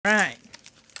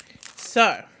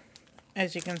So,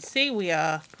 as you can see, we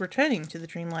are returning to the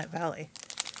Dreamlight Valley.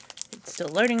 It's still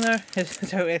loading though,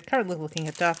 so we're currently looking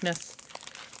at darkness.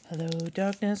 Hello,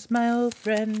 darkness, my old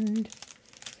friend.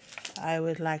 I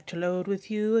would like to load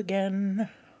with you again.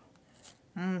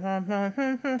 Well,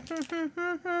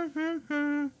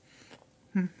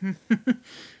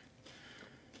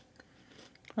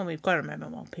 we've got a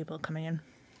moment while people are coming in.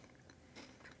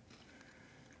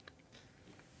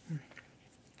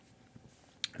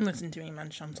 Listen to me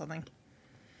munch on something.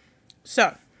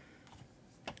 So,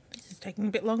 this is taking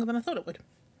a bit longer than I thought it would.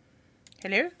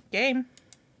 Hello, game.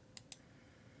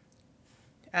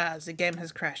 The game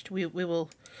has crashed. We will...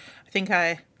 I think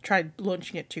I tried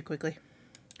launching it too quickly.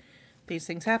 These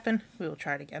things happen. We will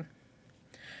try it again.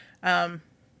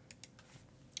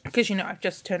 Because, you know, I've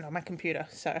just turned on my computer.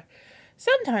 So,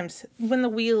 sometimes when the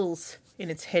wheels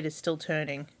in its head is still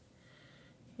turning,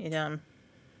 it,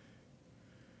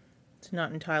 it's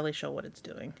not entirely sure what it's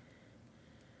doing.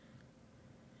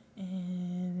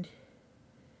 And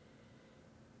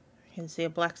you can see a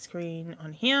black screen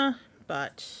on here,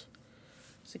 but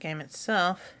the game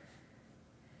itself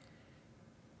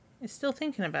is still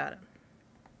thinking about it.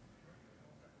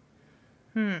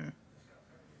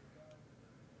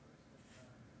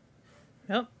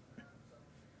 Nope.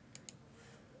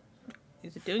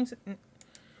 Is it doing something?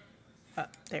 Oh,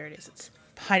 there it is. It's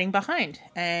hiding behind,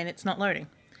 and it's not loading.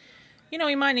 You know,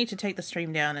 we might need to take the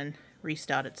stream down and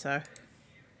restart it, so...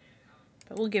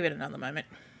 But we'll give it another moment.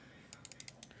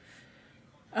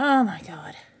 Oh my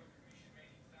god.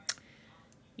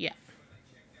 Yeah.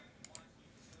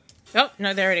 Oh,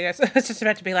 no, there it goes. I was just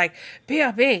about to be like,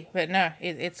 BRB, but no,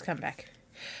 it's come back.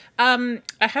 I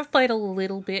have played a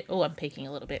little bit. Oh, I'm peeking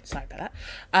a little bit. Sorry about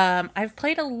that. I've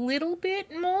played a little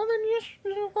bit more than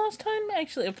last time.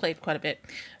 Actually, I've played quite a bit.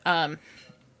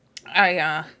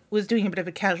 I was doing a bit of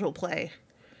a casual play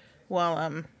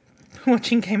while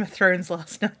watching Game of Thrones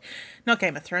last night. Not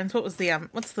Game of Thrones. What was the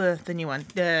what's the new one?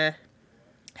 The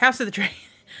House of the Dragon.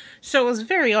 So it was a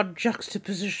very odd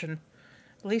juxtaposition.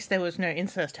 At least there was no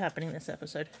incest happening this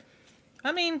episode.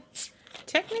 I mean,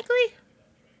 technically,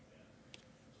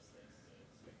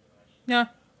 no,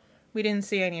 we didn't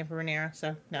see any of Rhaenyra,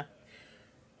 so no.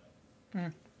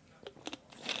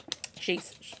 She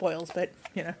spoils, but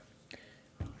you know.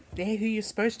 They're who you're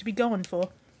supposed to be going for.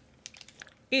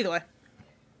 Either way.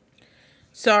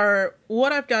 So,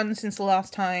 what I've done since the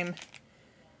last time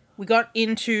we got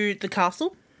into the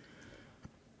castle.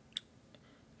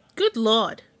 Good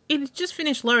lord. It just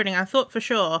finished loading. I thought for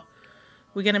sure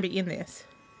we're going to be in this.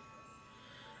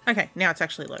 Okay, now it's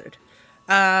actually loaded.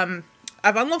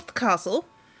 I've unlocked the castle.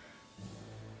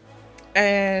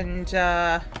 And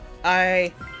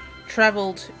I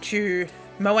travelled to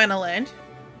Moana Land.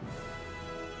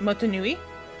 Motunui,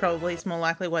 probably is more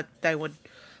likely what they would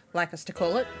like us to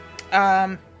call it.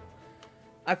 I've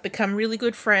become really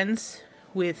good friends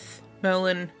with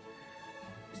Merlin,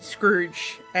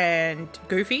 Scrooge, and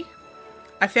Goofy.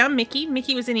 I found Mickey.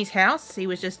 Mickey was in his house. He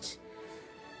was just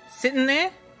sitting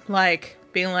there, like,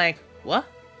 being like, what?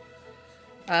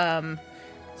 So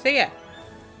yeah.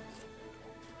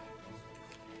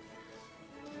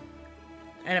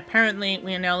 And apparently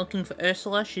we are now looking for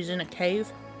Ursula. She's in a cave.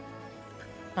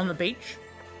 On the beach.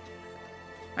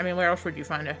 I mean, where else would you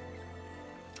find her?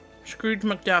 Scrooge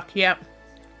McDuck, yep.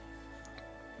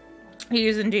 He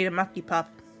is indeed a mucky pup.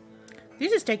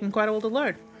 This is taking quite a while to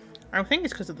load. I think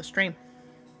it's because of the stream.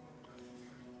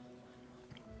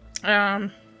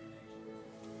 And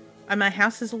my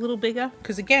house is a little bigger.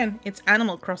 Because again, it's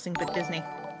Animal Crossing, but Disney.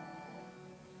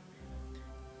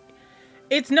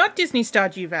 It's not Disney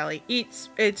Stardew Valley. It's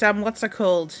what's it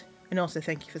called? And also,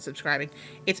 thank you for subscribing.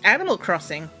 It's Animal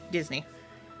Crossing Disney.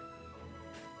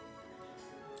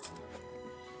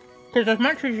 Because as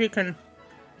much as you can...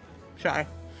 Sorry.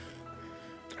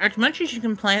 As much as you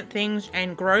can plant things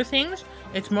and grow things,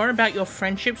 it's more about your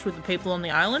friendships with the people on the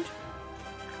island.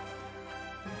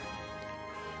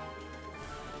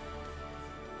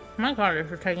 My god, this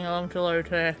is taking long to load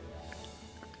today.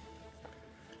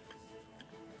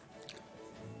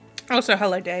 Also,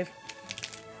 hello, Dave.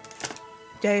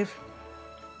 Dave,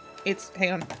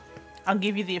 hang on, I'll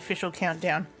give you the official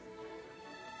countdown.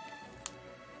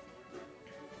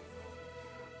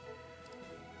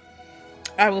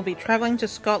 I will be travelling to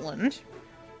Scotland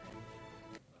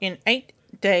in 8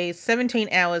 days, 17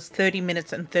 hours, 30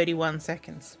 minutes and 31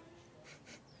 seconds.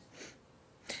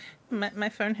 My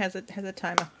phone has a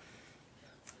timer.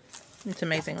 It's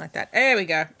amazing like that. There we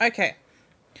go. Okay.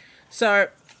 So,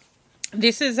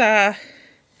 this is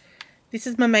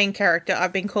my main character. I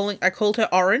called her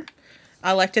Oren.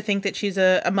 I like to think that she's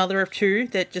a mother of two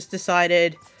that just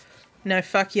decided No,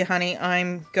 fuck you, honey.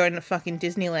 I'm going to fucking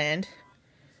Disneyland.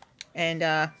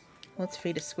 And, let's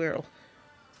feed a squirrel.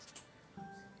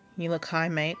 You look high,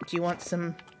 mate. Do you want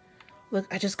some... Look,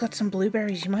 I just got some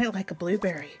blueberries. You might like a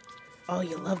blueberry. Oh,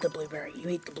 you love the blueberry. You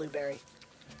eat the blueberry.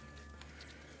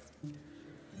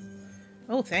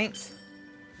 Oh, thanks.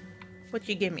 What'd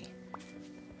you give me?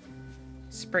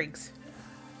 Sprigs.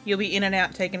 You'll be in and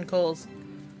out taking calls.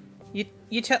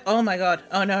 You tell... Oh my god.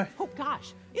 Oh no. Oh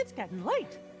gosh, it's getting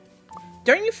late.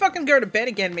 Don't you fucking go to bed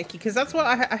again, Mickey, because that's what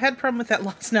I had a problem with that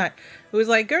last night. It was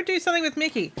like, go do something with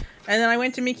Mickey. And then I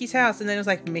went to Mickey's house and then it was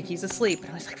like, Mickey's asleep. And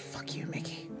I was like, fuck you,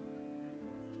 Mickey.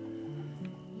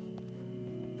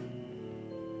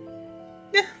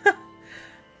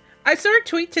 I saw a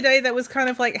tweet today that was kind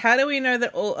of like, how do we know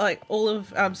that all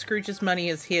of Scrooge's money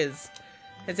is his?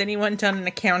 Has anyone done an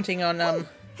accounting on Oh,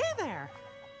 hey there.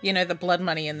 you know, the blood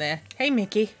money in there? Hey,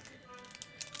 Mickey.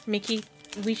 Mickey,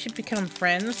 we should become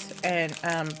friends, and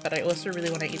but I also really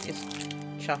want to eat this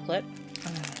chocolate.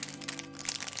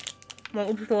 What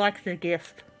would you like as a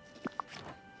gift?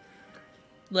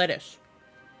 Lettuce.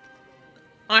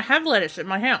 I have lettuce at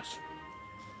my house.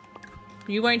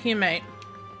 You wait here, mate.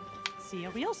 See you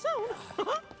real soon.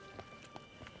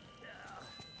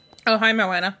 Oh, hi,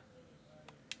 Moana.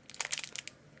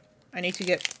 I need to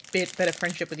get a bit better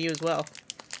friendship with you as well.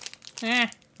 Okay.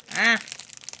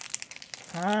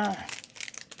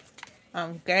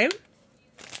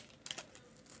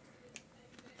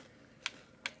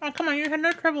 Oh, come on, you had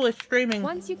no trouble with streaming.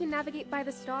 Once you can navigate by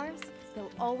the stars,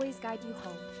 they'll always guide you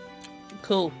home.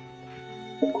 Cool.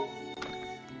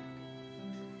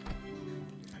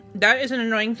 That is an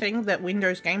annoying thing that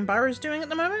Windows Game Bar is doing at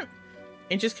the moment.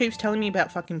 It just keeps telling me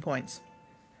about fucking points.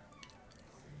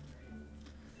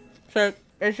 So,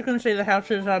 as you can see, the house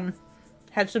has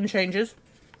had some changes.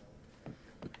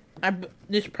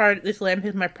 This lamp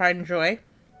is my pride and joy.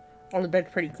 Oh, the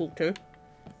bed's pretty cool too.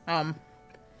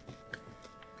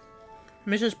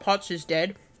 Mrs. Potts is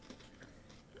dead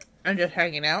and just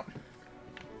hanging out.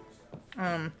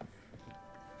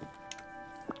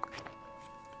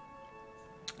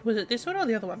 Was it this one or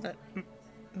the other one that...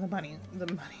 The money.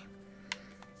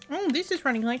 Oh, this is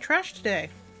running like trash today.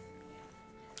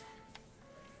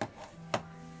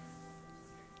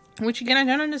 Which again, I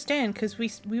don't understand, because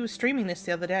we were streaming this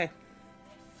the other day.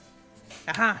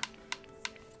 Aha!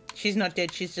 She's not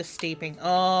dead, she's just steeping.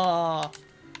 Oh!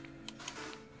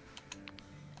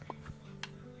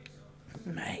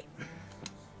 Mate.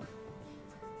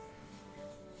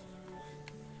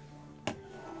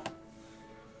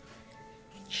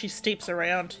 She steeps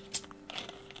around.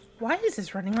 Why is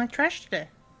this running like trash today?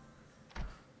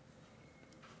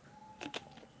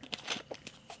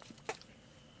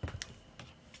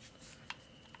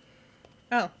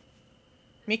 Oh.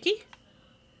 Mickey?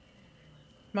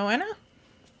 Moana?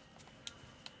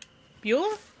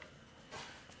 Beulah?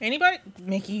 Anybody?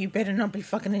 Mickey, you better not be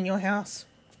fucking in your house.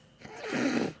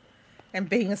 And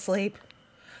being asleep.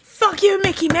 Fuck you,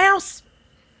 Mickey Mouse!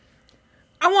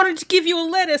 I wanted to give you a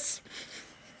lettuce.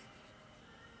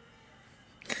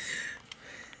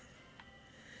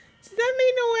 Does that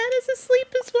mean Moana's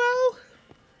asleep as well?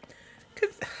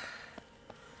 Because...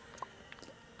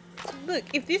 Look,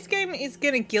 if this game is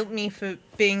gonna guilt me for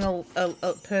being a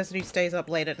person who stays up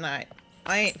late at night,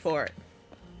 I ain't for it.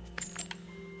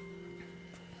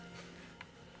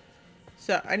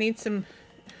 So, I need some...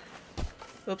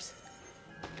 Oops.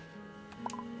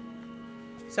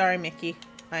 Sorry, Mickey.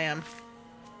 I am...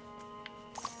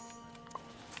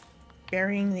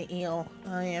 burying the eel.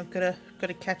 Oh yeah, I've gotta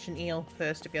catch an eel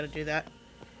first to be able to do that.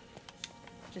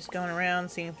 Just going around,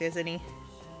 seeing if there's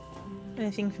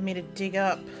anything for me to dig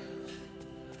up.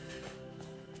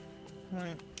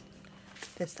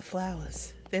 There's the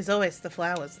flowers. There's always the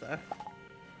flowers, though.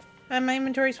 And my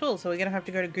inventory's full, so we're gonna have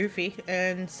to go to Goofy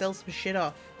and sell some shit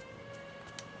off.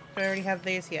 Do I already have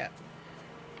these yet?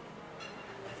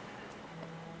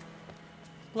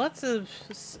 Lots of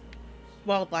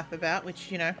wildlife about,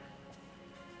 which, you know.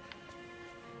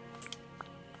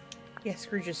 Yeah,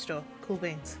 Scrooge's store. Cool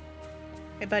beans.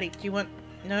 Hey, buddy, do you want...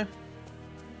 No?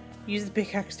 Use the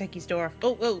pickaxe to take his door off.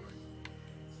 Oh, oh!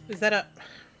 Is that a...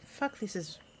 Fuck, this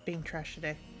is being trashed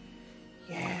today.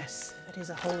 Yes, that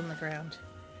is a hole in the ground.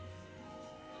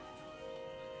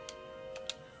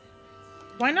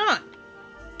 Why not?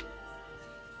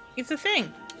 It's a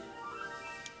thing.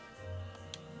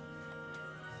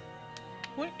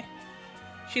 What?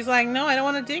 She's like, no, I don't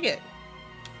want to dig it.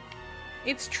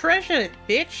 It's treasure,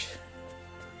 bitch.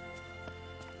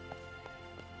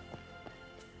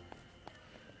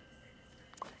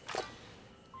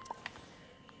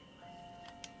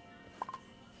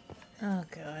 Oh,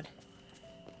 God.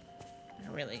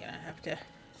 I'm really gonna have to... I'm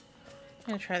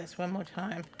gonna try this one more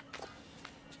time.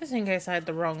 Just in case I had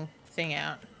the wrong thing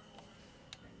out.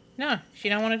 No, she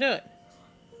don't want to do it.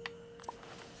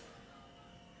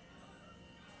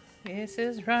 This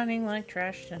is running like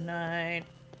trash tonight.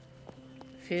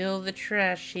 Feel the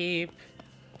trash heap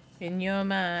in your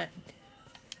mind.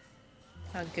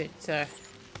 Oh, good. So,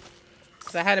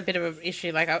 because I had a bit of an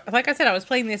issue. Like I said, I was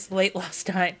playing this late last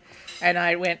night, and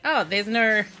I went, "Oh, there's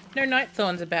no night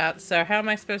thorns about. So how am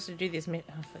I supposed to do this?" Oh,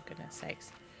 for goodness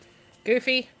sakes,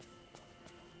 Goofy,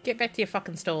 get back to your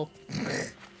fucking stall.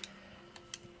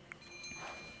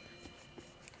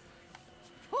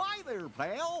 Hi there,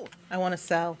 pal. I want to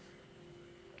sell.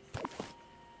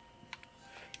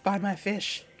 Buy my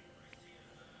fish.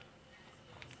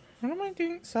 What am I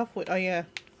doing? Self-wood. Oh, yeah.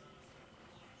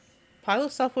 Pile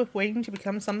of self-wood waiting to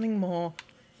become something more.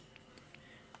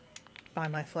 Buy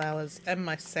my flowers. And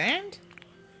my sand?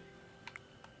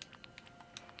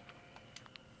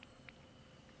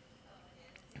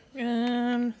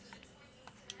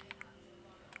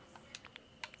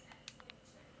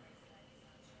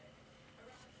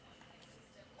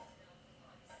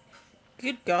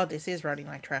 Good God, this is running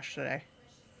like trash today.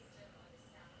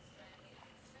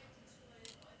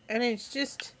 And it's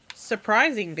just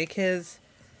surprising because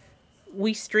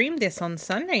we streamed this on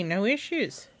Sunday, no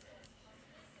issues.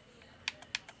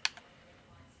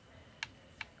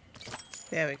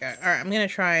 There we go. Alright, I'm going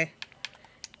to try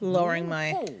lowering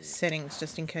my settings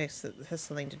just in case it has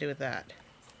something to do with that.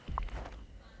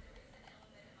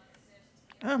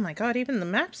 Oh my God, even the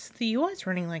maps, the UI's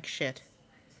running like shit.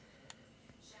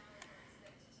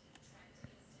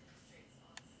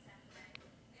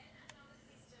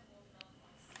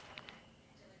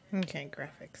 Okay,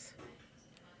 graphics.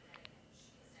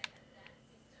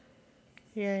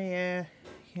 Yeah.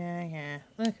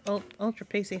 Look, Ultra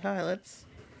PC high, let's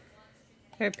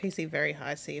go PC very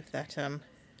high, see if that,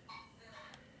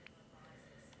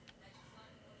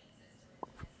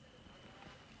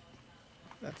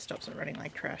 that stops it running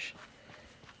like trash.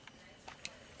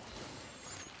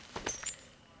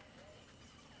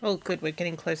 Oh good, we're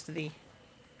getting close to the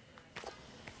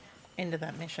end of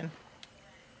that mission.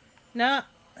 Nah.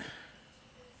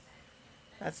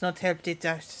 That's not helped it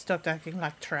stop acting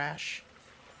like trash.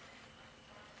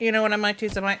 You know what I might do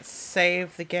is I might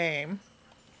save the game.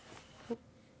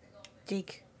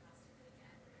 Dig.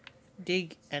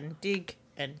 Dig and dig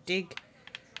and dig.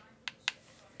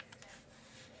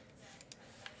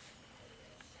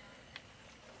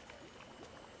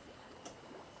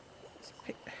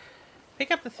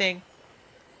 Pick up the thing.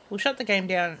 We'll shut the game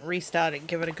down, restart it,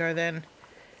 give it a go then.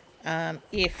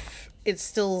 If it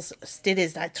still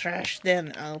is like trash,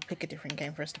 then I'll pick a different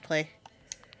game for us to play.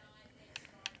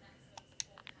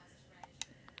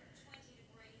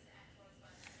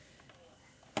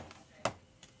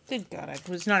 Good God, I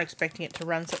was not expecting it to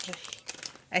run such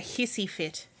a hissy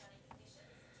fit.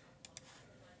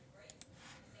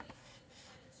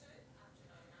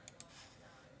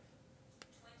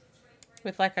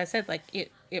 With, like I said, like,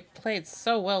 it played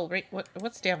so well.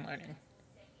 What's downloading?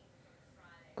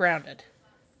 Grounded.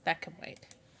 That can wait.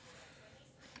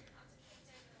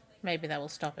 Maybe that will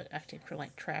stop it acting for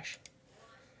like trash.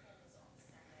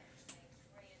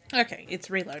 Okay,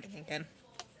 it's reloading again.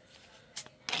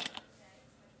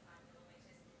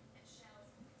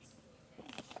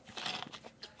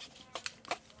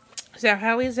 So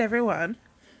how is everyone?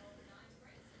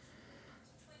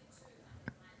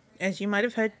 As you might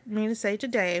have heard me say to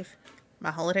Dave,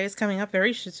 my holiday is coming up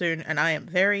very soon and I am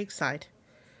very excited.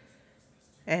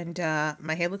 And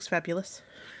my hair looks fabulous.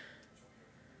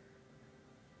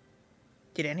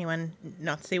 Did anyone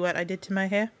not see what I did to my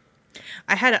hair?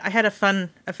 I had a fun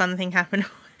thing happen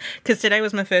because today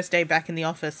was my first day back in the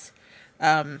office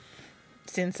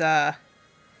since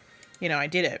you know, I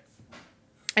did it.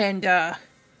 And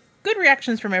good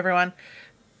reactions from everyone.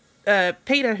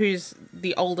 Peter, who's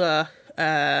the older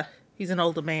he's an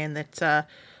older man that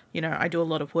you know, I do a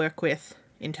lot of work with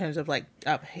in terms of like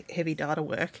heavy data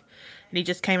work. And he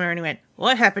just came over and he went,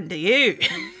 "What happened to you?"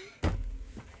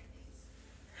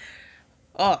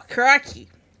 Oh, crikey.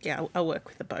 Yeah, I work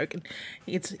with a bogan.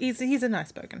 He's a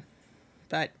nice bogan.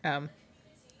 But, I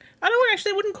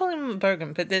wouldn't call him a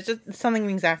bogan, but there's just something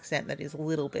in his accent that is a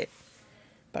little bit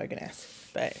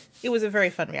bogan-esque. But it was a very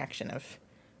fun reaction of,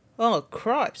 "Oh,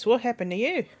 cripes, what happened to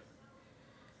you?"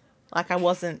 Like I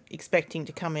wasn't expecting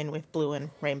to come in with blue and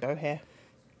rainbow hair.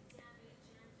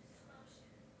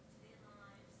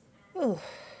 Oh.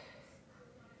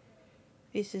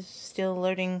 This is still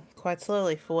loading quite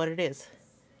slowly for what it is.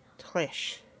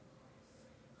 Trash.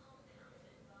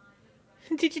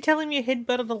 Did you tell him you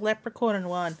headbutted a leprechaun and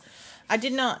won? I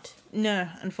did not. No,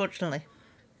 unfortunately.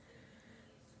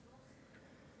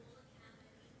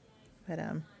 But,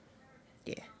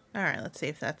 yeah. Alright, let's see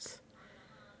if that's...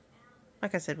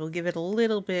 Like I said, we'll give it a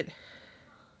little bit...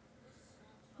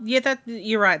 Yeah, that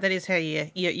you're right. That is how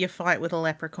you fight with a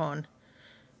leprechaun.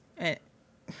 I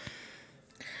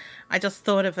just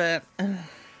thought of a...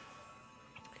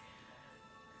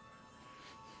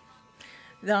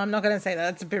 No, I'm not going to say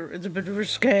that. It's a bit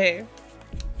risque.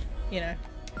 You know.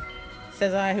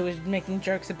 Says I, who was making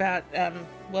jokes about,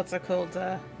 what's it called,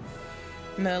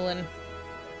 Merlin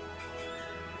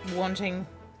wanting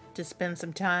to spend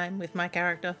some time with my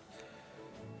character.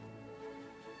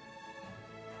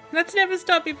 That's never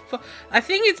stopped me before. I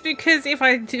think it's because if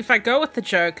I go with the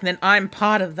joke, then I'm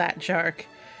part of that joke.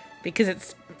 Because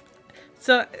it's...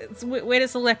 So, where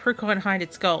does the leprechaun hide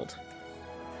its gold?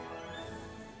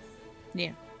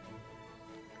 Yeah.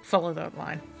 Follow that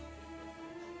line.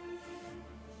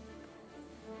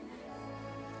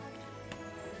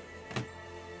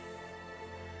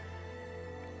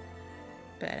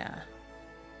 But,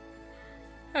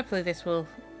 hopefully this will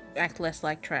act less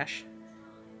like trash.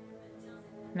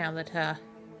 Now that,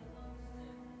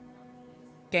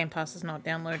 Game Pass is not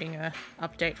downloading a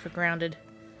update for Grounded.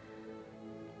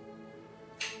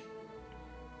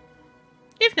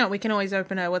 If not, we can always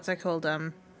open a, what's that called,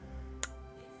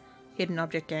 hidden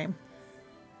object game.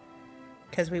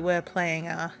 Because we were playing,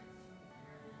 oh,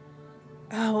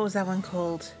 what was that one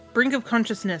called? Brink of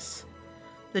Consciousness.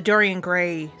 The Dorian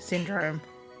Gray syndrome.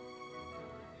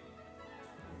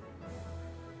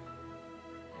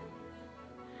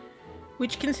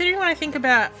 Which, considering when I think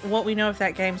about what we know of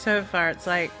that game so far, it's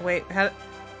like, wait,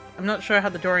 I'm not sure how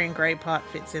the Dorian Gray part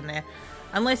fits in there.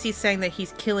 Unless he's saying that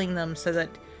he's killing them so that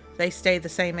they stay the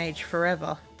same age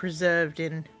forever, preserved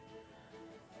in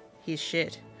his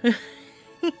shit. And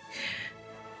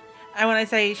when I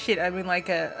say shit, I mean like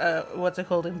a what's it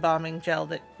called, embalming gel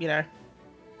that, you know,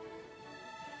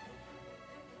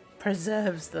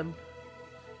 preserves them.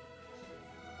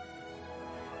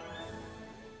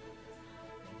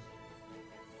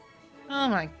 Oh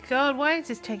my god, why is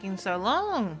this taking so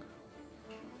long?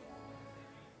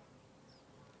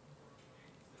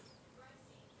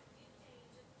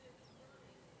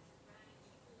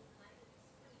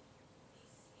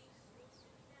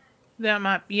 That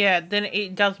might, yeah, then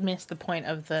it does miss the point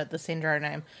of the syndrome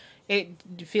name. It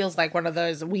feels like one of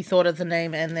those, we thought of the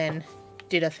name and then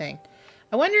did a thing.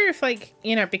 I wonder if, like,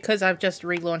 you know, because I've just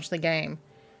relaunched the game,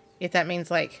 if that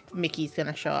means, like, Mickey's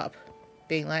gonna show up,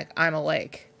 being like, I'm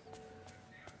awake.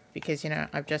 Because, you know,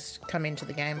 I've just come into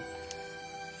the game.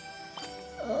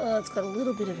 Oh, it's got a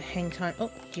little bit of hang time.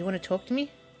 Oh, do you want to talk to me?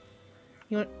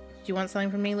 Do you want something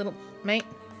from me, little mate?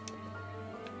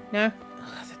 No?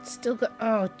 Oh, that's still got...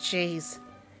 Oh, jeez.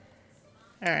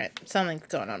 Alright, something's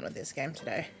going on with this game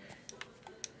today.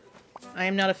 I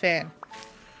am not a fan.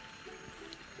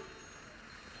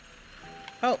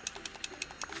 Oh.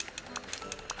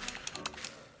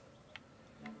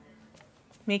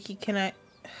 Mickey, can I...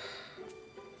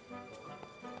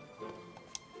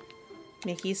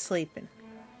 Mickey's sleeping.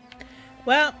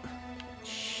 Well,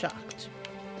 shocked.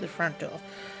 The front door.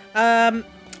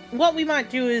 What we might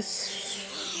do is...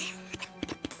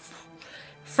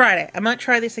 Friday. I might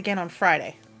try this again on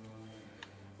Friday.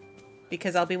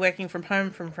 Because I'll be working from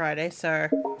home from Friday, so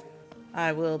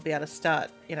I will be able to start,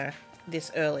 you know,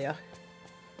 this earlier.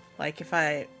 Like, if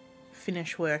I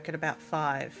finish work at about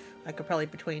 5, I could probably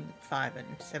between 5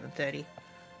 and 7:30.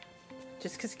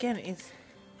 Just because, again, it's...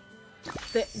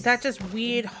 That just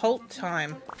weird halt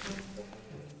time.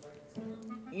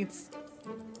 It's...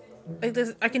 Like,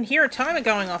 I can hear a timer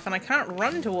going off and I can't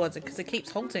run towards it because it keeps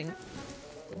halting.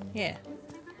 Yeah.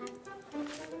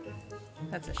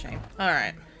 That's a shame.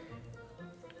 Alright.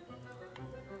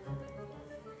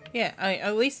 Yeah,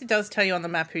 at least it does tell you on the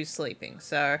map who's sleeping,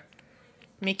 so...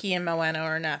 Mickey and Moana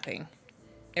are napping.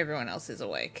 Everyone else is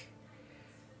awake.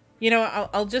 You know,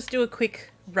 I'll just do a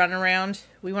quick run around.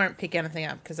 We won't pick anything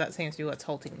up because that seems to be what's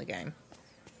halting the game.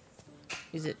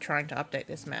 Is it trying to update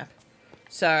this map?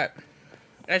 So,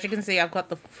 as you can see, I've got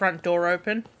the front door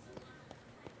open.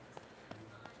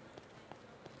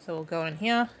 So we'll go in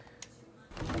here.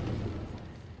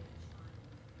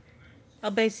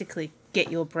 I'll basically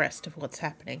get you abreast of what's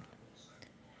happening.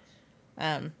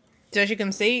 So as you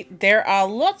can see, there are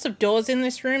lots of doors in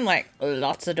this room, like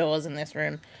lots of doors in this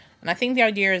room. And I think the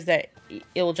idea is that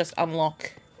it will just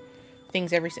unlock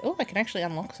things every... Oh, I can actually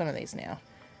unlock some of these now.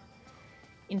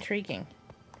 Intriguing.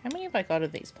 How many have I got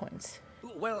of these points?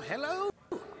 Well, hello.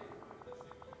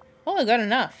 Oh, I got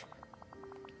enough.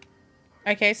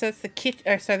 Okay, so it's the kit...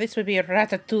 so this would be a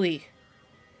ratatouille.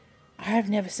 I've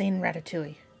never seen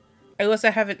ratatouille. I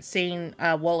also haven't seen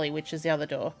Wally, which is the other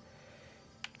door.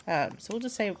 So we'll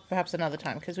just say perhaps another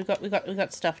time because we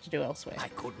got stuff to do elsewhere. I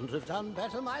couldn't have done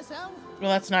better myself. Well,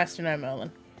 that's nice to know,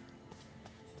 Merlin.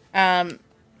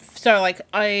 So like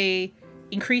I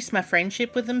increase my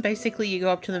friendship with them. Basically, you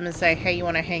go up to them and say, "Hey, you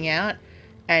want to hang out?"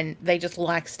 And they just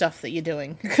like stuff that you're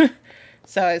doing.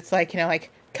 So it's like, you know,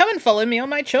 like, come and follow me on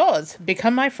my chores.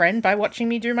 Become my friend by watching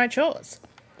me do my chores.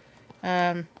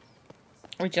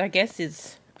 Which I guess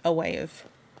is a way of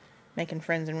making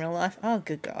friends in real life. Oh,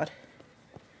 good God.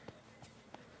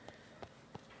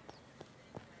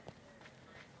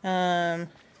 I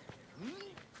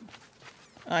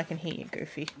can hear you,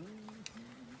 Goofy.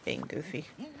 Being goofy.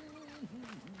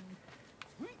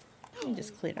 Let me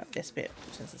just clear up this bit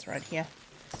since it's right here.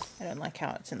 I don't like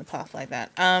how it's in the path like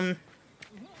that.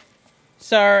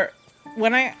 So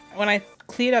when I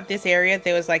cleared up this area,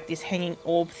 there was like this hanging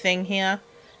orb thing here,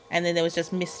 and then there was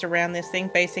just mist around this thing.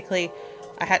 Basically,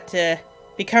 I had to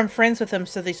become friends with them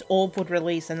so this orb would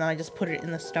release, and then I just put it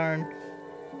in the stone.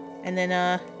 And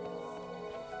then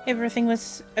everything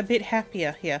was a bit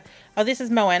happier here. Oh, this is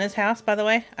Moana's house, by the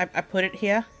way. I put it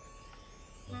here.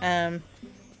 And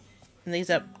these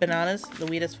are bananas, the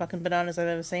weirdest fucking bananas I've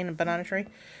ever seen, a banana tree.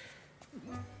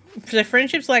 So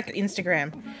friendship's like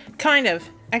Instagram. Kind of.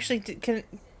 Actually, can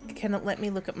it let me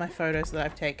look at my photos that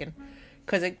I've taken?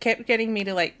 Because it kept getting me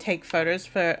to like take photos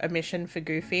for a mission for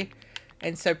Goofy.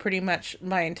 And so pretty much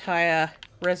my entire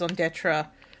raison d'etre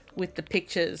with the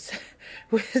pictures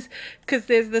was, because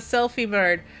there's the selfie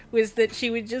mode, was that she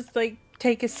would just like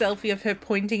take a selfie of her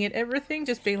pointing at everything,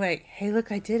 just being like, hey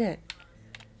look, I did it.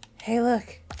 Hey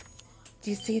look. Do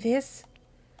you see this?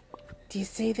 Do you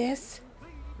see this?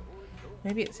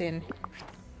 Maybe it's in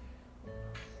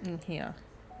here.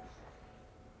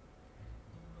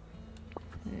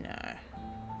 No.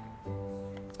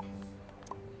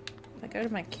 If I go to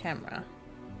my camera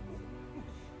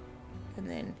and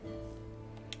then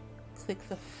click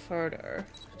the photo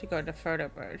to go into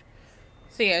photo mode.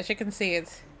 So yeah, as you can see,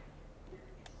 it's...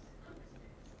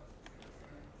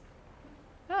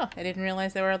 Oh, I didn't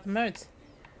realize there were other modes.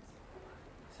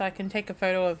 So I can take a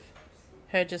photo of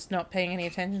her just not paying any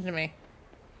attention to me.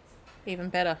 Even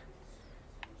better.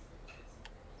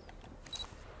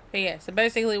 But yeah, so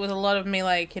basically it was a lot of me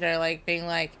like, you know, like being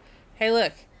like, hey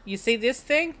look, you see this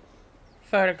thing?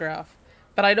 Photograph.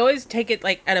 But I'd always take it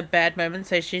like at a bad moment,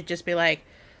 so she'd just be like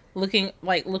looking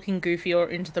goofy or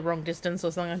into the wrong distance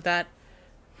or something like that.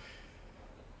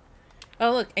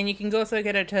 Oh look, and you can also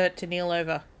get her to kneel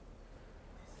over.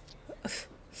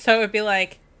 So it'd be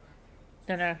like,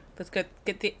 no, let's go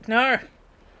get the... No!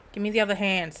 Give me the other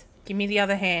hand. Give me the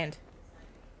other hand.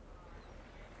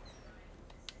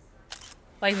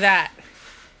 Like that.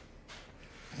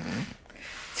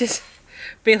 Just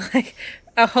be like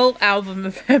a whole album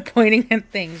of her pointing at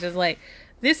things. Just like,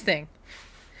 this thing.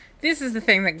 This is the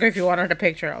thing that Goofy wanted a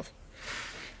picture of.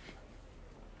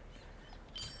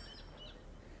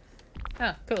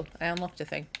 Oh, cool. I unlocked a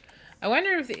thing. I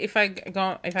wonder if I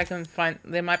can find...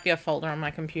 There might be a folder on my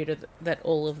computer that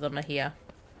all of them are here.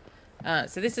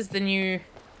 So this is the new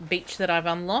beach that I've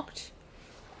unlocked.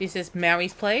 This is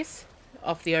Maui's place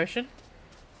off the ocean.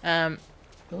 Oh,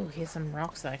 here's some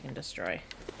rocks that I can destroy.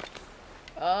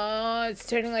 Oh, it's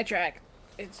turning my track.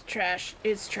 It's trash.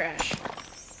 It's trash.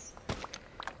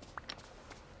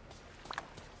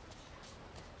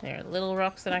 There are little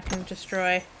rocks that I can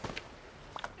destroy.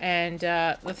 And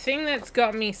the thing that's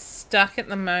got me stuck at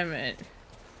the moment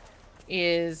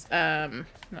is, not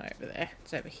over there,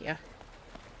 it's over here.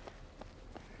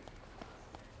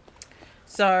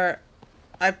 So,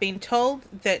 I've been told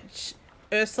that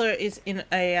Ursula is in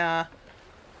a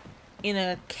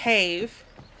cave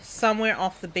somewhere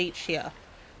off the beach here.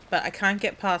 But I can't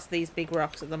get past these big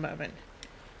rocks at the moment.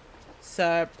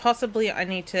 So, possibly I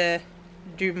need to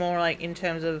do more, like, in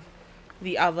terms of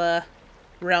the other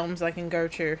realms I can go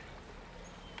to,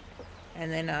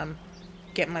 and then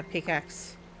get my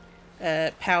pickaxe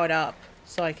powered up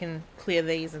so I can clear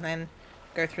these and then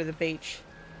go through the beach.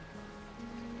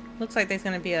 Looks like there's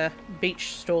going to be a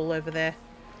beach stall over there.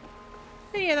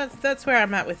 But yeah, that's where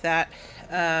I'm at with that.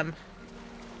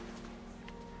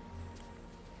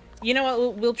 You know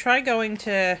what? We'll try going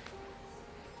to.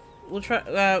 We'll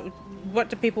try. What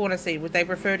do people want to see? Would they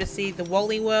prefer to see the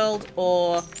Wally world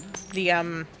or the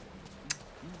other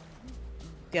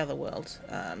world?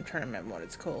 I'm trying to remember what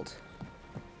it's called.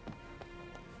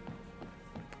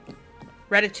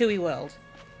 Ratatouille world.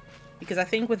 Because I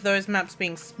think with those maps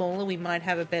being smaller, we might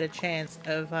have a better chance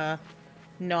of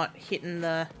not hitting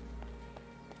the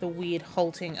weird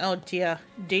halting. Oh dear,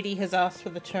 Dee Dee has asked for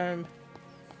the term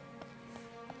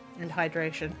and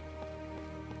hydration.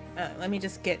 Let me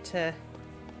just get to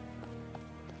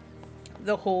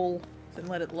the hall and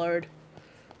let it load.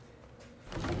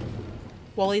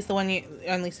 Wally's the one you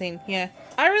only seen. Yeah.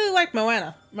 I really like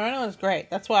Moana. Moana was great.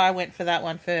 That's why I went for that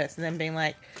one first, and then being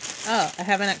like, oh, I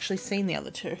haven't actually seen the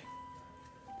other two.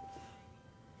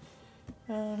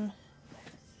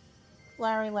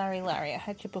 Larry, I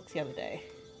had your books the other day.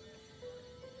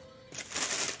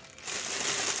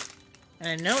 And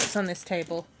I know it's on this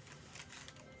table.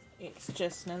 It's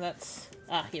just, no, that's...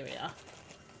 Ah, here we are.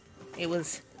 It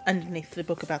was underneath the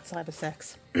book about cyber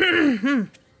sex.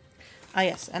 Ah,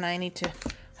 yes, and I need to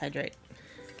hydrate.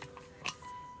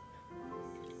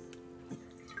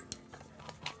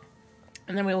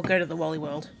 And then we will go to the Wally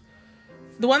World.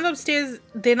 The ones upstairs,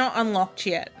 they're not unlocked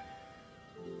yet.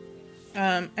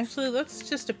 Actually, that's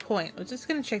just a point. I'm just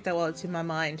going to check that while it's in my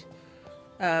mind.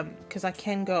 Because I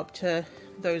can go up to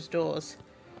those doors.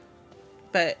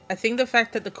 But I think the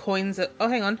fact that the coins are... Oh,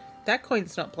 hang on. That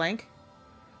coin's not blank.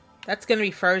 That's going to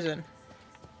be frozen.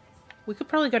 We could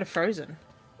probably go to frozen.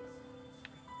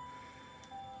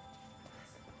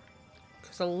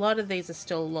 Because a lot of these are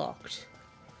still locked.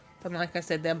 But like I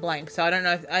said, they're blank. So I don't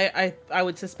know. I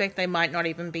would suspect they might not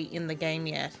even be in the game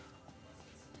yet.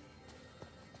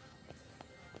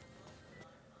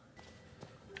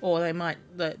 Or they might,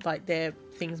 like, their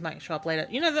things might show up later.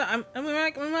 You know, we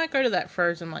might go to that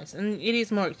frozen place. And it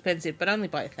is more expensive, but only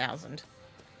by 1,000.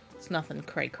 It's nothing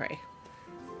cray-cray.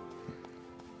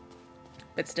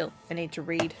 But still, I need to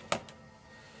read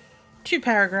 2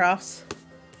 paragraphs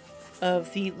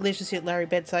of the Leisure Suit Larry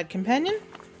Bedside Companion.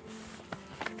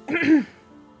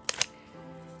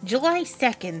 July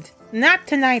 2nd. Not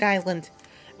tonight, Island.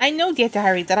 I know, dear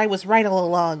diary, that I was right all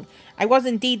along. I was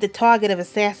indeed the target of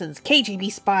assassins,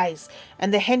 KGB spies,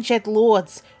 and the henchhead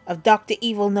lords of Dr.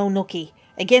 Evil No Nookie.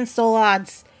 Against all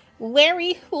odds,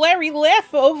 Larry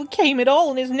Laffer overcame it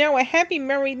all and is now a happy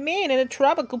married man in a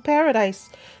tropical paradise.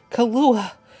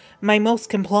 Kahlua, my most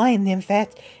compliant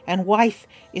nymphet and wife,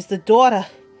 is the daughter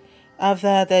of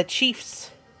the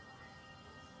chiefs.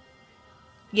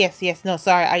 Yes, no,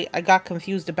 sorry, I got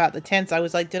confused about the tense. I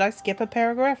was like, did I skip a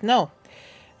paragraph? No.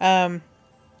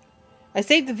 I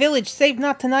saved the village, saved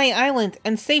Not Tonight Island,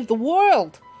 and saved the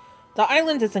world. The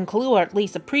islanders in Kahlua at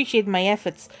least appreciate my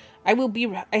efforts. I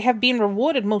have been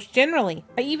rewarded most generally.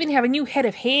 I even have a new head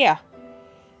of hair.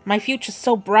 My future's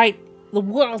so bright, the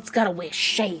world's gotta wear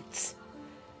shades.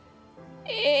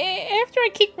 After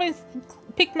I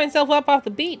picked myself up off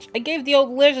the beach, I gave the old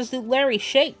Leisure Suit Larry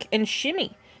shake and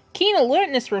shimmy. Keen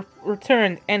alertness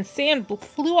returned, and sand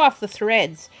flew off the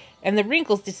threads, and the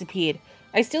wrinkles disappeared.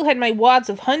 I still had my wads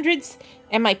of hundreds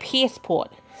and my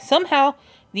passport. Somehow,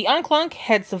 the Unclunk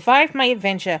had survived my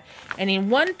adventure, and in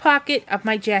one pocket of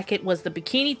my jacket was the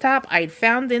bikini top I had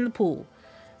found in the pool.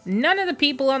 None of the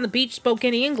people on the beach spoke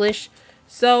any English,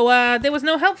 so there was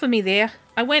no help for me there.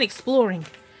 I went exploring.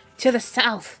 To the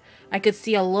south, I could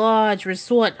see a large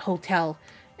resort hotel,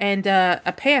 and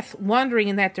a path wandering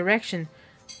in that direction.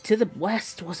 To the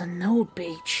west was a nude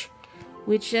beach,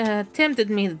 which tempted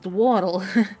me to dawdle.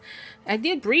 I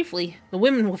did briefly. The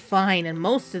women were fine, and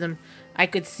most of them, I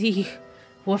could see,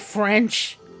 were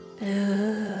French.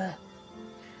 The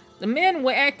men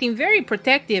were acting very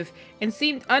protective and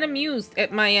seemed unamused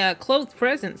at my clothed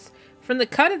presence. From the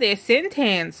cut of their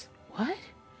suntans. What?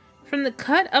 From the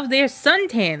cut of their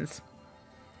suntans.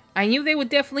 I knew they were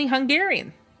definitely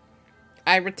Hungarian.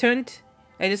 I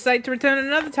decided to return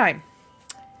another time.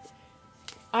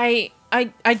 I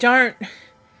don't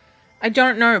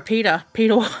know, Peter.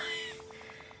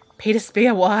 Peter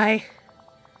Spear, why?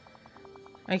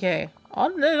 Okay.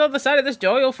 On the other side of this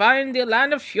door, you'll find the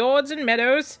land of fjords and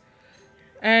meadows.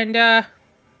 And,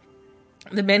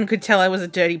 the men could tell I was a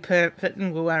dirty pervert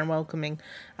and were unwelcoming.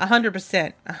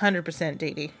 100%. 100%,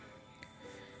 Dee Dee.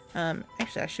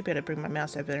 Actually, I should be able to bring my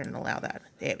mouse over there and allow that.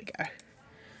 There we go.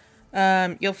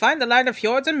 You'll find the land of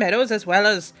fjords and meadows, as well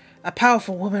as a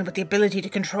powerful woman with the ability to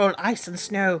control ice and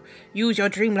snow. Use your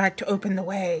Dreamlight to open the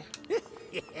way.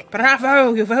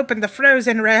 Bravo! You've opened the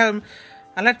frozen realm.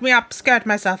 And let me upskirt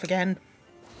myself again.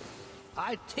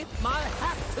 I tip my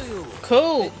hat to you.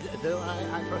 Cool. Though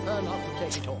I prefer not to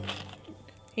take it off.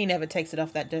 He never takes it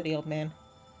off, that dirty old man.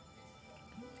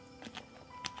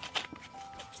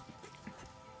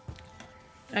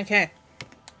 Okay.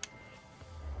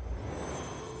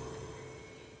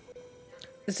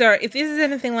 So, if this is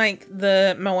anything like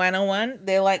the Moana one,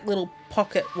 they're like little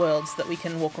pocket worlds that we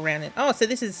can walk around in. Oh, so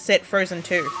this is set Frozen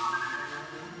 2.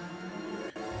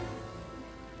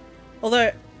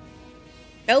 Although,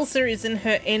 Elsa is in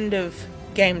her end of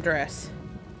game dress.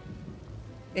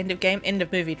 End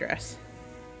of movie dress.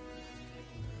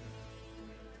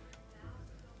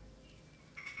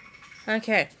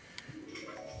 Okay.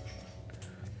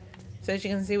 So as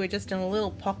you can see, we're just in a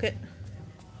little pocket.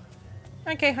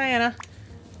 Okay, hi Anna.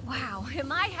 Wow,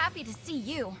 am I happy to see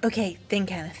you. Okay,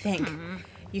 think Anna, think.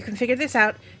 You can figure this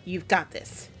out. You've got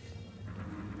this.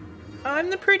 I'm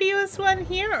the prettiest one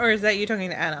here, or is that you talking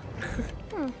to Anna?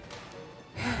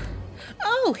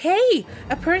 Oh, hey!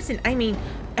 A person. I mean,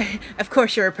 of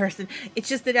course you're a person. It's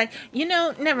just that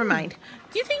never mind.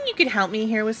 Do you think you could help me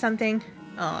here with something?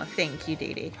 Oh, thank you,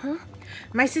 Dee Dee. Huh?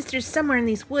 My sister's somewhere in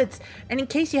these woods, and in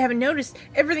case you haven't noticed,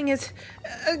 everything is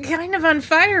kind of on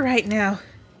fire right now.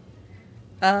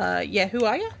 Yeah, who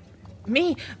are you?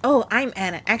 Me? Oh, I'm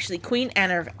Anna. Actually, Queen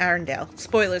Anna of Arendelle.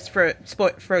 Spoilers for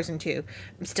Frozen 2.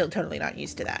 I'm still totally not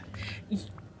used to that.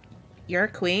 You're a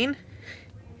queen?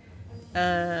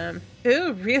 Oh,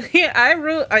 really?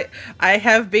 I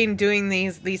have been doing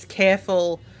these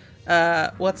careful,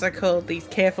 what's it called? These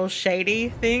careful shady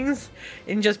things.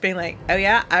 And just being like, oh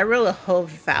yeah, I rule a whole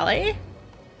valley?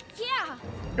 Yeah.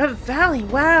 A valley?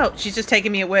 Wow. She's just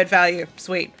taking me at word value.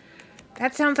 Sweet.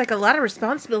 That sounds like a lot of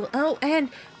responsibility. Oh, and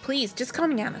please, just call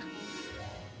me Anna.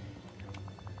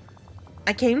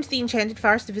 I came to the Enchanted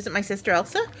Forest to visit my sister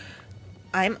Elsa.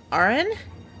 I'm Aaron.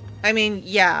 I mean,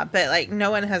 yeah, but, like, no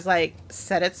one has, like,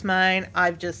 said it's mine.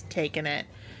 I've just taken it.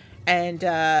 And,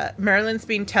 Merlin's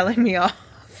been telling me off.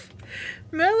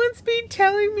 Merlin's been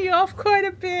telling me off quite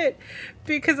a bit.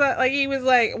 Because, he was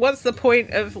like, what's the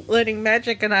point of learning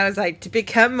magic? And I was like, to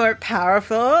become more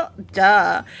powerful?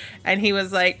 Duh. And he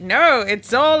was like, no,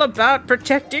 it's all about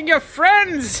protecting your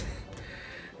friends.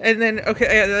 And then,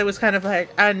 okay, it was kind of like,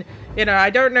 and, I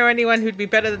don't know anyone who'd be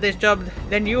better at this job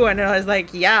than you. And I was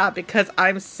like, yeah, because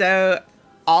I'm so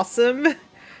awesome.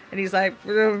 And he's like,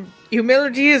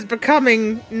 humility is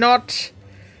becoming, not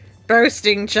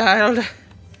boasting, child.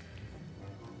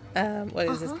 What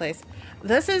is this place?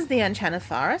 This is the Enchanted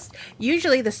Forest.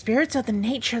 Usually the spirits of the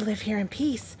nature live here in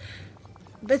peace.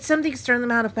 But something's thrown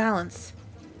them out of balance.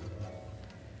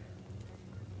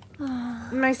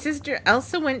 My sister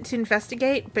Elsa went to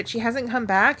investigate, but she hasn't come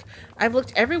back. I've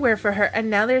looked everywhere for her, and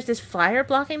now there's this fire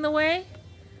blocking the way.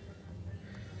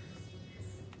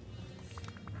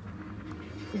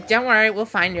 Don't worry, we'll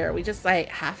find her. We just,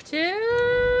 have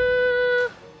to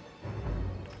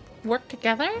work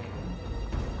together?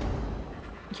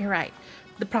 You're right.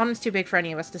 The problem's too big for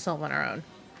any of us to solve on our own.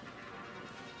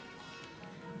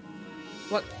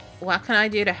 What can I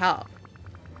do to help?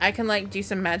 I can, do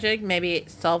some magic, maybe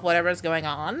solve whatever's going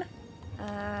on.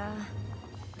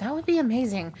 That would be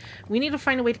amazing. We need to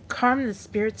find a way to calm the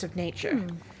spirits of nature.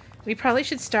 We probably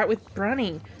should start with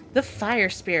Bruni, the fire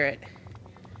spirit,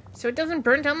 so it doesn't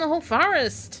burn down the whole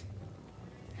forest.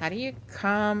 How do you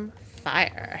calm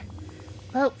fire?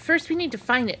 Well, first we need to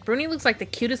find it. Bruni looks like the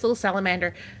cutest little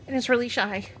salamander, and is really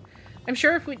shy. I'm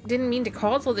sure if we didn't mean to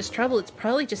cause all this trouble, it's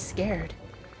probably just scared.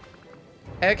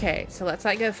 Okay, so let's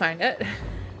go find it.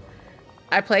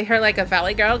 I play her like a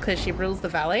valley girl because she rules the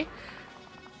valley.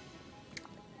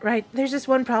 Right, there's just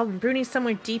one problem. Bruni's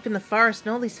somewhere deep in the forest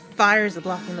and all these fires are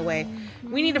blocking the way.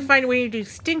 We need to find a way to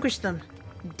extinguish them.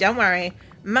 Don't worry,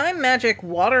 my magic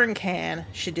watering can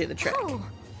should do the trick.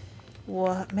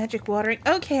 What? Magic watering?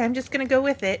 Okay, I'm just gonna go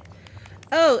with it.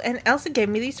 Oh, and Elsa gave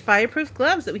me these fireproof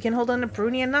gloves that we can hold on to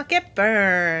Bruni and not get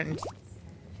burned.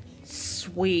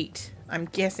 Sweet. I'm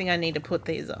guessing I need to put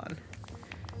these on.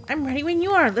 I'm ready when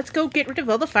you are. Let's go get rid of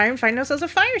all the fire and find ourselves a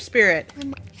fire spirit.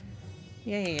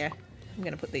 Yeah. I'm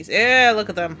gonna put these. Yeah, look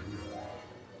at them.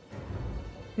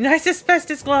 Nice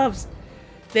asbestos gloves.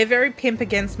 They're very pimp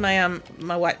against my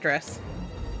my white dress.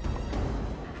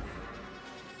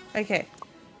 Okay.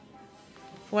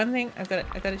 One thing I've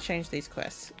got to change these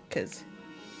quests because.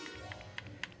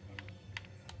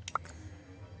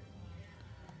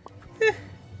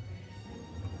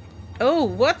 Oh,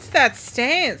 what's that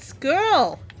stance?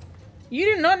 Girl!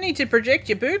 You do not need to project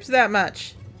your boobs that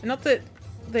much. Not that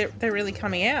they're really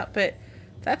coming out, but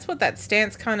that's what that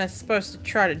stance kind of supposed to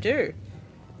try to do.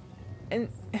 And...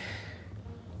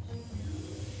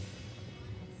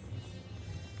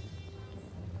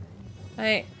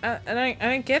 I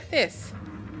don't get this.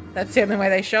 That's the only way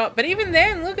they shot. But even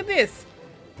then, look at this.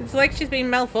 It's like she's been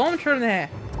malformed from there.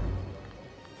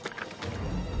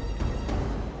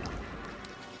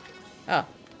 Oh,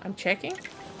 I'm checking.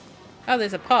 Oh,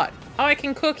 there's a pot. Oh, I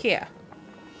can cook here.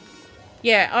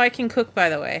 Yeah, oh, I can cook, by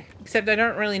the way. Except I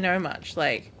don't really know much.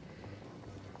 Like,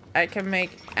 I can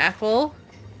make apple.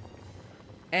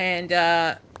 And,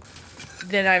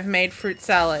 then I've made fruit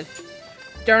salad.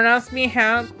 Don't ask me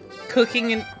how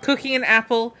cooking an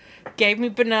apple gave me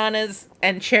bananas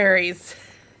and cherries.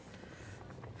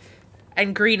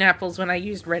 And green apples when I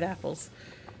used red apples.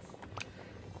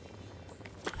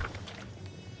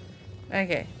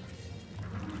 Okay.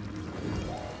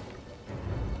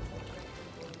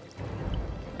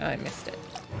 Oh, I missed it.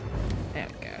 There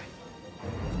we go.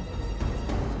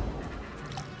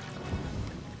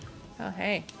 Oh,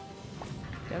 hey.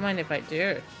 Don't mind if I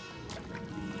do.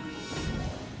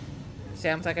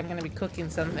 Sounds like I'm going to be cooking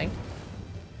something.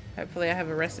 Hopefully I have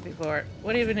a recipe for it.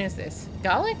 What even is this?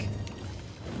 Garlic?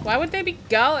 Why would there be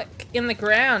garlic in the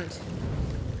ground?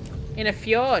 In a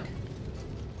fjord?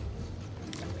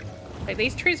 Like,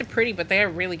 these trees are pretty, but they are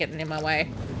really getting in my way.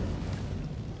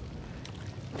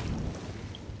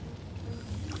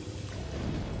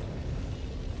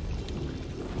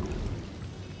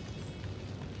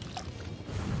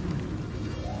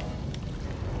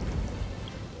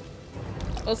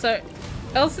 Also,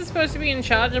 Elsa's supposed to be in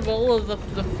charge of all of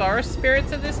the forest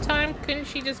spirits at this time. Couldn't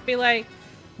she just be like,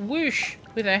 whoosh,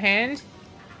 with her hand?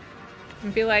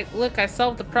 And be like, look, I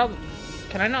solved the problem.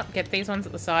 Can I not get these ones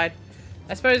at the side?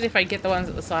 I suppose if I get the ones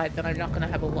at the side, then I'm not going to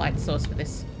have a light source for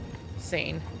this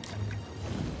scene.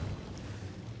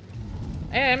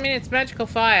 Yeah, I mean, it's magical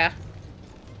fire.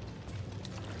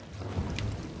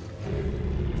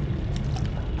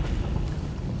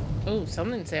 Oh,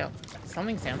 something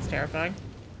sounds terrifying.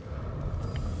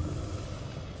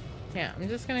 Yeah, I'm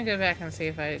just gonna go back and see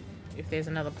if there's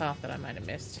another path that I might have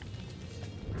missed.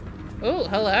 Oh,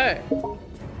 hello.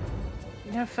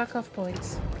 No, fuck off,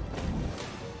 boys.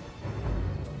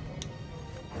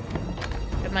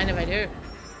 Don't mind if I do.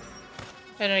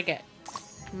 What did I get?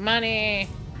 Money.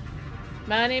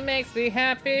 Money makes me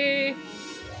happy.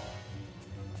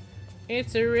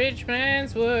 It's a rich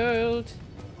man's world.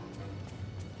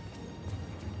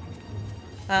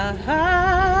 A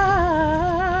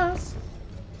house.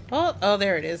 Oh,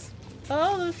 there it is.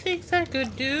 All the things I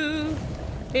could do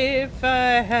if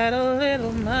I had a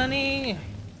little money.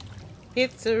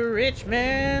 It's a rich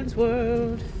man's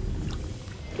world.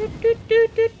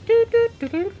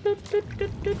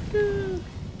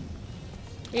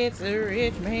 It's a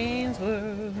rich man's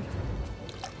world.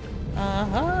 I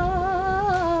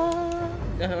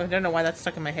don't know why that's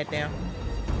stuck in my head now.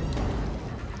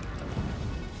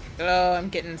 Oh, I'm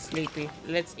getting sleepy.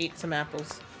 Let's eat some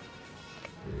apples.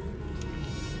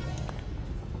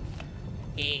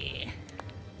 Yeah.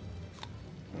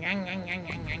 Nyang, nyang, nyang,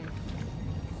 nyang, nyang.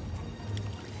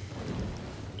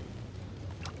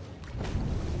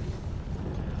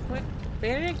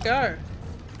 Where did it go?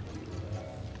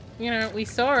 You know, we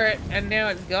saw it and now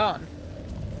it's gone.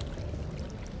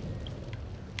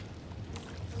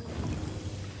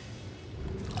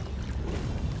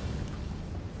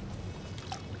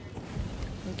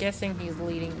 I'm guessing he's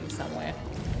leading me somewhere.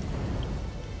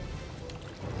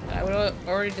 I would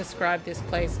already describe this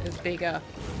place as bigger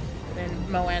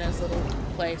than Moana's little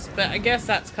place, but I guess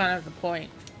that's kind of the point.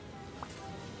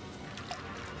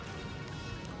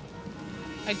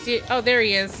 Oh, there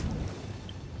he is.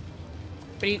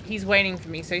 But he's waiting for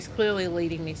me, so he's clearly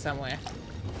leading me somewhere.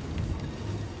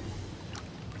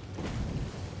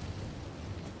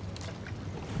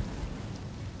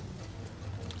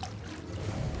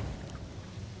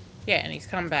 Yeah, and he's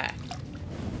come back.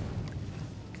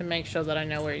 To make sure that I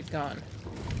know where he's gone.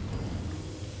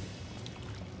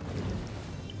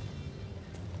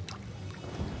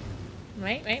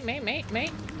 Mate.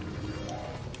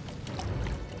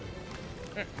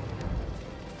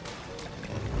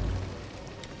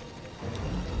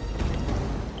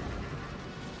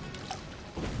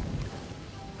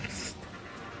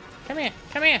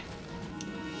 Come here.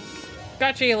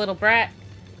 Gotcha, you little brat.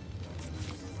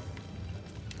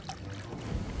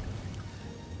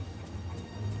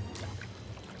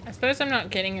 I suppose I'm not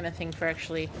getting anything for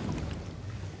actually,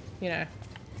 you know,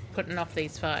 putting off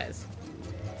these fires.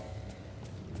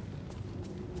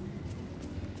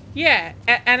 Yeah,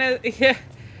 Anna, yeah.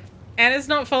 Anna's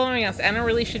not following us. Anna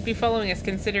really should be following us,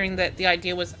 considering that the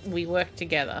idea was we work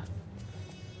together.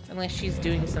 Unless she's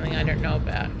doing something I don't know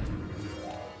about.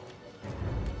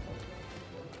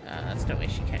 That's not where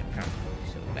she came from.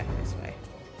 She'll go back this way.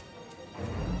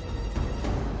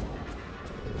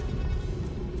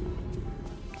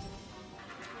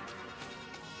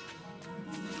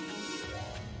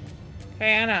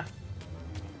 Hey, Anna.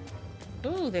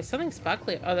 Ooh, there's something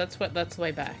sparkly. Oh, that's the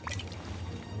way back.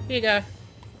 Here you go.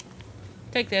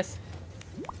 Take this.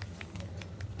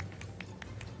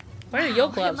 Where are your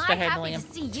gloves for handling him?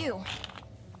 To see you.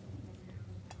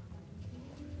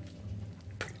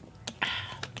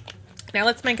 Now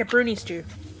let's make a bruni stew.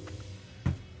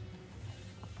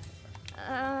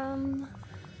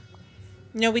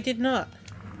 No, we did not.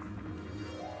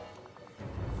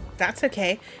 That's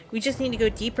okay. We just need to go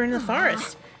deeper in the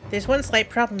forest. There's one slight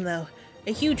problem, though.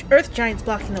 A huge earth giant's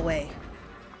blocking the way.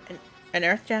 An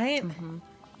earth giant?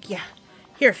 Yeah.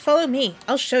 Here, follow me.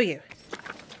 I'll show you.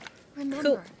 Remember,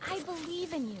 Cool. I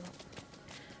believe in you.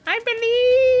 I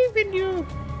believe in you.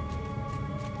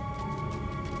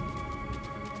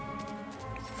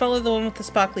 Follow the one with the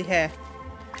sparkly hair.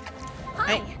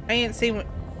 Hi. I ain't seen what...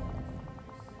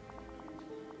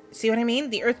 See what I mean?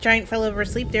 The earth giant fell over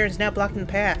asleep there and is now blocking the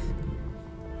path.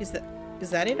 Is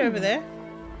that it over there?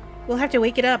 We'll have to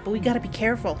wake it up, but we gotta be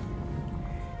careful.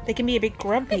 They can be a bit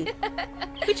grumpy.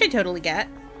 Which I totally get.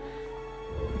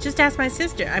 Just ask my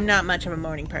sister. I'm not much of a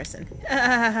morning person.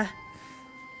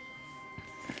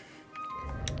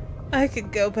 I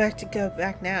could go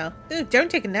back now. Ooh,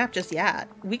 don't take a nap just yet.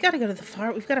 We gotta go to the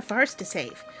farm. We've got a forest to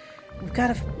save. We've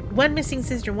got one missing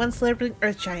sister, one celebrating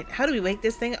earth giant. How do we wake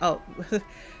this thing up?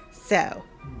 So,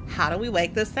 how do we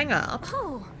wake this thing up?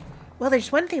 Oh. Well,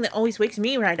 there's one thing that always wakes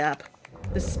me right up.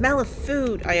 The smell of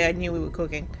food. I knew we were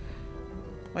cooking.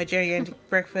 My gigantic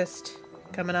breakfast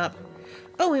coming up.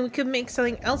 Oh, and we could make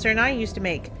something else her and I used to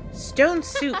make. Stone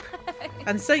soup.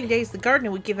 On sunny days, the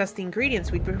gardener would give us the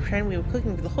ingredients. We'd pretend we were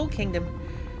cooking for the whole kingdom.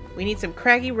 We need some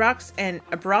craggy rocks and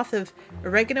a broth of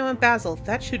oregano and basil.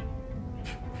 That should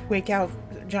wake our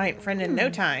giant friend in no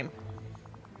time.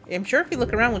 I'm sure if we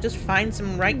look around, we'll just find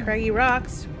some right craggy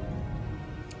rocks.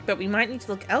 But we might need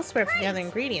to look elsewhere for the other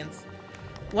ingredients.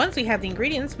 Once we have the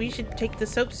ingredients, we should take the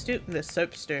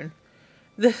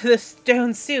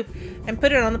stone soup and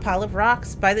put it on the pile of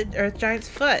rocks by the earth giant's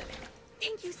foot.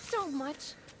 Thank you so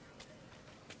much.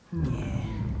 Yeah.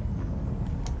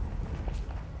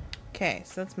 Okay,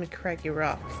 so that's my craggy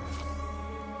rock.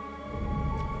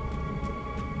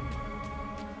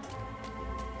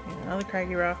 Another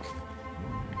craggy rock.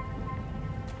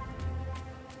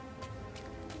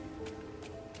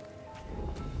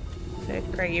 Third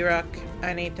craggy rock.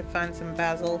 I need to find some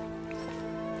basil.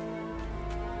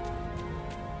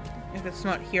 If it's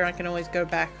not here, I can always go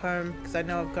back home because I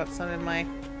know I've got some in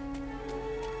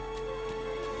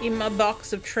my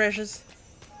box of treasures.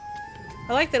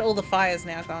 I like that all the fire's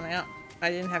now gone out.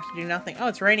 I didn't have to do nothing. Oh,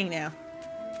 it's raining now.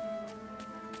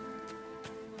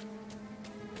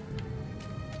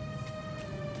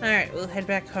 Alright, we'll head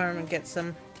back home and get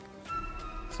some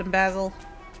basil.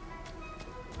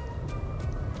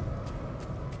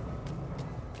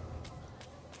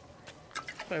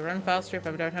 Do I run faster if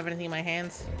I don't have anything in my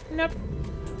hands? Nope.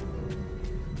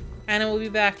 Anna will be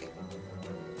back.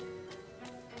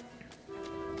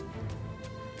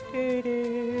 Is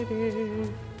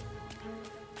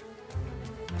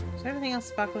there anything else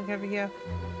sparkling over here?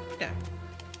 No.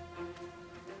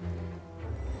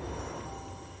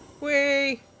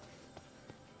 Whee!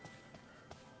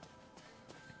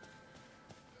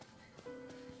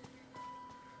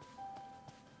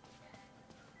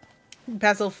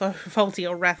 Basil Faulty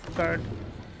or Wrathguard.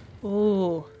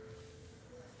 Ooh.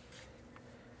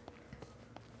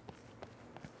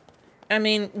 I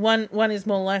mean, one is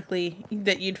more likely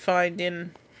that you'd find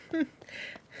in...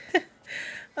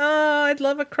 Oh, I'd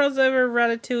love a crossover of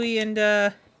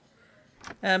Ratatouille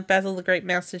and Basil the Great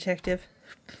Mouse Detective.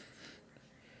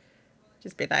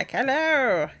 Just be like,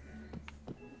 hello!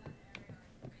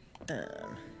 I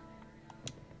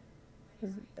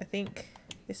think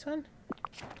this one?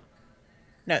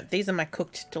 No, these are my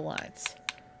cooked delights.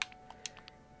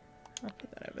 I'll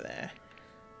put that over there.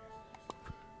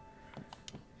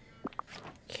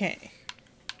 Okay.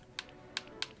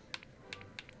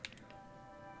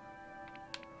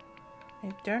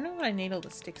 I don't know what I need all the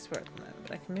sticks for at the moment,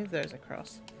 but I can move those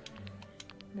across.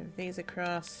 Move these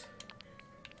across.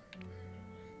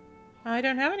 I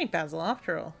don't have any basil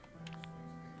after all.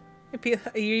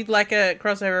 You'd like a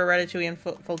crossover Ratatouille and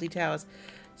Faulty Towers.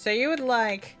 So you would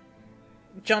like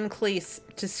John Cleese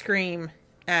to scream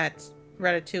at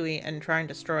Ratatouille and try and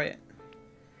destroy it.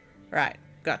 Right,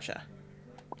 gotcha.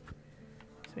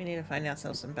 So we need to find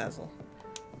ourselves some basil.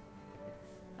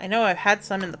 I know I've had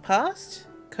some in the past,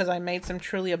 because I made some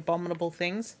truly abominable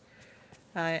things.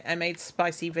 I made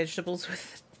spicy vegetables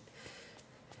with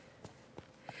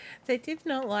it. They did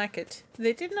not like it.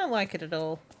 They did not like it at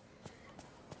all.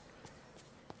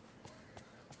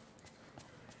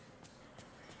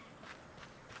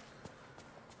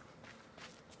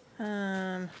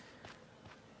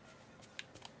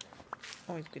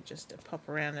 Always good just to pop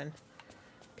around and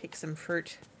pick some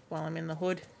fruit while I'm in the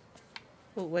hood.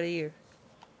 Oh, what are you?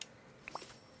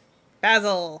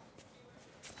 Basil!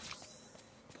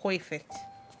 Perfect.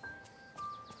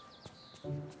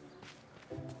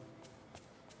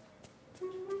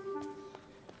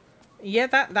 Yeah,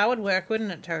 that would work,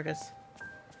 wouldn't it, Totus?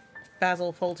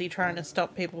 Basil Faulty trying to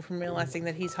stop people from realizing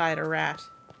that he's hired a rat.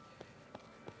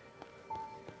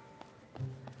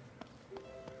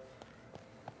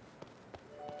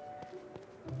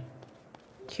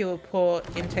 you a poor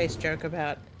in-taste joke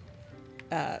about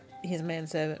his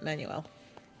manservant Manuel.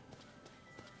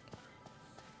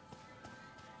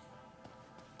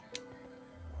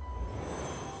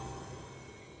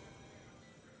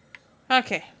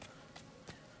 Okay.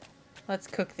 Let's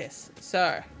cook this.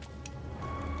 So.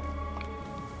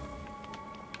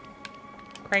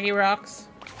 Craggy rocks.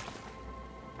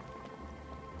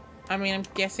 I mean, I'm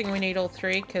guessing we need all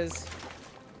three because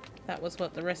that was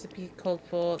what the recipe called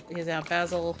for. Here's our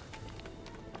basil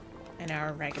and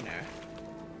our oregano.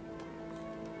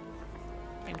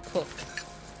 And cook.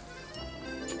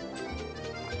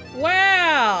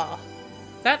 Wow!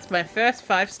 That's my first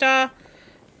 5-star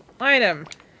item.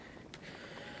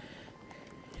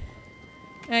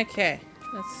 Okay,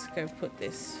 let's go put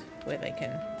this where they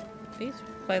can... These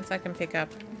plants I can pick up?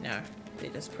 No, they're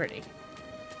just pretty.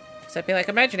 So I'd be like,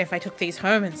 imagine if I took these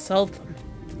home and sold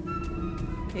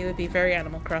them. It would be very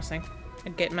Animal Crossing.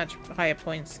 I'd get much higher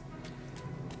points.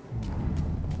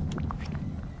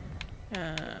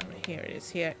 Here it is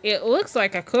here. It looks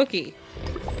like a cookie.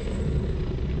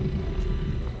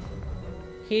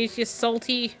 Here's your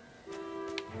salty...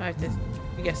 I have to...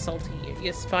 Your salty...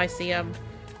 Your spicy,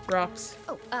 rocks.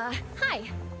 Oh, hi.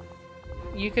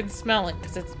 You can smell it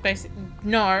because it's basic.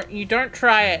 No, you don't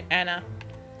try it, Anna.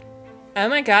 Oh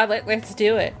my god, let's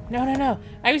do it. No.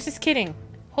 I was just kidding.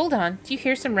 Hold on. Do you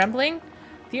hear some rumbling?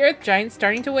 The earth giant's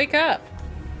starting to wake up.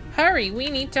 Hurry, we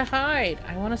need to hide.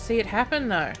 I want to see it happen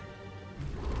though.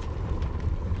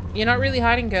 You're not really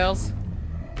hiding, girls.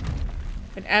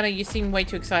 But Anna, you seem way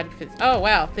too excited for this. Oh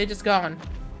wow, they're just gone.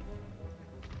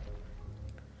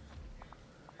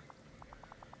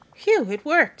 Phew, it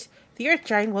worked. The earth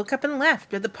giant woke up and left,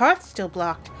 but the path's still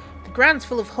blocked. The ground's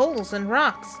full of holes and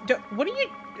rocks. What are you...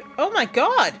 Oh my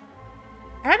god!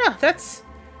 Anna, it's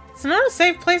not a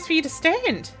safe place for you to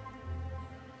stand.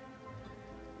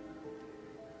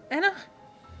 Anna?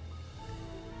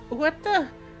 What the...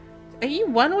 Are you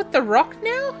one with the rock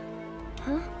now?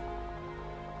 Huh?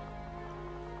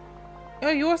 Oh,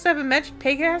 you also have a magic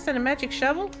pickaxe and a magic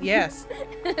shovel? Yes.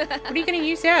 What are you going to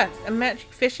use that? A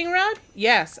magic fishing rod?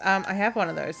 Yes, I have one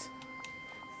of those.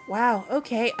 Wow,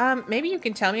 okay, maybe you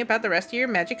can tell me about the rest of your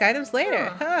magic items later.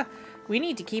 Huh. We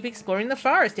need to keep exploring the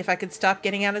forest if I could stop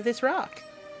getting out of this rock.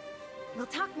 We'll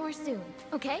talk more soon,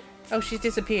 okay? Oh, she's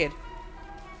disappeared.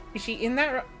 Is she in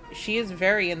that rock? She is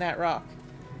very in that rock.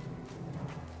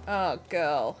 Oh,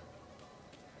 girl.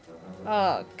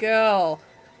 Oh, girl.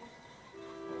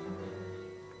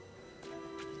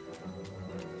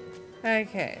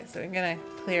 Okay, so we're gonna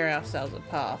clear ourselves a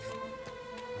path.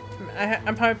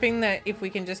 I'm hoping that if we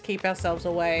can just keep ourselves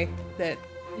away, that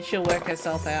she'll work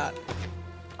herself out.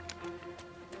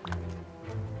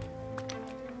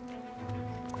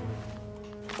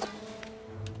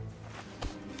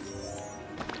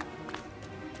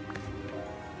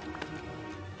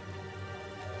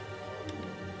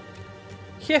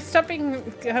 Yeah, stop being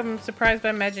surprised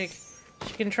by magic.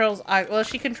 She controls ice. Well,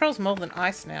 she controls more than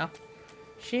ice now.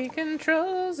 She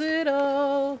controls it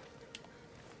all.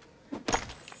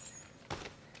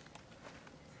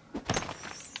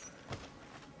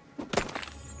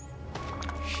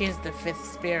 She's the fifth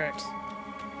spirit.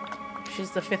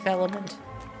 She's the fifth element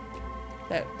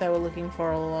that they were looking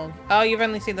for all along. Oh, you've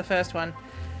only seen the first one.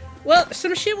 Well,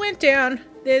 some shit went down.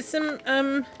 There's some,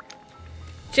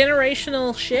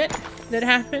 generational shit that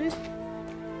happened.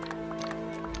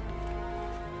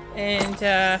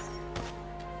 And,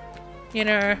 you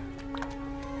know,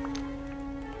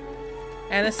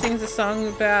 Anna sings a song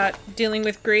about dealing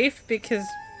with grief because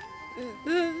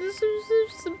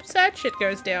some sad shit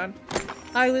goes down.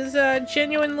 I was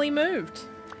genuinely moved.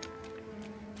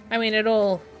 I mean, it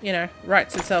all, you know,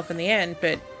 rights itself in the end,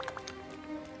 but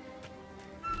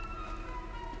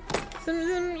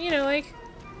some you know, like,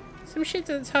 some shit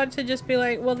that's hard to just be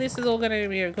like, well, this is all gonna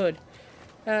be good.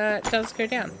 It does go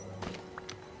down.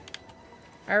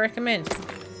 I recommend.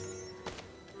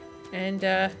 And,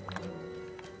 yeah.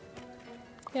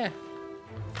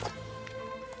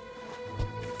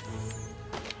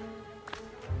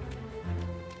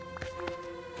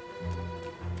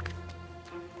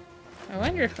 I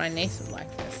wonder if my niece would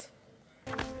like this.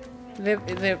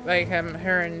 They're like,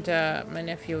 her and, my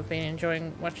nephew have been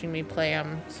enjoying watching me play,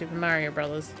 Super Mario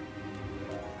Brothers.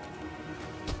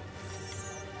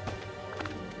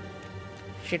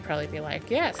 She'd probably be like,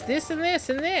 yes, this and this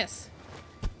and this.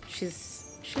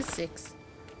 She's 6.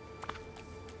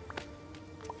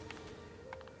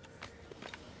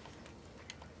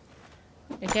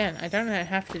 Again, I don't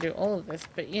have to do all of this,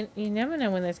 but you never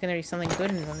know when there's going to be something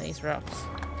good in one of these rocks.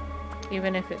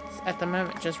 Even if it's, at the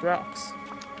moment, just rocks.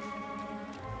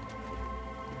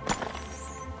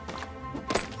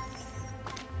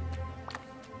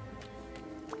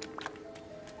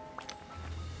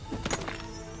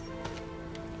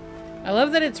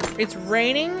 love that it's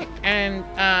raining and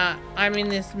I'm in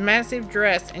this massive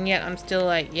dress and yet I'm still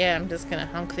like, yeah, I'm just gonna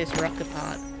hunk this rock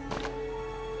apart.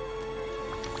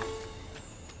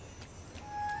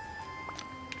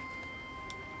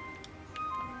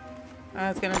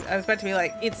 I was about to be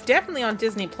like, it's definitely on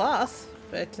Disney Plus,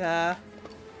 but yeah.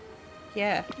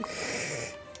 Yeah.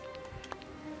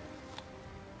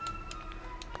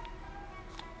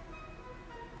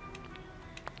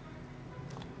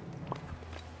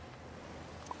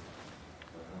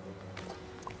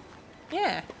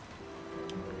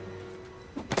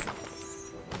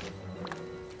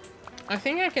 I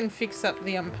think I can fix up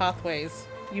the pathways.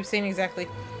 You've seen exactly.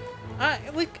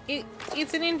 Look,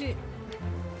 it's a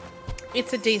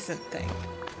decent thing.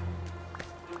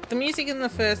 The music in the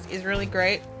first is really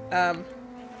great. And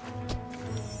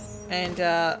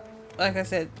like I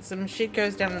said, some shit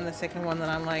goes down in the second one that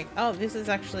I'm like, oh, this is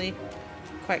actually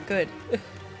quite good.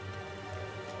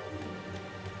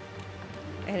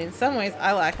 And in some ways,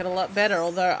 I like it a lot better.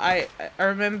 Although I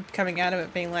remember coming out of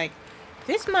it being like,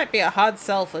 this might be a hard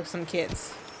sell for some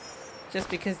kids. Just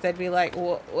because they'd be like,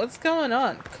 what's going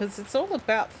on? Because it's all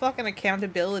about fucking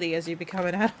accountability as you become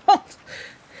an adult.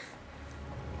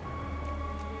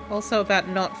 Also about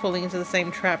not falling into the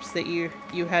same traps that you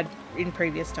had in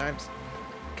previous times.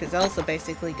 Because Elsa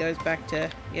basically goes back to,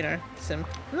 you know, some...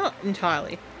 Not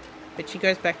entirely. But she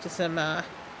goes back to some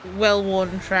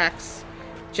well-worn tracks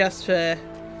just for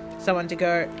someone to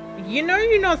go, you know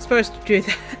you're not supposed to do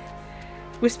that.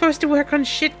 We're supposed to work on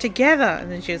shit together.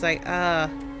 And then she was like,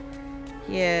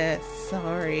 yeah,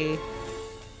 sorry.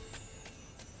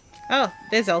 Oh,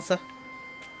 there's Elsa.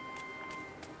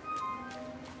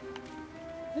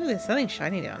 Ooh, there's something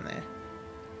shiny down there.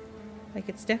 Like,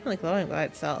 it's definitely glowing by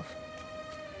itself.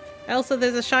 Elsa,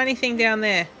 there's a shiny thing down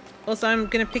there. Also, I'm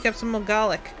gonna pick up some more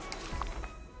garlic.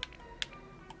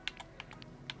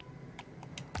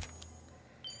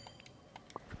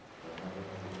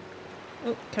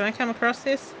 Oh, can I come across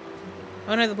this?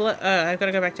 Oh no, the blood. Oh, I've got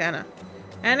to go back to Anna.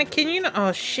 Anna, can you not?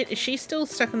 Oh shit, is she still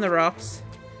stuck in the rocks?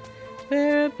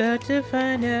 We're about to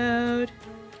find out.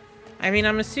 I mean,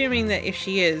 I'm assuming that if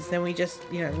she is, then we just,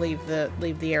 you know, leave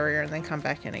the area and then come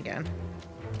back in again.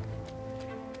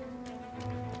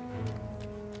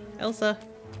 Elsa?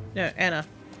 No, Anna.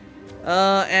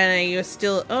 Oh, Anna, you're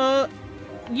still... Oh,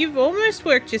 you've almost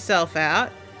worked yourself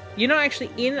out. You're not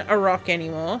actually in a rock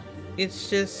anymore. It's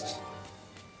just...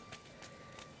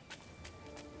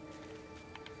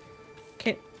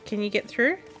 Can you get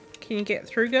through? Can you get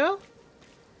through, girl?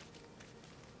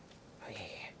 Oh, yeah.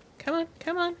 Come on,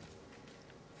 come on.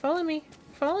 Follow me.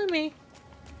 Follow me.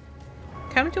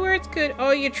 Come to where it's good.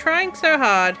 Oh, you're trying so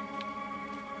hard.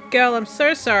 Girl, I'm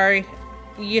so sorry.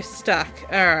 You're stuck.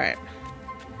 Alright.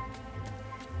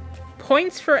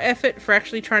 Points for effort for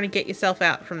actually trying to get yourself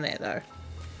out from there, though.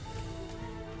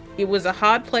 It was a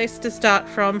hard place to start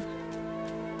from.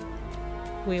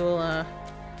 We will, Well,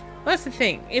 that's the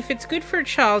thing. If it's good for a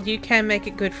child, you can make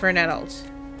it good for an adult.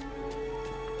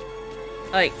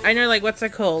 Like, I know, like, what's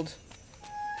that called?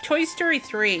 Toy Story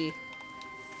 3.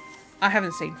 I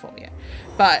haven't seen 4 yet.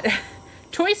 But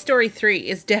Toy Story 3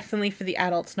 is definitely for the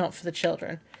adults, not for the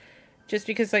children. Just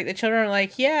because, like, the children are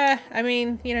like, yeah, I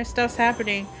mean, you know, stuff's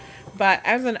happening. But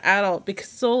as an adult, because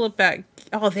it's all about...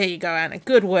 Oh, there you go, Anna.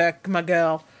 Good work, my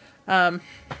girl.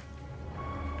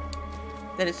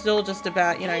 That it's all just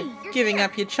about, you know, giving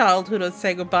up your childhood or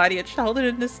say goodbye to your childhood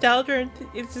and nostalgia. And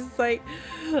it's just like...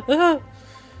 Huh?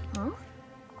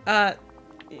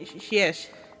 Yes.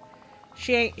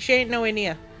 She ain't nowhere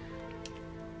near.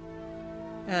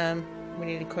 We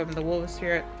need to equip the water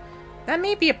spirit. That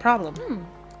may be a problem.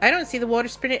 I don't see the water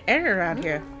spirit anywhere around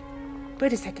here.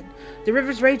 Wait a second. The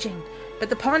river's raging, but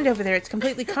the pond over there, it's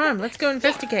completely calm. Let's go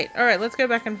investigate. Alright, let's go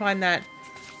back and find that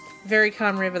very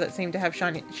calm river that seemed to have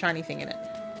shiny thing in it.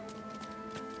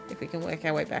 If we can work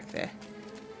our way back there.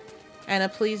 Anna,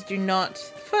 please do not...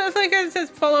 Like it says,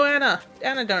 follow Anna.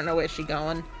 Anna don't know where she's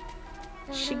going.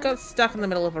 She got stuck in the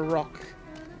middle of a rock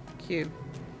cube.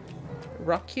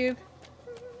 Rock cube?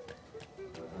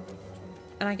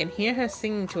 And I can hear her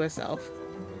singing to herself.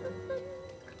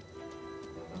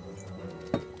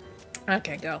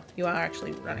 Okay, go. You are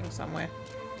actually running somewhere.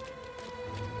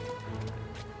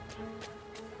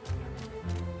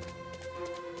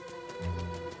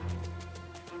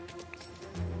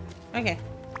 Okay.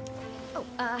 Oh,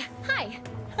 hi.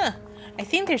 Huh. I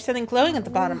think there's something glowing at the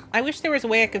bottom. I wish there was a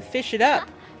way I could fish it up.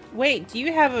 Wait, do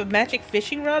you have a magic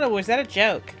fishing rod or was that a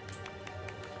joke?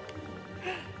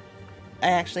 I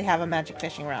actually have a magic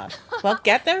fishing rod. Well,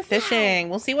 get them fishing.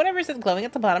 We'll see whatever's glowing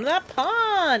at the bottom of that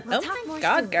pond. We'll Oh talk my more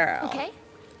god, soon, girl. Okay.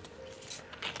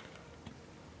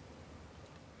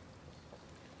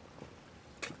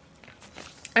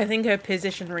 I think her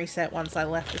position reset once I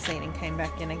left the scene and came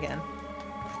back in again.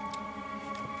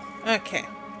 Okay.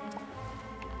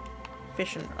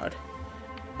 Fishing rod.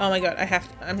 Oh my god, I have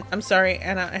to, I'm sorry,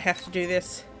 Anna, I have to do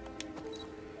this.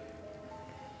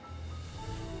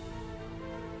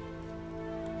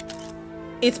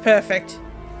 It's perfect.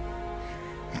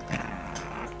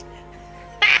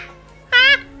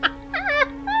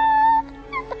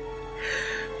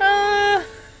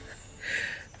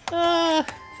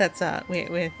 That's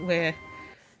we're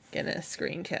gonna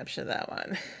screen capture that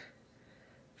one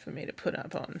for me to put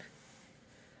up on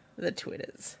the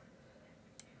Twitters.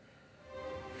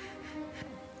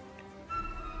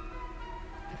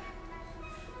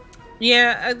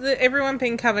 Yeah, everyone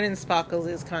being covered in sparkles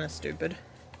is kind of stupid.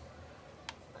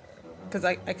 Because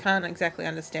I can't exactly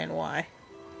understand why.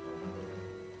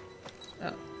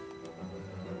 Oh.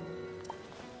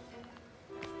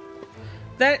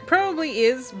 That probably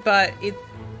is, but it,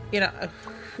 you know,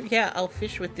 yeah, I'll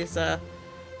fish with this,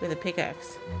 with a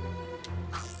pickaxe.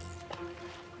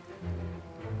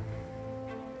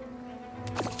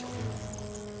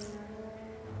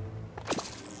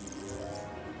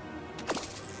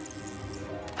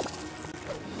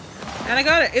 And I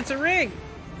got it. It's a ring.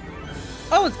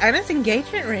 Oh, it's Anna's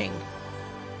engagement ring.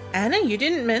 Anna, you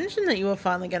didn't mention that you were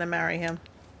finally going to marry him.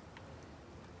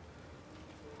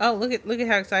 Oh, look at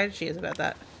how excited she is about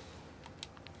that.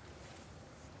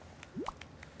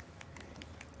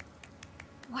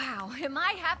 Wow, am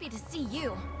I happy to see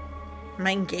you.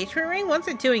 My engagement ring? What's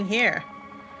it doing here?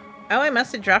 Oh, I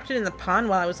must have dropped it in the pond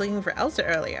while I was looking for Elsa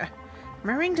earlier.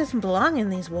 My ring doesn't belong in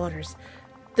these waters.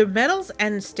 The metals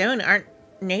and stone aren't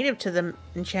native to the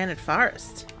enchanted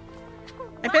forest.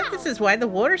 I bet this is why the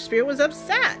water spirit was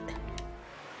upset.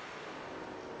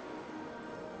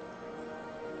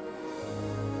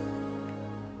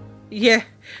 Yeah,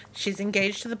 she's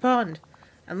engaged to the pond.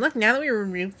 And look, now that we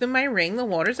removed my ring, the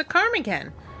waters are calm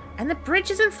again. And the bridge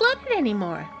isn't flooded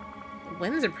anymore. The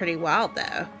winds are pretty wild,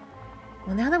 though.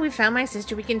 Well, now that we've found my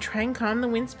sister, we can try and calm the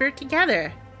wind spirit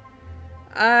together.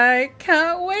 I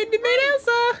can't wait to meet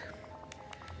Elsa!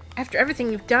 After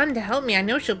everything you've done to help me, I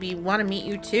know she'll want to meet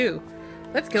you, too.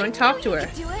 Let's go and talk to her.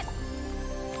 Do it.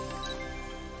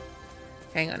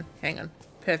 Hang on.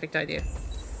 Perfect idea.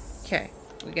 Okay,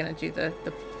 we're gonna do the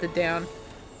down.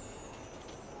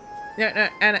 No,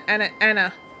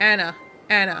 Anna.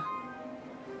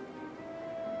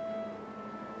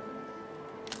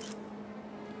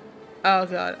 Oh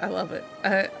god, I love it.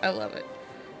 I love it.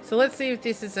 So let's see if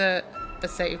this is a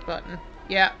save button.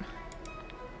 Yeah.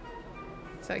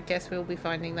 So I guess we'll be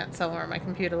finding that somewhere on my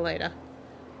computer later.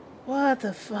 What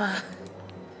the fuck?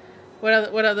 What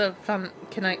other fun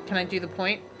can I do the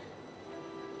point?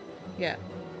 Yeah.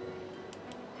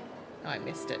 Oh, I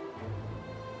missed it.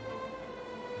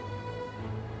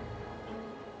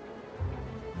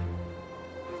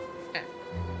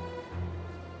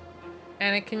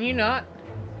 Anna, can you not?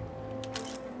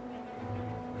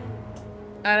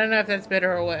 I don't know if that's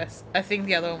better or worse. I think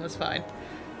the other one was fine.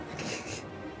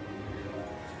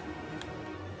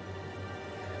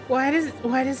 Why does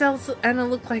Anna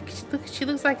look like she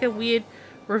looks like a weird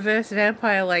reverse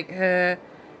vampire, like her,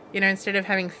 you know, instead of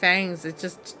having fangs, it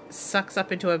just sucks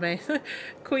up into a maze.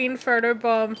 Queen photo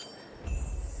bomb.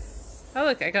 Oh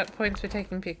look, I got points for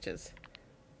taking pictures.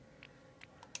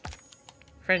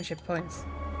 Friendship points.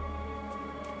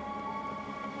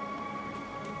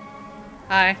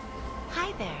 Hi.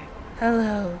 Hi there.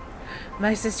 Hello.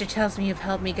 My sister tells me you've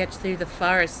helped me get through the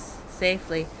forest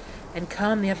safely and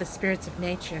calm the other spirits of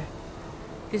nature.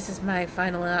 This is my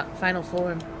final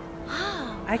form.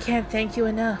 I can't thank you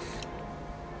enough.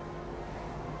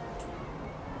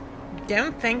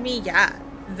 Don't thank me yet.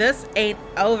 This ain't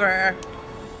over.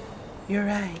 You're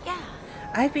right. Yeah.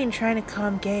 I've been trying to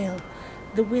calm Gale,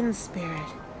 the wind spirit.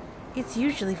 It's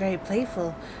usually very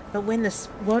playful, but when the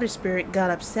water spirit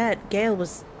got upset, Gale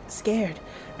was scared.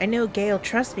 I know Gale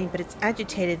trusts me, but it's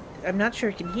agitated. I'm not sure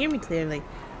it can hear me clearly.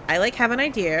 I have an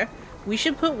idea. We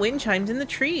should put wind chimes in the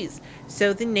trees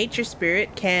so the nature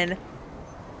spirit can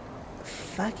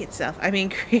fuck itself. I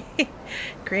mean,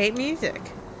 create music.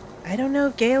 I don't know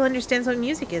if Gale understands what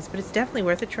music is, but it's definitely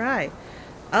worth a try.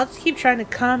 I'll keep trying to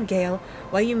calm Gale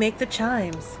while you make the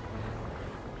chimes.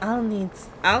 I'll need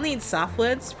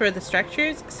softwoods for the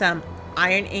structures, some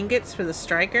iron ingots for the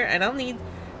striker, and I'll need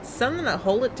something to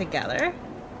hold it together.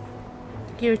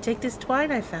 Here, take this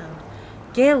twine I found.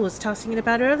 Gale was tossing it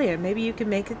about earlier. Maybe you can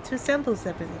make it to assemble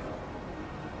everything.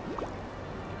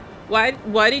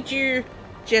 Why did you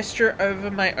gesture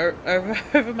over my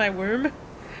over my womb?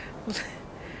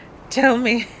 Tell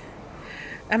me,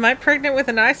 am I pregnant with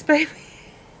an ice baby?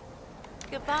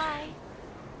 Goodbye.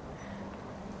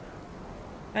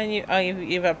 And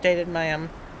you've updated my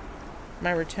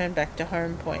my return back to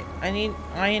home point. I need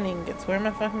iron ingots. Where am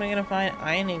I fucking gonna find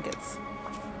iron ingots?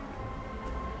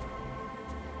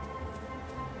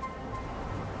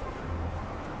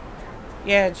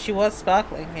 Yeah, she was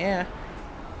sparkling, yeah.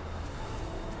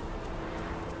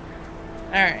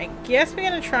 Alright, I guess we're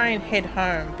gonna try and head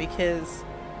home because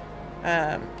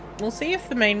we'll see if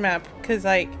the main map, because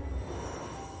like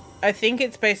I think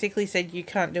it's basically said you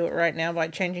can't do it right now by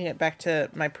changing it back to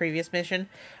my previous mission.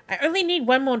 I only need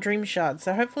one more dream shard,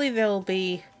 so hopefully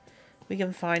we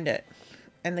can find it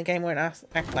and the game won't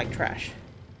act like trash.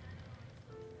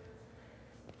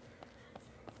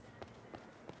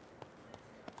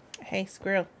 Hey,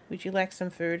 squirrel, would you like some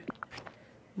food?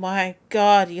 My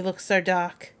god, you look so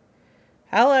dark.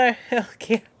 Hello.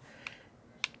 Okay.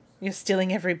 You're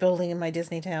stealing every building in my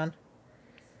Disney town.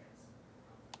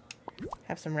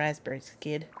 Have some raspberries,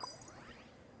 kid.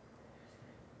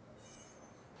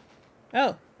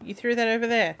 Oh, you threw that over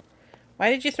there. Why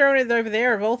did you throw it over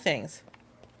there of all things?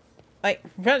 Like,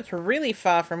 that's really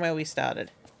far from where we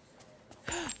started.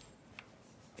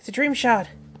 It's a dream shard.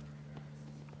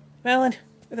 Melon,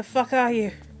 where the fuck are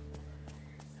you?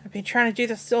 I've been trying to do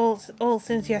this all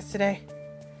since yesterday.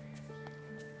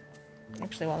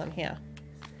 Actually, while I'm here.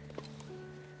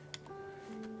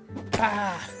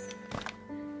 Ah!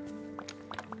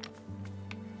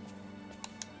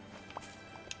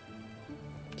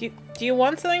 Do you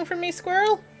want something from me,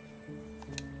 squirrel?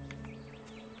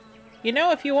 You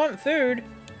know, if you want food,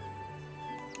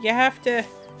 you have to,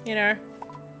 you know,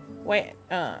 wait.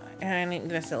 I'm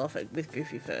gonna sell off it with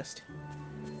Goofy first.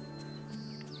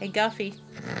 Hey, Guffy.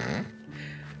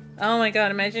 Oh my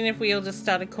god, imagine if we all just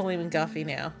started calling him Guffy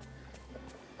now.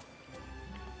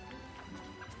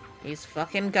 He's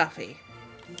fucking Guffy.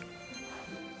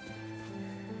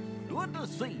 Good to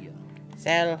see you.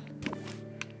 Sell.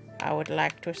 I would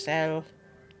like to sell.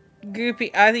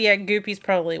 Goopy. Yeah, Goopy's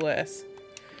probably worse.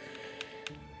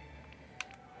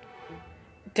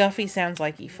 Guffy sounds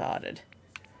like he farted.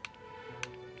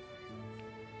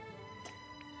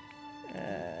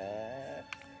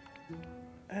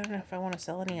 I don't know if I want to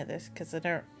sell any of this because I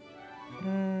don't.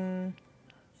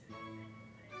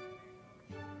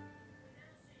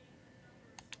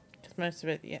 Because most of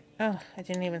it, yeah. Oh, I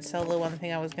didn't even sell the one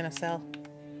thing I was gonna sell.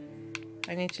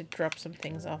 I need to drop some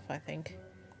things off, I think.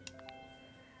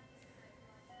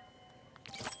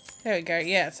 There we go.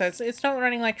 Yeah, so it's not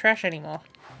running like trash anymore.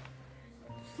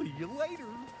 See you later.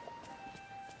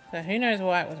 So who knows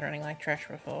why it was running like trash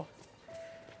before.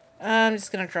 I'm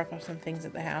just gonna drop off some things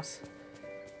at the house.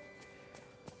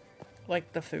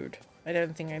 Like the food. I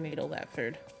don't think I need all that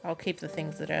food. I'll keep the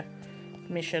things that are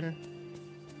mission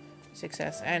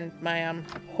success and my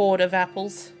hoard of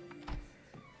apples.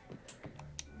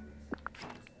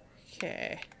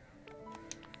 Okay.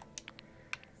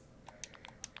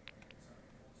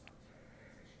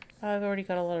 I've already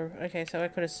got a lot of... Okay, so I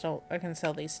could have stole... I can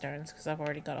sell these stones because I've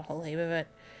already got a whole heap of it.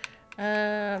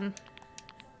 Yeah,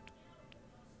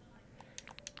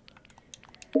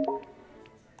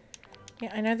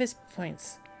 I know there's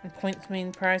points. And points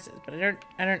mean prizes, but I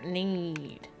don't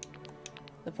need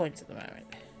the points at the moment.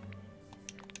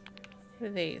 What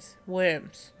are these?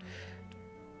 Worms.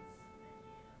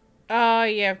 Oh,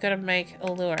 yeah, I've got to make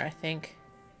a lure, I think.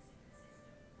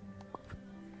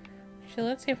 Actually,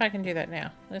 let's see if I can do that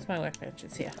now. Where's my workbench?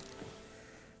 It's here.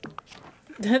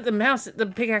 The mouse, the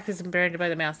pickaxe isn't buried by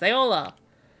the mouse. They all are.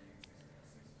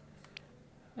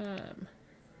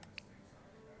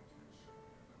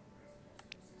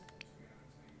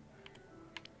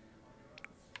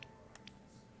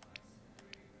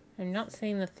 I'm not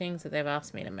seeing the things that they've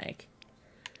asked me to make.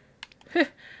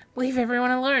 Leave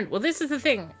everyone alone. Well, this is the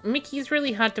thing. Mickey's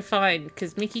really hard to find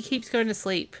because Mickey keeps going to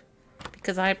sleep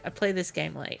because I play this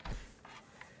game late.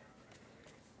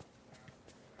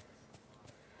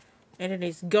 And it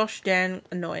is gosh damn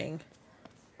annoying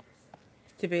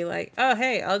to be like, oh,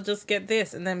 hey, I'll just get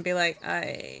this. And then be like,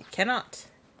 I cannot.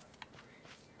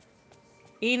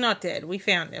 He's not dead. We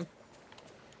found him.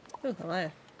 Oh,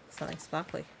 hello. Something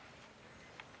sparkly.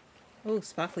 Oh,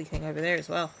 sparkly thing over there as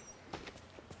well.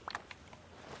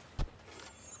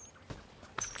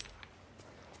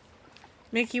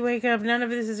 Mickey, wake up. None of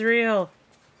this is real.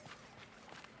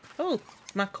 Oh,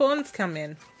 my corn's come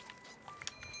in.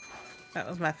 That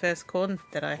was my first corn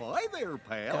that I Hi there,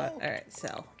 pal. got. Alright,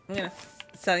 sell. I'm gonna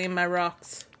sell you my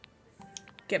rocks.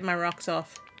 Get my rocks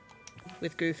off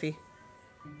with Goofy.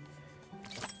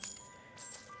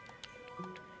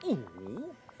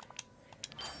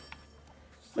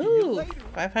 Ooh,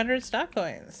 500 star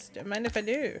coins. Don't mind if I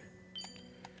do.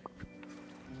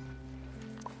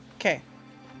 Okay.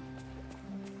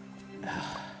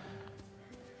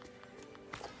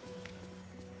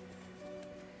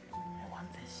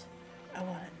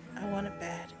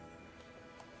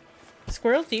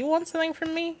 Squirrel, do you want something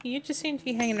from me? You just seem to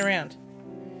be hanging around.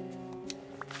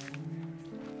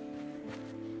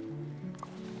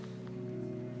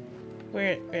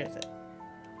 Where is it?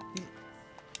 Do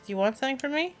you want something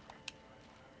from me?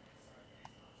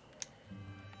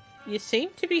 You seem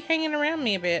to be hanging around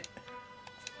me a bit.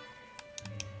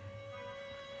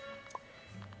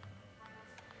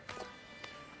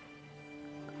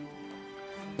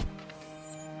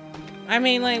 I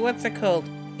mean, like, what's it called?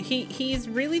 He's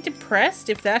really depressed,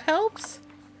 if that helps.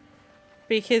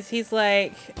 Because he's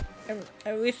like,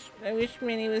 I wish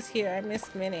Minnie was here. I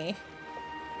miss Minnie.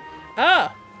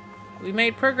 Oh! We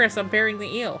made progress on burying the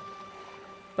eel.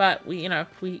 But we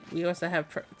also have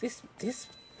this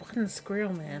one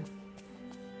squirrel, man.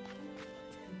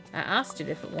 I asked it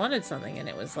if it wanted something and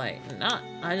it was like, nah,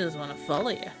 I just want to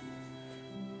follow you.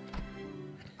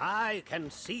 I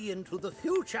can see into the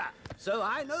future, so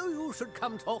I know you should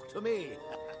come talk to me.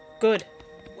 Good.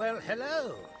 Well,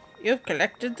 hello. You've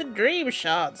collected the dream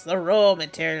shards, the raw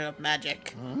material of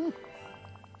magic.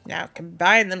 Now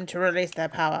combine them to release their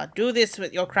power. Do this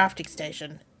with your crafting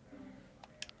station.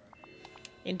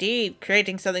 Indeed,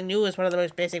 creating something new is one of the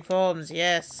most basic forms,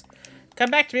 yes. Come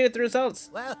back to me with the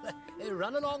results. Well,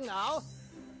 run along now.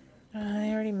 I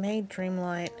already made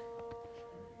Dreamlight.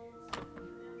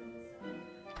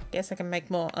 Guess I can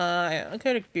make more. I'll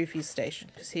go to Goofy's station,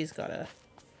 because he's got a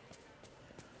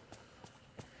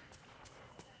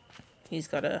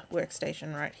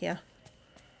workstation right here.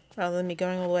 Rather than me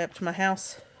going all the way up to my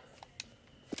house.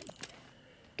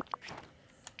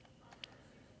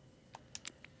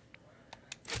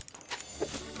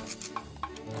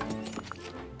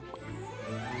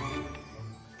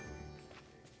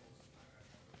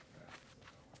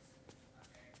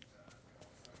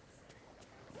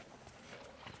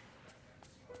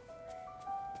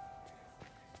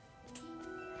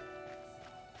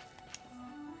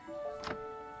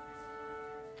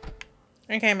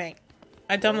 Okay, mate.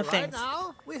 I've done the things.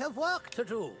 Now, we have work to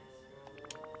do.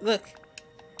 Look.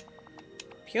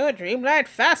 Pure Dreamlight,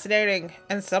 fascinating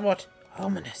and somewhat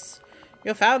ominous.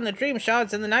 You found the dream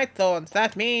shards in the night thorns.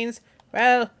 That means,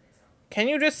 well, can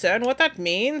you discern what that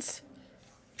means?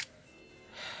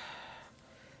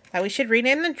 That we should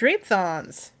rename them Dream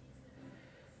Thorns.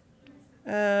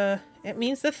 It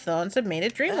means the thorns are made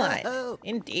of Dreamlight. Oh.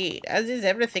 Indeed, as is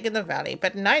everything in the valley,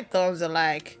 but night thorns are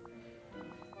like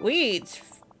weeds,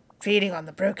 feeding on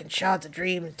the broken shards of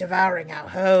dreams, devouring our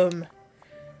home.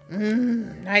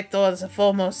 Night thorns are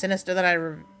far more sinister than I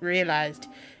realized.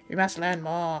 We must learn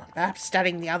more. Perhaps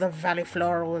studying the other valley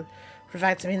flora will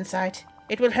provide some insight.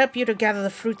 It will help you to gather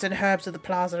the fruits and herbs of the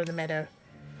plaza and the meadow.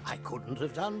 I couldn't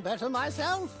have done better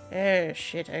myself. Oh,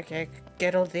 shit, okay.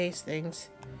 Get all these things.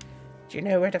 Do you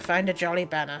know where to find a jolly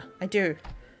banner? I do.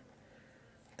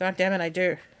 God damn it, I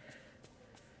do.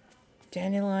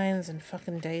 Dandelions and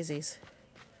fucking daisies.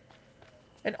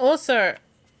 And also,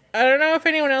 I don't know if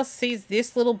anyone else sees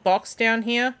this little box down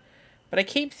here, but I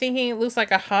keep thinking it looks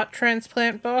like a heart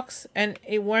transplant box, and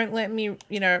it won't let me,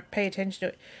 pay attention to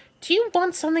it. Do you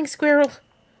want something, squirrel?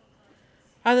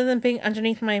 Other than being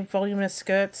underneath my voluminous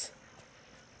skirts?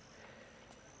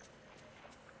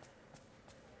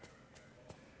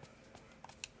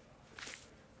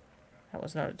 That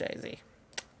was not a daisy.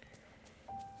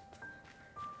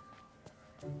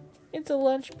 It's a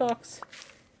lunchbox.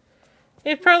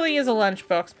 It probably is a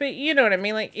lunchbox, but you know what I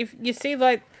mean. Like, if you see,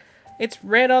 like, it's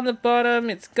red on the bottom,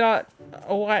 it's got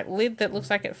a white lid that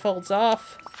looks like it folds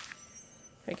off.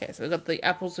 Okay, so we've got the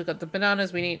apples, we've got the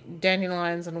bananas, we need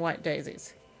dandelions and white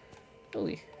daisies.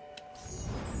 Ooh.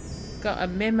 Got a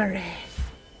memory.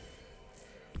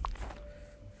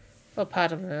 Or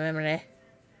part of a memory.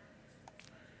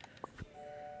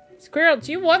 Squirrel,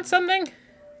 do you want something?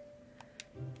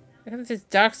 I got this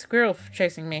dark squirrel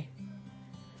chasing me.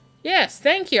 Yes,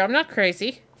 thank you. I'm not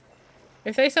crazy.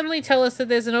 If they suddenly tell us that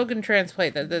there's an organ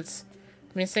transplant that's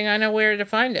missing, I know where to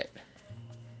find it.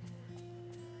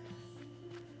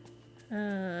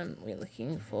 We're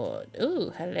looking for...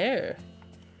 Ooh, hello.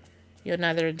 You're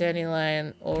neither a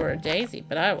dandelion or a daisy,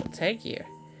 but I will take you.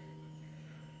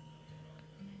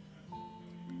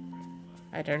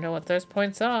 I don't know what those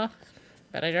points are,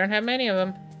 but I don't have many of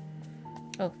them.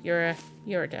 Oh, you're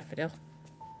a daffodil.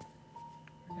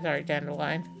 Sorry,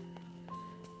 dandelion.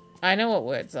 I know what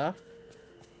words are.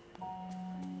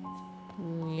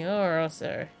 You're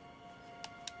also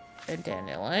a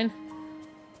dandelion.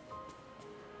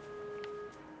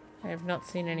 I have not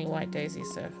seen any white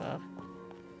daisies so far.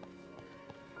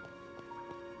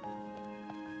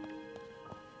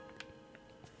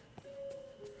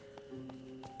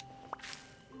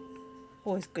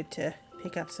 Always good to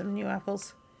pick up some new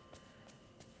apples.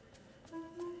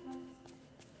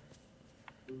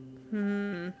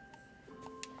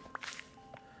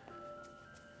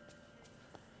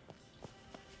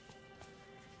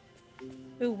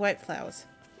 Ooh, white flowers.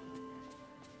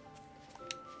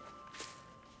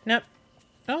 Nope.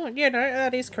 Oh, yeah, no,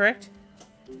 that is correct.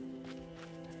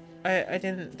 I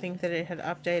didn't think that it had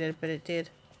updated, but it did.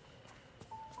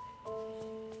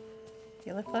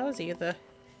 Yellow flowers, are you the...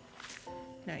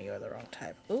 No, you're the wrong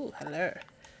type. Ooh, hello.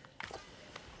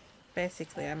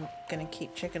 Basically, I'm gonna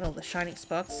keep checking all the shining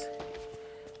spots.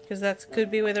 Because that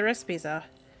could be where the recipes are.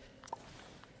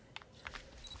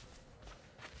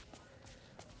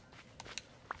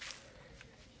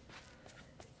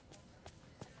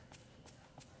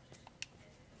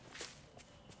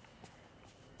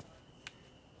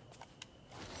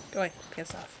 Go away,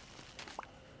 piss off.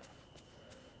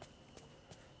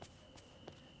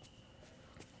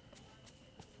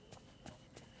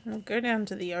 I'll go down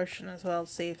to the ocean as well,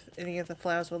 see if any of the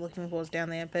flowers we're looking for is down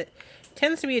there, but it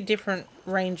tends to be a different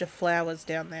range of flowers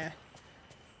down there.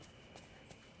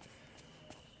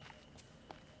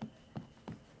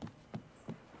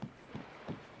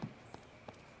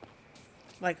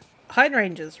 Like,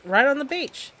 hydrangeas, right on the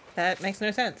beach. That makes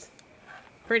no sense.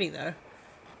 Pretty, though.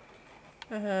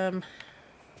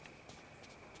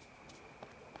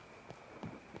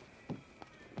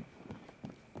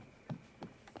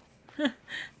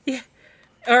 Yeah.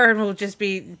 Oren will just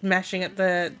be mashing at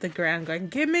the ground going,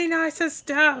 give me nicer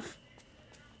stuff!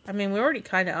 I mean, we already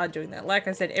kind of are doing that. Like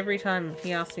I said, every time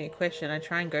he asks me a question, I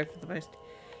try and go for the most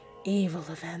evil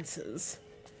of answers.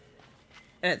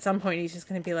 And at some point, he's just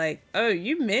going to be like, oh,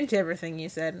 you meant everything you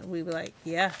said. And we'll be like,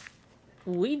 yeah,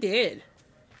 we did.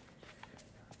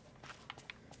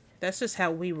 That's just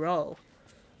how we roll.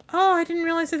 Oh, I didn't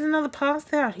realize there's another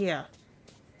path out here.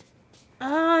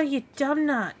 Oh, you dumb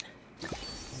nut.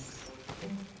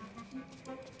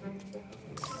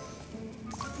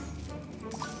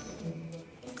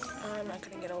 I'm not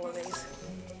gonna get all of these.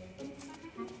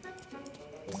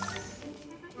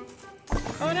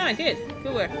 Oh no, I did.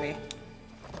 Good work, me.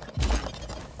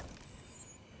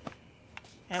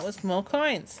 That was more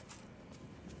coins.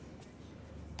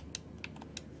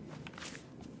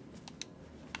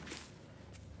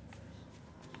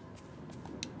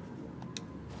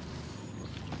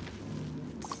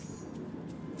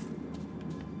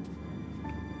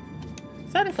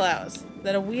 Sunflowers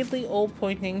that are weirdly all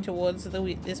pointing towards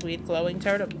this weird glowing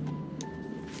totem.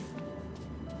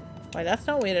 Why, that's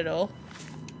not weird at all.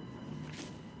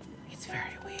 It's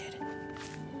very weird.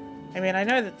 I mean, I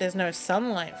know that there's no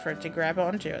sunlight for it to grab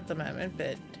onto at the moment,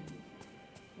 but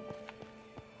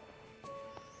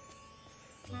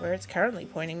where it's currently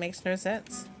pointing makes no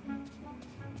sense.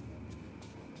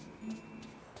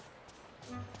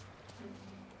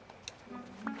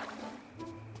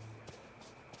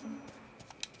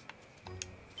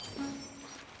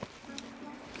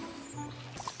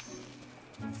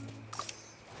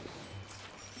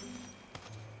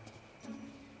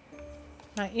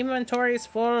 My inventory is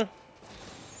full.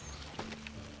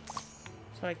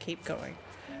 So I keep going.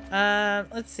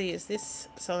 Let's see, is this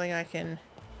something I can...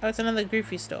 Oh, it's another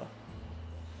Goofy store.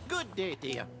 Good day,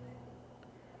 dear.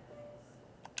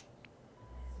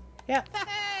 Yeah,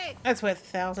 Hey! that's worth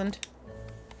 1,000.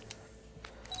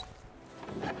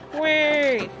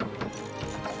 Wait!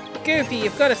 Goofy,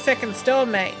 you've got a second store,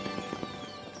 mate.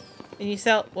 And you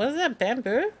sell... What is that,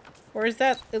 bamboo? Or is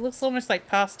that... It looks almost like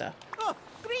pasta. Oh,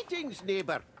 greetings,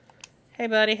 neighbor. Hey,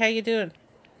 buddy, how you doing?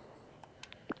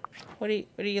 What do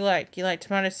you like? You like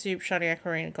tomato soup, shiny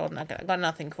aquarine, gold nugget? I got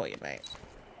nothing for you, mate.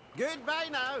 Goodbye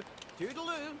now.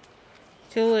 Toodaloo.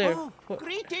 Tulu. Oh,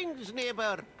 greetings,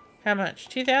 neighbor. How much?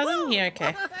 2,000? Yeah,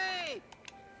 okay. Hey!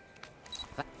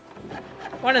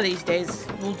 One of these days,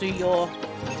 we'll do your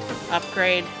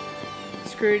upgrade,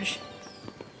 Scrooge.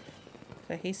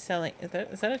 So he's selling...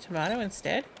 Is that a tomato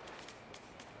instead?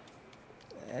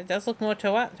 It does look more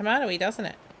tomatoey, doesn't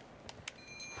it?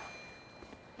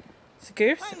 So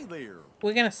Goofs, Hey there.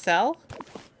 we're gonna sell.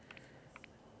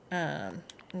 I'm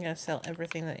gonna sell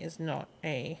everything that is not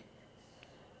a...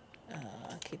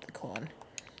 I'll keep the corn.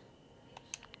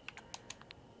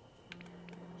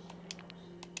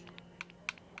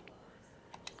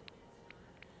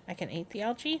 I can eat the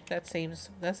algae? That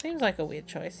seems like a weird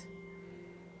choice.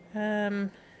 Buy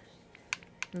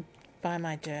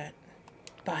my dirt.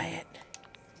 Buy it.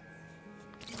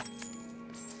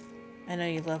 I know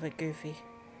you love it, Goofy.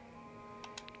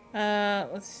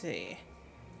 Let's see.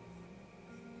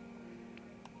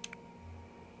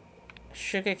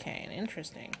 Sugarcane,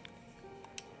 interesting.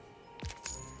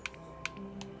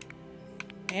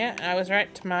 Yeah, I was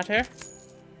right, tomato.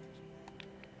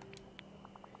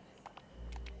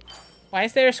 Why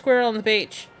is there a squirrel on the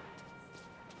beach?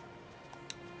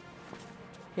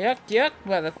 Yuck, yuck,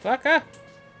 motherfucker.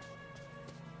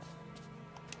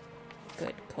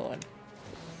 Good corn.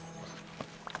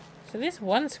 So this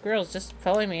one squirrel's just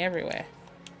following me everywhere.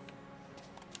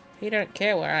 He don't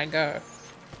care where I go.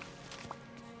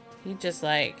 He just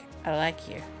like, I like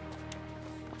you.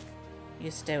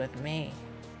 You stay with me.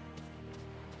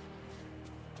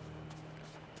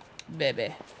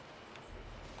 Baby.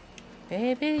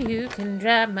 Baby, you can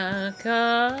drive my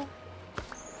car.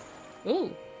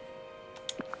 Ooh.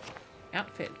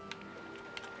 Outfit.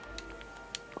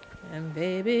 And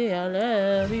baby, I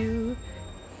love you.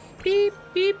 Beep,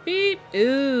 beep, beep.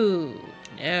 Ooh.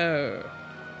 No.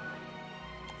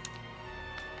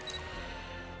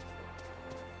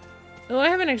 Oh, I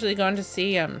haven't actually gone to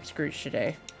see Scrooge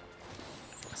today.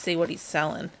 See what he's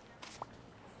selling.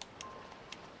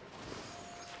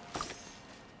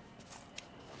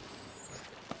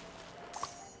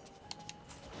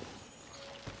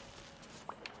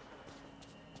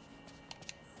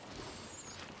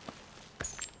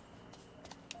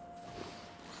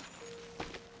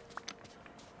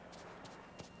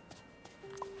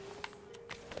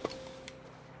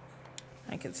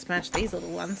 I can smash these little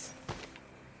ones.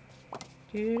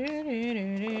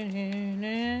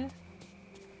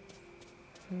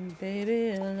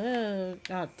 Baby, I love...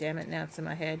 Oh, damn it. Now it's in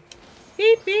my head.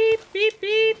 Beep, beep, beep,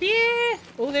 beep, yeah!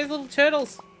 Oh, there's little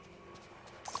turtles.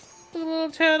 Look at the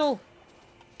little turtle.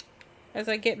 As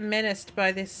I get menaced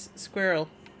by this squirrel.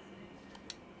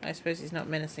 I suppose he's not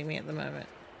menacing me at the moment.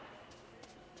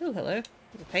 Oh, hello.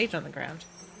 There's a page on the ground.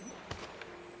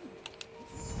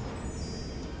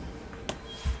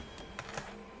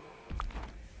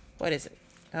 What is it?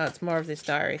 Oh, it's more of this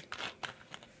diary.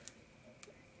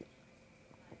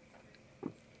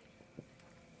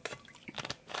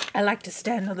 I like to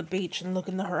stand on the beach and look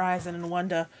in the horizon and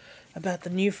wonder about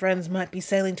the new friends might be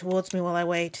sailing towards me while I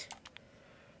wait.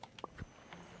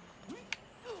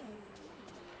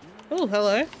 Oh,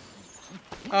 hello.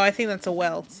 Oh, I think that's a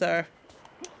well, so...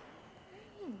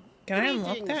 Can I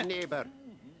unlock that? Neighbor.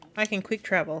 I can quick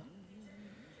travel.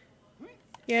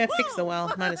 Yeah, fix the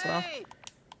well. Might as well.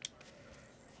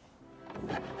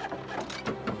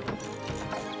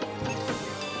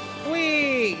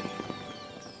 Whee!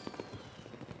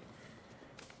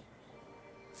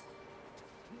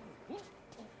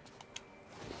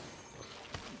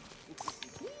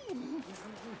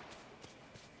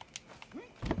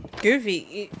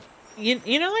 Goofy,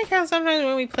 you know like how sometimes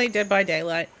when we play Dead by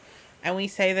Daylight and we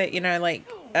say that, you know, like,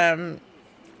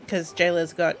 because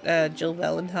Jayla's got Jill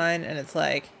Valentine and it's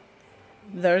like,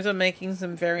 those are making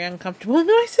some very uncomfortable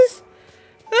noises.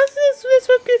 That's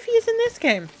what Goofy is in this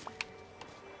game.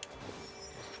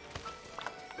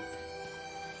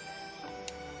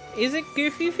 Is it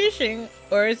Goofy fishing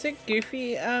or is it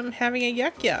Goofy having a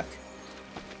yuck yuck?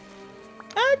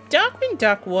 Darkwing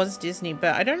Duck was Disney,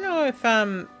 but I don't know if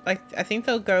like I think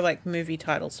they'll go like movie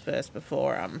titles first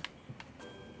before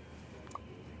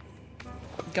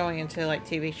going into like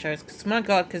TV shows. Cause my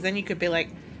god, because then you could be like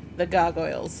the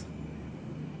Gargoyles,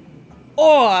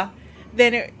 or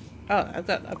then it. Oh, I've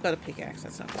got a pickaxe.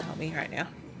 That's not gonna help me right now.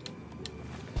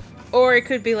 Or it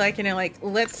could be like, you know, like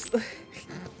let's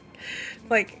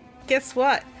like guess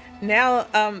what? Now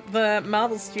the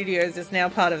Marvel Studios is now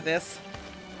part of this.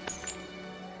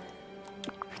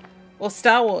 Or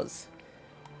Star Wars.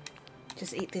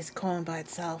 Just eat this corn by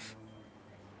itself.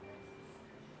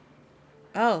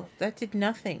 Oh, that did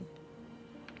nothing.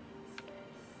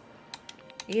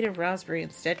 Eat a raspberry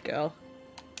instead, girl.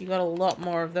 You got a lot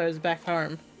more of those back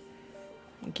home.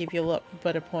 And give you a lot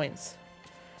better points.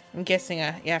 I'm guessing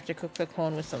you have to cook the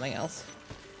corn with something else.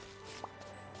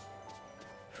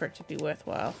 For it to be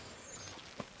worthwhile.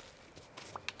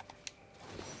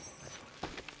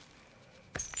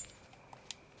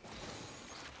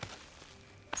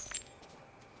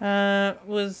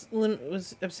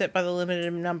 Was upset by the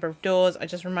limited number of doors. I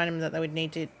just reminded him that they would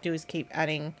need to do is keep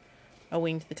adding a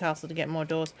wing to the castle to get more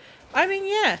doors. I mean,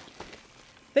 yeah.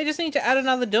 They just need to add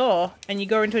another door and you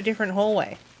go into a different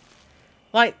hallway.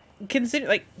 Like, consider,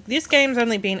 like, this game's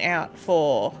only been out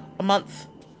for a month.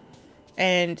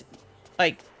 And,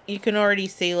 like, you can already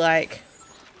see, like...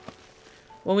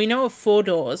 Well, we know of 4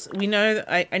 doors. We know...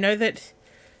 I know that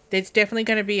there's definitely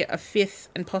going to be a 5th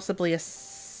and possibly a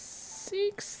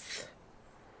 6th?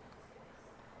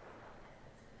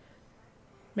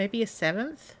 Maybe a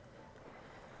 7th?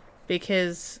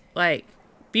 Because, like,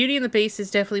 Beauty and the Beast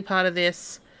is definitely part of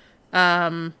this.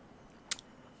 Yeah,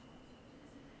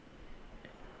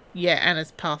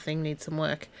 Anna's pathing needs some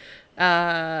work.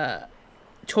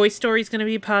 Toy Story's going to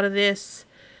be part of this.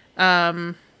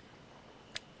 The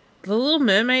Little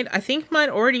Mermaid, I think, might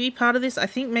already be part of this. I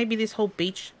think maybe this whole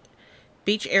beach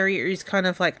area is kind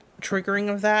of, like,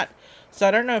 triggering of that. So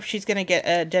I don't know if she's going to get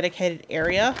a dedicated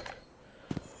area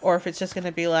or if it's just going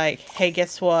to be like, hey,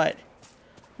 guess what?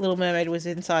 Little Mermaid was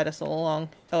inside us all along.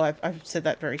 Oh, I've said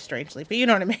that very strangely, but you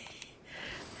know what I mean.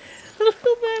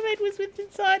 Little Mermaid was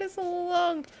inside us all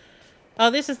along. Oh,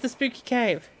 this is the spooky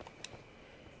cave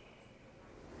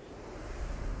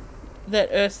that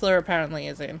Ursula apparently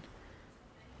is in.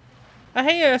 Oh,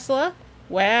 hey, Ursula.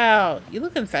 Wow, you're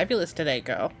looking fabulous today,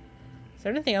 girl. Is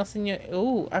there anything else in your...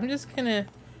 Ooh, I'm just gonna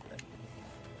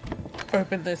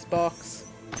open this box.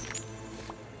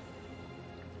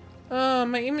 Oh,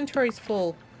 my inventory's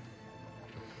full.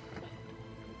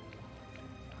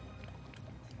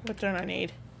 What don't I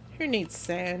need? Who needs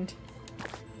sand?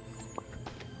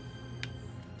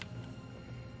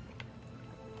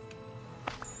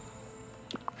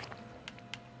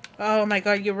 Oh my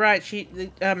god, you're right.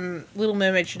 Little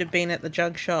Mermaid should have been at the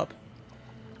jug shop.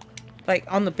 Like,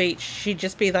 on the beach. She'd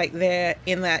just be, like, there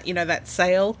in that, you know, that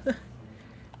sail.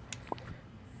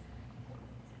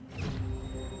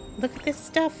 Look at this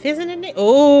stuff, isn't it?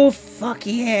 Oh, fuck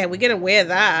yeah. We're gonna wear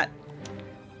that.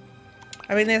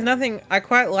 I mean, there's nothing... I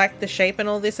quite like the shape and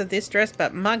all this of this dress,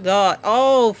 but my god.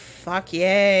 Oh, fuck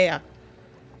yeah.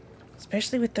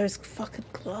 Especially with those fucking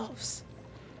gloves.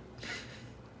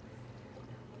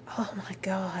 Oh my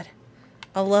god.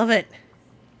 I love it.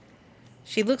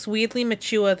 She looks weirdly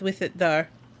mature with it though.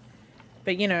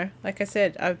 But you know, like I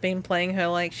said, I've been playing her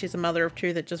like she's a mother of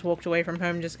two that just walked away from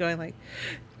home just going like,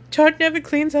 Chad never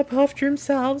cleans up after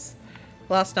himself.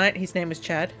 Last night, his name was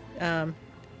Chad.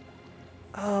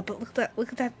 Oh, but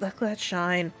look at that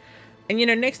shine. And you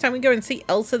know, next time we go and see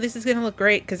Elsa, this is going to look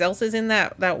great because Elsa's in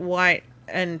that white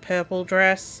and purple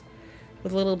dress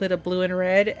with a little bit of blue and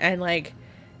red, and like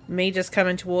me just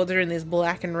coming towards her in this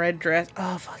black and red dress.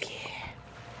 Oh, fuck yeah.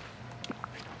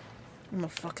 I'm a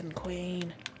fucking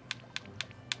queen.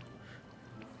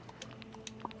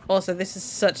 Also, this is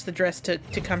such the dress to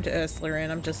come to Ursula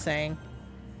in, I'm just saying.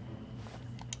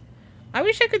 I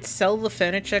wish I could sell the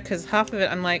furniture, because half of it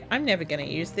I'm like, I'm never going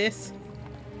to use this.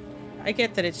 I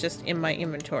get that it's just in my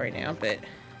inventory now, but...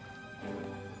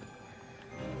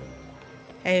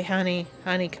 Hey, honey,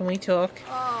 can we talk?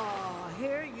 Ah,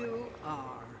 here you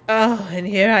are. Oh, and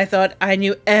here I thought I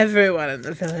knew everyone in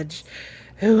the village.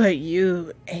 Who are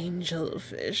you,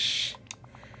 angelfish?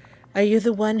 Are you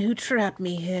the one who trapped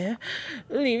me here,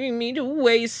 leaving me to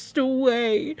waste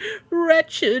away,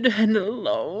 wretched and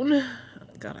alone?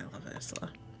 God, I love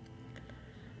Ursula.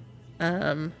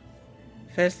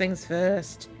 First things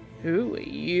first, who are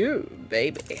you,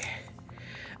 baby?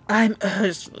 I'm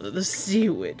Ursula, the Sea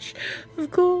Witch,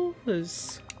 of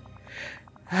course.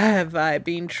 Have I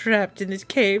been trapped in this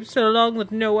cave so long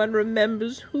that no one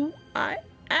remembers who I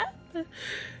am?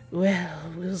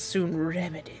 Well, we'll soon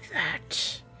remedy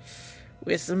that.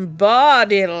 With some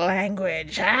body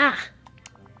language, ah!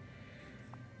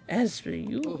 As for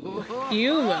you,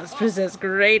 you must possess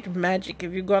great magic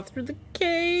if you got through the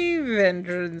cave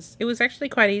entrance. It was actually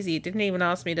quite easy. It didn't even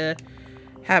ask me to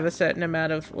have a certain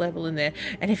amount of level in there.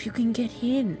 And if you can get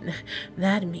in,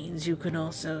 that means you can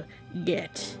also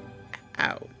get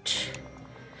out.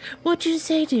 What you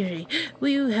say, dearie? Will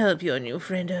you help your new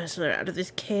friend Ursula out of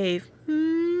this cave?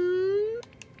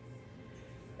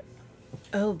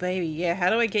 Oh, baby, yeah. How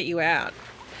do I get you out?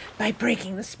 By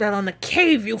breaking the spell on the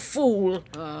cave, you fool!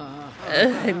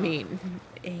 I mean,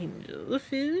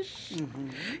 angelfish.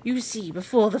 You see,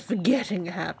 before the forgetting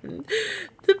happened,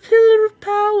 the Pillar of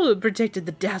Power protected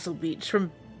the Dazzle Beach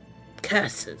from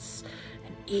curses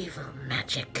and evil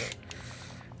magic.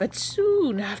 But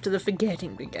soon after the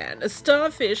forgetting began, a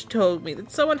starfish told me that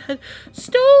someone had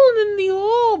stolen the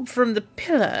orb from the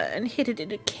pillar and hid it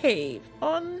in a cave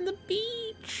on the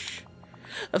beach.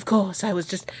 Of course, I was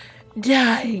just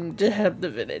dying to help the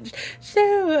village,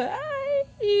 so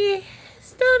I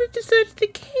started to search the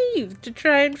cave to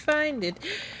try and find it.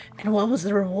 And what was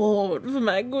the reward for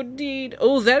my good deed?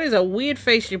 Oh, that is a weird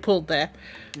face you pulled there.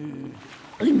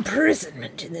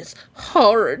 Imprisonment in this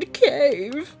horrid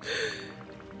cave.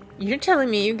 You're telling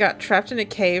me you got trapped in a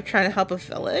cave trying to help a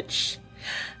village?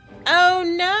 Oh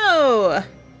no!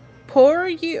 Poor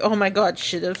you. Oh my god,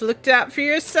 should have looked out for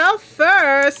yourself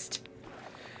first.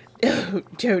 Oh,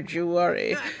 don't you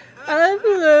worry. I've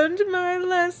learned my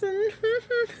lesson.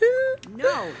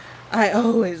 No. I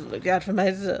always look out for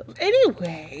myself.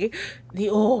 Anyway, the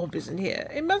orb isn't here.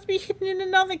 It must be hidden in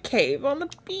another cave on the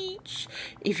beach.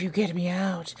 If you get me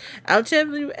out, I'll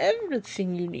tell you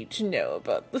everything you need to know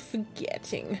about the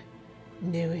forgetting.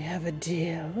 Do we have a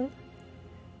deal,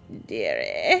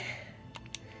 dearie?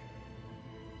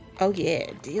 Oh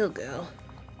yeah, deal, girl.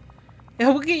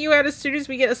 Now we'll get you out as soon as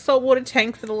we get a saltwater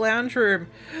tank for the lounge room.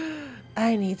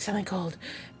 I need something called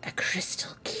a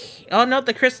crystal key. Oh, not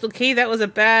the Crystal Key. That was a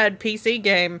bad PC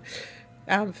game.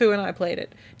 Fu and I played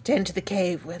it. Tend to the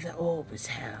cave where the orb is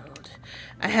held.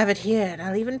 I have it here, and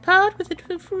I'll even part with it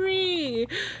for free.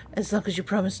 As long as you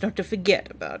promise not to forget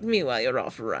about me while you're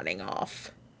off running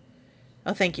off.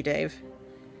 Oh, thank you, Dave.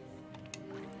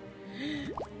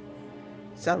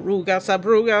 Sabruga,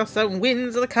 Sabruga, some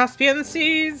winds of the Caspian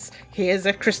Seas. Here's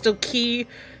a crystal key.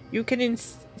 You can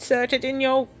insert it in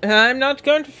your... I'm not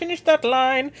going to finish that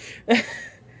line.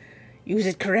 Use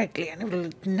it correctly and it will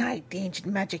ignite the ancient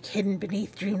magic hidden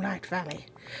beneath Dreamlight Valley.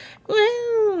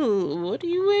 Well, what are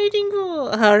you waiting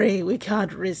for? Hurry, we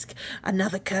can't risk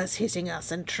another curse hitting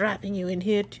us and trapping you in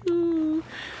here too.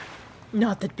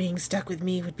 Not that being stuck with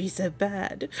me would be so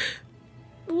bad.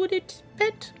 Would it,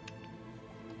 pet?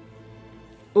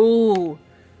 Oh,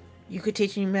 you could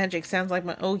teach me magic. Sounds like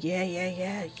my... Oh, yeah.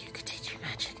 You could teach me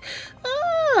magic.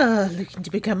 Ah, looking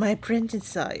to become my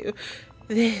apprentice, are you?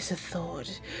 There's a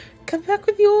thought. Come back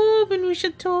with the orb and we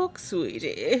should talk,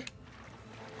 sweetie.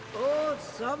 Oh,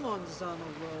 someone's on a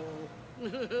roll.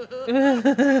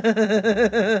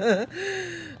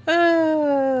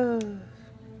 Ah.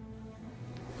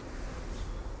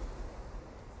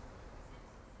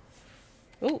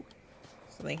 Oh,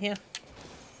 something here.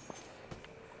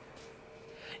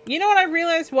 You know what I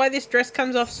realized why this dress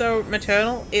comes off so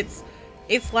maternal? It's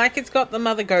like it's got the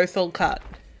Mother Gothel cut.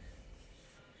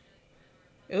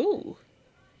 Ooh.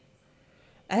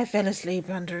 I fell asleep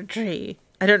under a tree.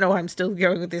 I don't know why I'm still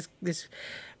going with this.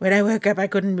 When I woke up, I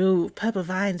couldn't move. Purple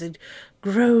vines had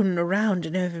grown around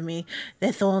and over me.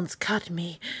 Their thorns cut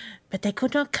me, but they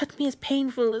could not cut me as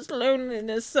painful as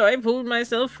loneliness, so I pulled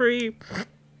myself free.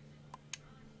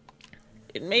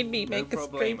 It made me make a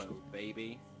strange...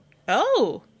 baby.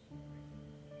 Oh!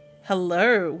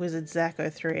 Hello, Wizard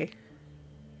Zacho3.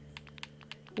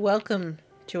 Welcome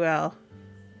to our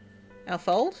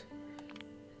fold?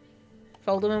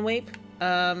 Fold 'em and weep?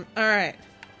 Alright.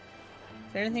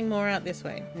 Is there anything more out this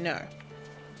way? No.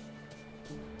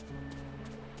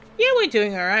 Yeah, we're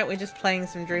doing alright. We're just playing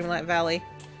some Dreamlight Valley.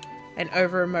 And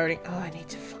over-emoting. Oh, I need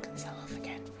to fucking sell off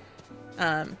again.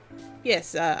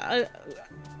 Yes,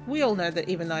 we all know that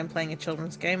even though I'm playing a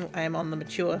children's game, I am on the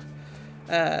mature,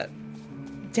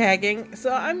 tagging.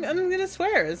 So I'm gonna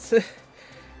swear as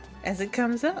it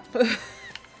comes up.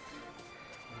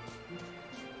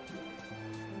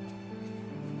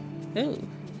 Ooh.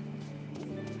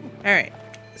 Alright,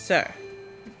 so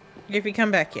if you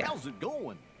come back here, How's it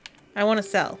going? I want to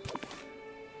sell.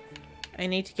 I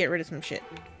need to get rid of some shit.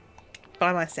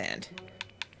 Buy my sand.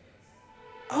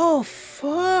 Oh,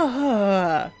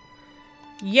 fuck.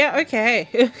 Yeah,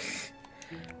 okay.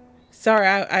 Sorry,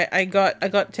 I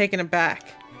got taken aback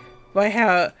by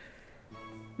how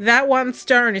that one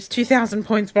stone is 2,000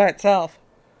 points by itself.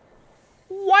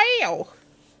 Wow.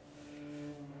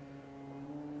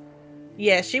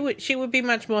 Yeah, she would be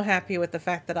much more happy with the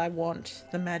fact that I want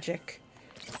the magic,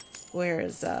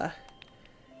 whereas the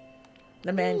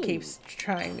man keeps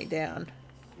trying me down,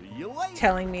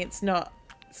 telling me it's not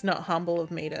humble of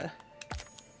me to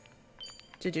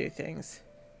do things.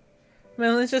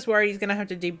 Merlin's just worried he's gonna have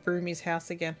to de-broom his house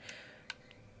again.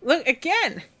 Look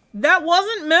again, that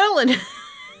wasn't Merlin.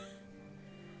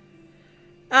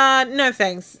 No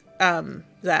thanks,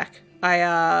 Zach.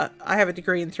 I have a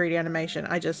degree in 3D animation.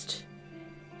 I just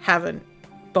haven't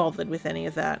bothered with any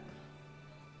of that.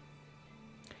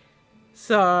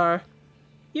 So,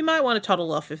 you might want to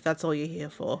toddle off if that's all you're here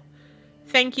for.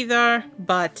 Thank you though,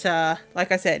 but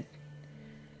like I said,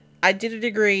 I did a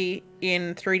degree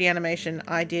in 3D animation.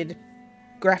 I did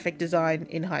graphic design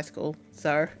in high school,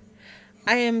 so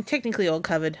I am technically all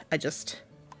covered. I just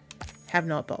have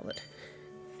not bothered.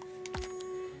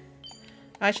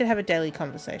 I should have a daily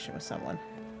conversation with someone.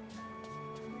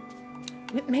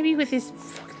 Maybe with this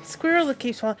fucking squirrel that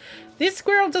keeps falling. This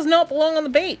squirrel does not belong on the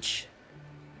beach.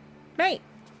 Mate,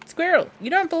 squirrel, you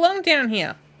don't belong down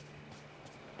here.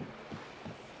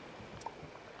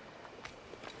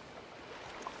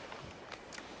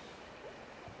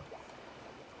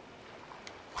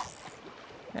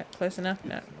 That close enough?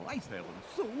 No. Nice having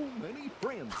so many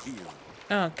friends here.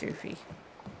 Oh, Goofy.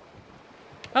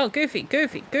 Oh,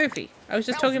 Goofy. I was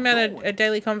just talking about a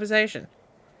daily conversation.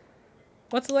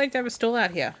 What's it like to have a stall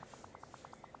out here?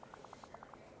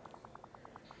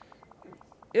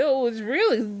 It's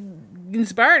really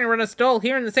inspiring to run a stall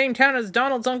here in the same town as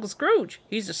Donald's Uncle Scrooge.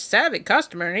 He's a savvy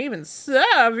customer and even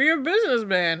savvier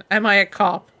businessman. Am I a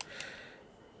cop?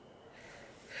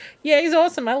 Yeah, he's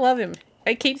awesome. I love him.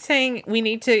 I keep saying we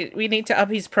need to up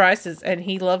his prices, and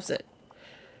he loves it.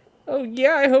 Oh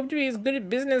yeah, I hope to be as good at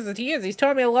business as he is. He's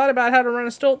taught me a lot about how to run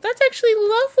a stall. That's actually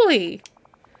lovely.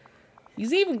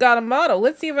 He's even got a motto.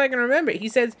 Let's see if I can remember it. He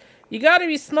says, you gotta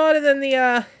be smarter than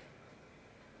the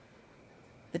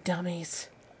dummies.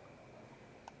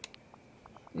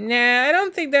 Nah, I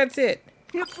don't think that's it.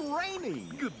 It's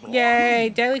raining. Good boy. Yay,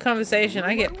 daily conversation.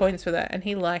 I get points for that. And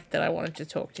he liked that I wanted to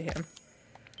talk to him.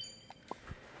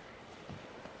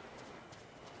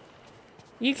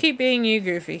 You keep being you,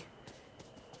 Goofy.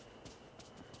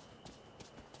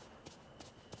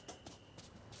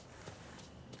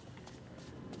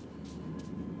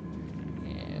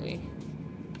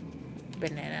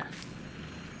 Banana.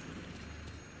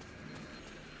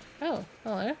 Oh,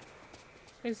 hello.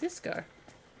 Where's this go?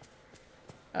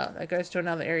 Oh, that goes to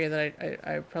another area that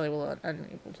I probably will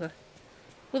unable to.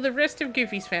 Will the rest of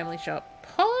Goofy's family shop?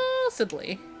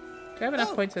 Possibly. Do I have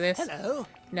enough points for this? Hello.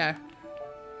 No.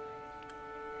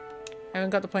 I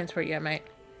haven't got the points for it yet, mate.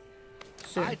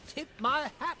 Soon. I tip my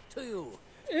hat to you.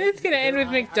 It's gonna end with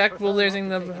McDuck bulldozing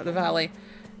the valley.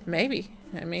 Maybe.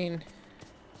 I mean...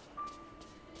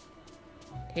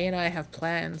 He and I have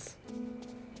plans.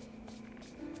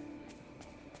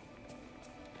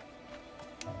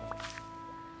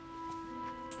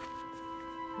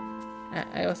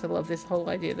 I also love this whole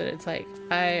idea that it's like,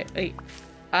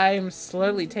 I'm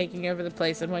slowly taking over the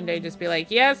place and one day just be like,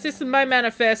 yes, this is my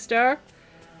manifesto.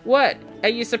 What? Are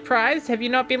you surprised? Have you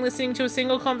not been listening to a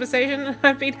single conversation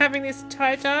I've been having this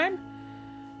entire time?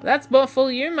 That's more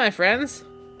fool you, my friends.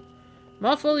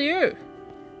 More fool you.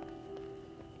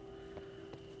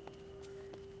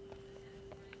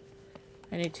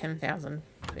 I need 10,000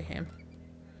 for him.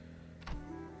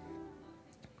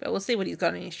 But we'll see what he's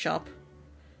got in his shop.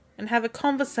 And have a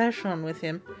conversation with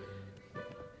him.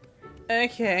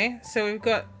 Okay, so we've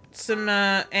got some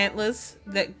antlers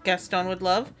that Gaston would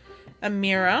love. A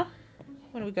mirror.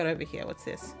 What do we got over here? What's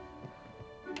this?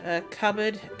 A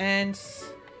cupboard and...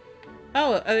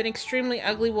 Oh, an extremely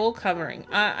ugly wall covering.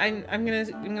 I'm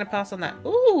gonna pass on that.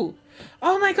 Ooh!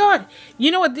 Oh my god!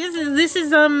 You know what this is? This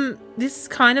is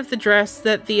kind of the dress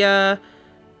that the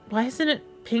why isn't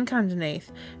it pink underneath?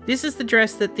 This is the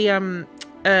dress that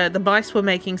the mice were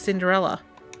making Cinderella.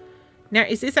 Now,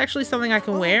 is this actually something I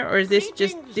can wear, or is this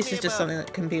just something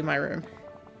that can be in my room?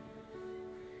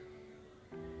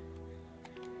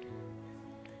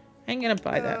 I ain't gonna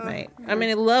buy that, mate. I mean,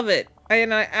 I love it. I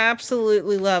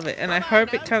absolutely love it, and I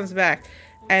hope it comes back.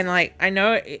 And like, I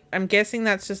know, I'm guessing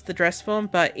that's just the dress form,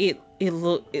 but it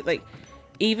like,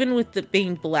 even with the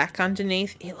being black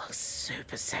underneath, it looks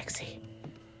super sexy.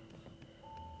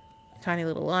 Tiny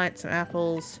little lights, some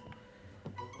apples.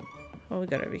 What we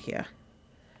got over here?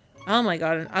 Oh my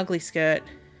god, an ugly skirt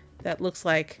that looks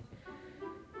like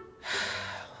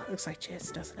looks like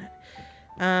jizz, doesn't it?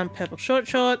 Purple short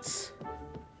shorts.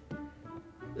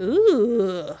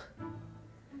 Ooh.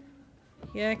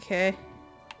 Yeah, okay.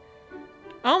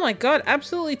 Oh my god,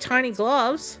 absolutely tiny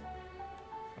gloves.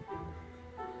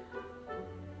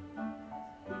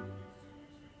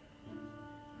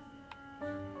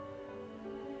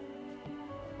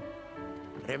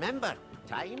 Remember,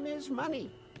 time is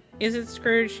money. Is it,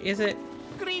 Scrooge? Is it?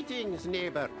 Greetings,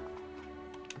 neighbor.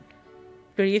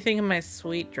 What do you think of my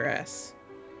sweet dress?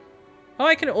 Oh,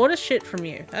 I can order shit from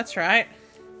you. That's right.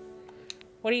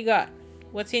 What do you got?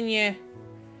 What's in your...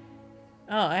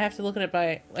 Oh, I have to look at it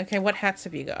by... Okay, what hats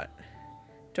have you got?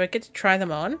 Do I get to try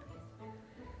them on?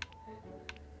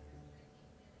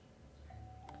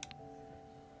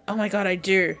 Oh my god, I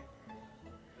do.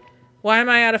 Why am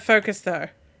I out of focus, though?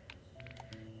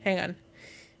 Hang on.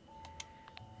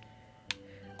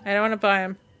 I don't want to buy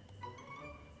them.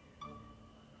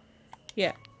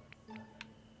 Yeah.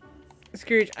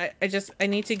 Scrooge, I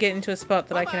need to get into a spot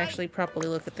that I can actually properly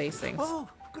look at these things. Oh,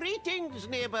 greetings,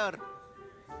 neighbor.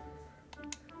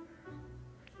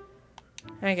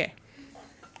 Okay.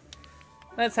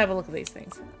 Let's have a look at these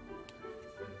things.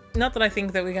 Not that I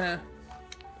think that we're gonna...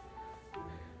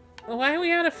 Why are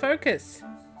we out of focus?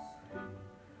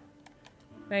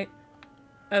 Wait.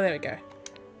 Oh, there we go.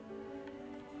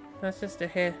 That's just a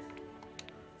hair.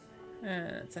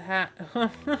 It's a hat.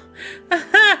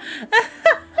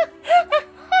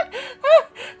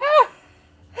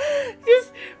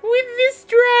 Just with this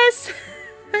dress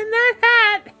and that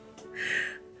hat.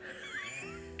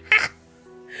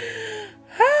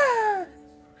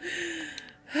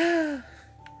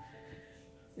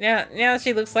 Now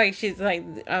she looks like she's like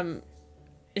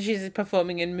she's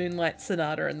performing in Moonlight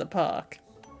Sonata in the park.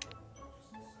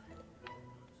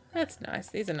 That's nice.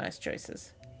 These are nice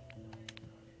choices.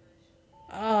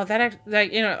 Oh, that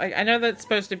like, you know, like, I know that's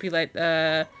supposed to be like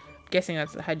guessing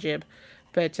that's the hijab,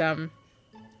 but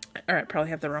alright, probably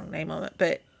have the wrong name on it,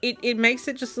 but it makes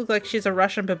it just look like she's a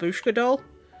Russian babushka doll.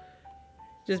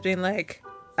 Just being like,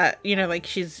 You know, like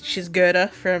she's Gerda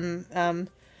from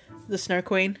the Snow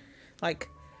Queen, like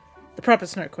the proper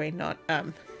Snow Queen, not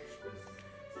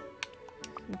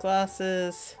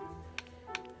glasses.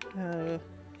 Oh,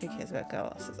 who cares about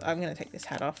glasses? I'm gonna take this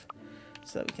hat off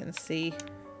so that we can see.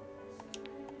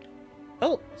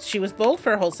 Oh, she was bald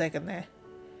for a whole second there.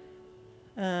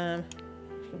 She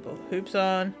can put hoops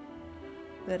on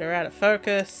that are out of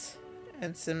focus,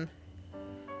 and some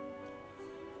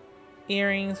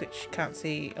earrings, which you can't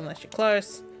see unless you're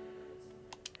close.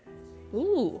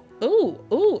 Ooh, ooh,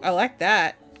 ooh, I like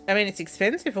that. I mean, it's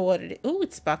expensive for what it is. Ooh,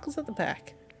 it sparkles at the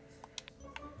back.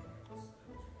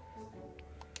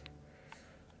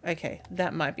 Okay,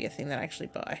 that might be a thing that I actually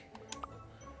buy.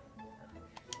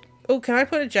 Oh, can I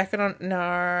put a jacket on? No,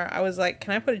 I was like,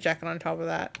 can I put a jacket on top of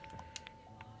that?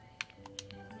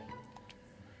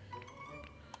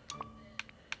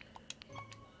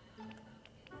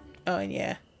 Oh, and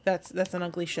yeah, that's an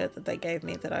ugly shirt that they gave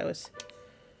me that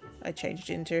I changed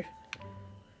into.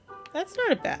 That's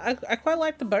not a bad. I quite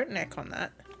like the boat neck on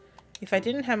that. If I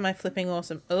didn't have my flipping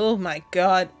awesome. Oh my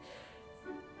god.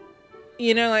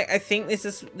 You know, like, I think this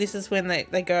is when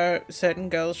they go, certain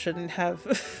girls shouldn't have,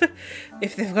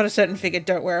 if they've got a certain figure,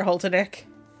 don't wear a halter neck.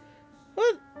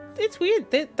 Well, it's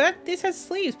weird. This has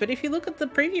sleeves, but if you look at the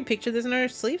preview picture, there's no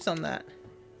sleeves on that.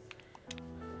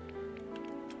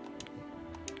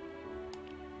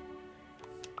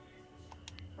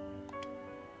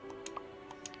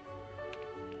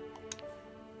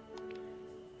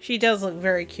 She does look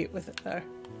very cute with it, though.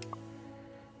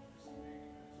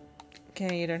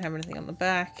 Okay, you don't have anything on the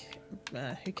back.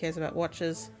 Who cares about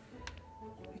watches?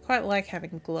 I quite like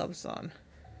having gloves on.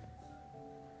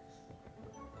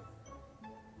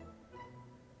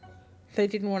 They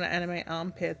didn't want to animate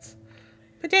armpits.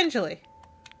 Potentially.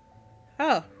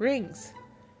 Oh, rings.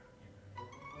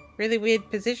 Really weird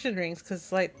position rings,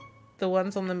 because, like, the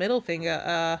ones on the middle finger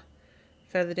are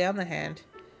further down the hand.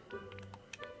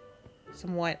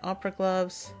 Some white opera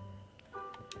gloves.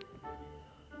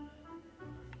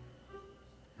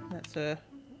 That's a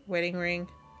wedding ring.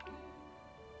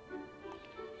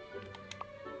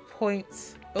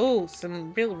 Points. Oh,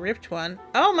 some real ripped one.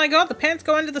 Oh my god, the pants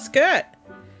go under the skirt.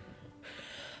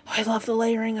 I love the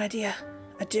layering idea.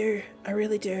 I do. I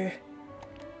really do.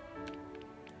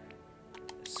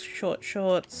 Short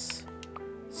shorts.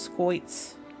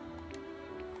 Squoits.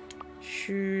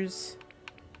 Shoes.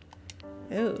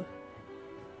 Ooh.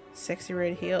 Sexy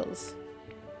red heels.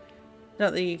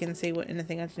 Not that you can see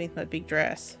anything underneath my big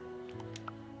dress.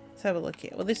 Let's have a look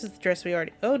here. Well, this is the dress we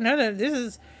already... Oh, no, this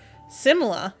is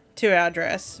similar to our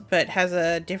dress, but has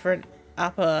a different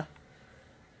upper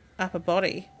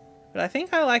body. But I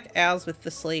think I like ours with the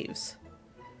sleeves.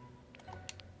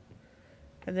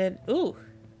 And then, ooh,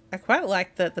 I quite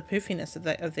like the poofiness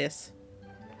of this.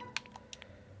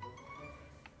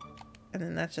 And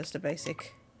then that's just a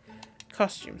basic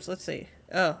costumes. Let's see.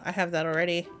 Oh, I have that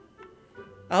already.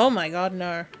 Oh my god,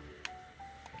 no.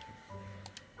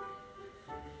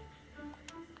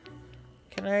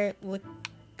 Can I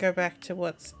go back to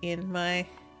what's in my...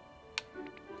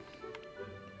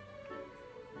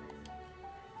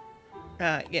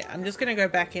 yeah, I'm just gonna go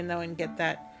back in though and get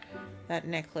that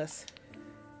necklace.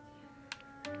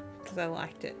 Because I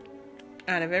liked it.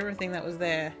 Out of everything that was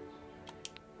there,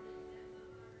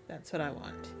 that's what I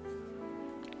want.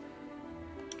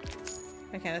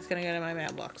 Okay, that's gonna go to my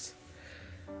mailbox.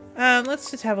 Let's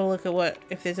just have a look at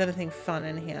if there's anything fun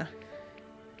in here.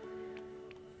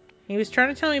 He was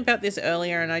trying to tell me about this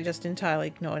earlier and I just entirely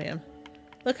ignored him.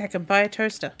 Look, I can buy a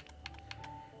toaster.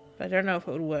 But I don't know if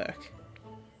it would work.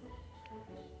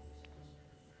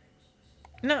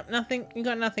 No, nothing. You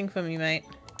got nothing for me, mate.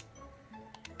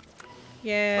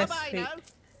 Yes. Bye-bye now.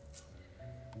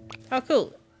 Oh,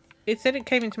 cool. It said it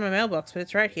came into my mailbox, but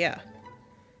it's right here.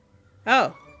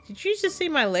 Oh. Did you just see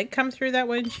my leg come through that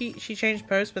when she changed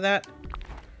pose for that?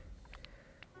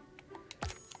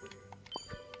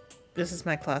 This is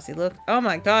my classy look. Oh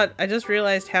my god, I just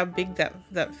realized how big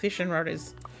that fishing rod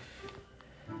is.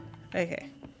 Okay.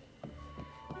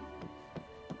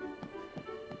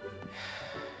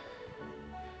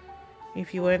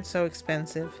 If you weren't so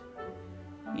expensive,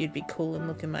 you'd be cool and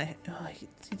look in my... Oh,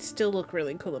 you'd still look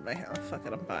really cool in my hair. Oh, fuck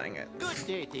it, I'm buying it. Good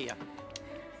day, dear.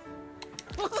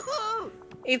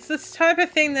 It's this type of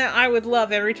thing that I would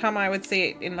love every time I would see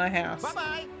it in my house.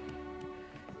 Bye-bye.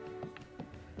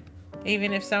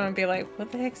 Even if someone be like,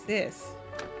 what the heck's this?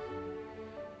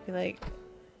 Be like,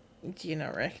 do you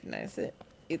not recognize it?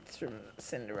 It's from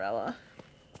Cinderella.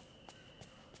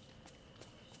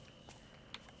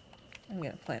 I'm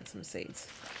gonna plant some seeds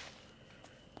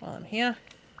while I'm here.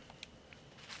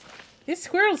 This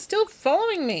squirrel's still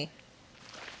following me.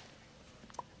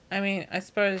 I mean, I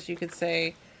suppose you could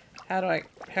say, how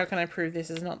can I prove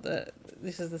this is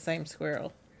the same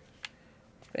squirrel?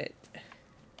 But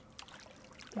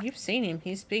you've seen him.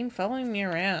 He's been following me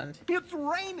around. It's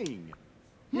raining.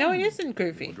 No, it isn't,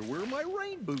 Goofy. Wonder where my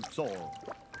rain boots are.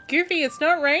 Goofy, it's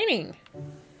not raining.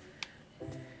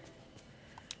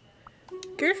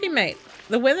 Goofy, mate,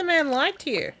 the weatherman lied to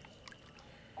you.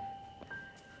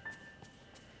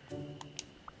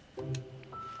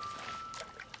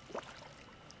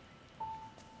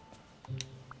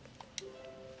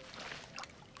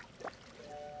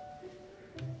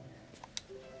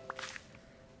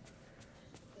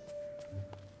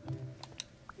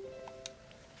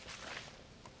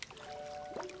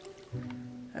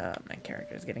 Oh, my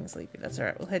character is getting sleepy. That's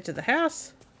alright. We'll head to the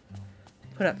house.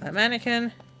 Put up that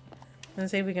mannequin. And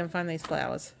see if we can find these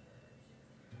flowers.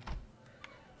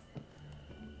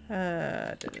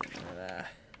 Okay.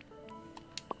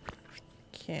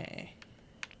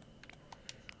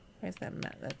 Where's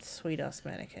that sweet-ass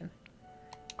mannequin?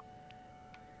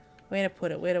 Where to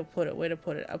put it? Where to put it? Where to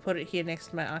put it? I'll put it here next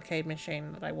to my arcade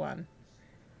machine that I won.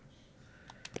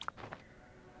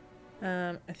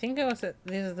 I think this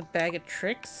is the bag of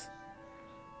tricks,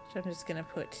 which I'm just gonna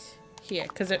put here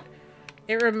because I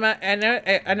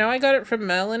know I got it from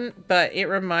Merlin, but it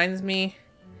reminds me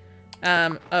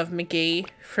of McGee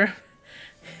from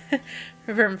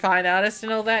from Fine Artist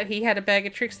and all that. He had a bag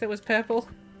of tricks that was purple.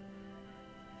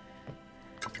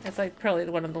 It's like probably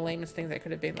one of the lamest things I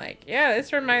could have been like, yeah,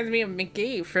 this reminds me of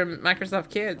McGee from Microsoft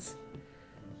Kids.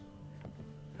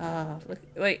 Look,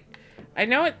 like, I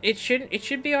know it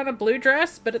should be on a blue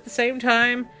dress, but at the same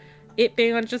time, it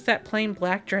being on just that plain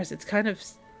black dress, it's kind of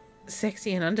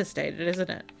sexy and understated, isn't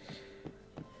it?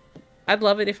 I'd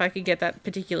love it if I could get that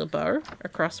particular bow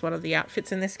across one of the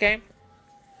outfits in this game.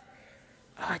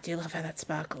 Oh, I do love how that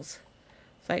sparkles.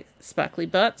 It's like sparkly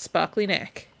butt, sparkly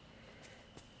neck.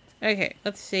 Okay,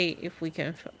 let's see if we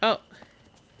can... Oh!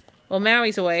 Well,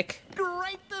 Maui's awake.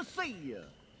 Great to see you.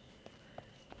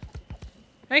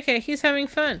 Okay, he's having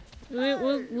fun.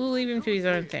 We'll leave him to his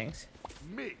own things.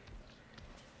 Me.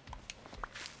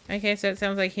 Okay, so it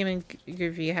sounds like him and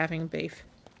Goofy are having beef.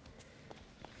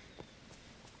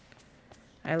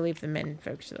 I leave the men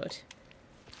folks to it.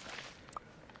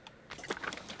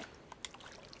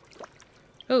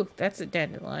 Oh, that's a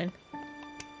dandelion.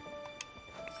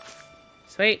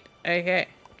 Sweet. Okay.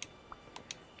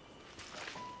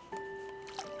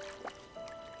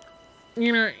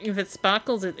 You know, if it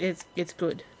sparkles, it's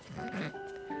good.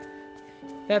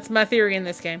 That's my theory in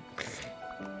this game.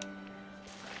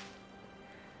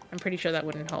 I'm pretty sure that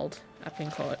wouldn't hold up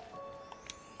in court.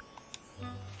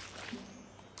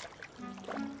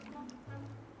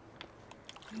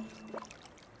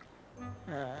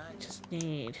 I just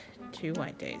need 2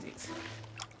 white daisies.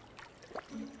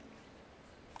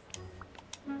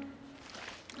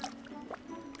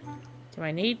 Do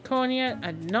I need corn yet?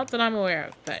 Not that I'm aware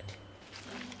of, but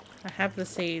I have the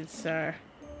seeds, so...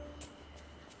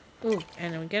 Ooh,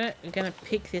 and we're gonna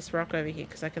pick this rock over here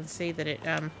because I can see that it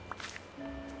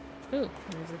Ooh,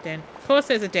 there's of course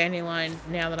there's a dandelion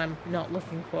now that I'm not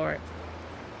looking for it.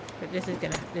 But this is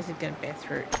gonna bear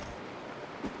fruit.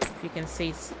 If you can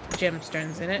see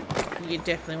gemstones in it, you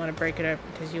definitely want to break it open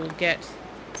because you will get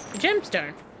a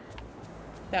gemstone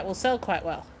that will sell quite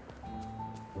well.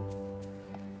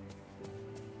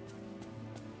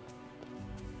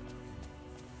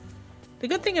 The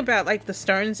good thing about, like, the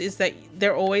stones is that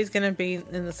they're always going to be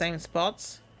in the same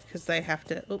spots. Because they have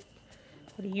to... Oop.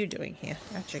 What are you doing here?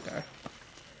 Out you go.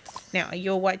 Now, are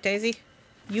you a white daisy?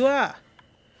 You are.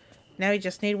 Now you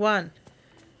just need 1.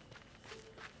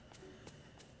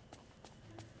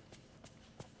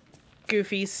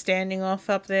 Goofy's standing off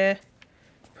up there.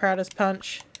 Proud as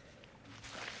punch.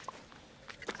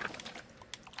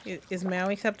 Is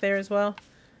Maui up there as well?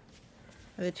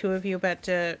 Are the 2 of you about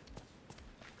to...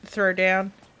 throw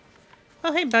down?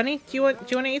 Oh, hey, Bunny. Do you want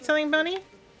to eat something, Bunny?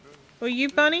 Or you,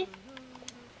 Bunny?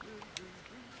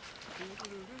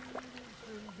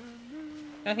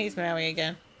 Oh, he's Maui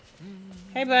again.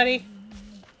 Hey, buddy.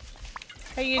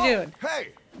 How you doing? Hey.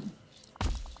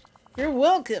 You're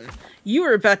welcome. You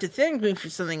were about to thank me for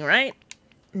something, right?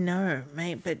 No,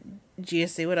 mate. But do you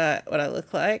see what I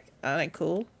look like? Aren't I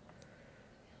cool?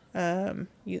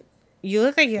 You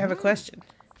look like you have a question.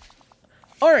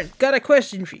 Oren, got a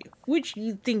question for you. Which do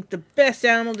you think the best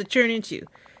animal to turn into?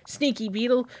 Sneaky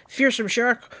beetle, fearsome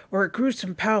shark, or a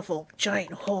gruesome, powerful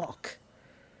giant hawk?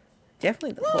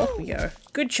 Definitely the hawk we go.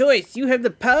 Good choice. You have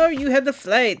the power, you have the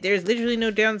flight. There's literally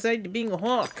no downside to being a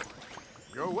hawk.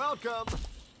 You're welcome.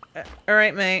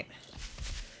 Alright, mate.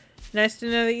 Nice to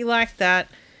know that you like that.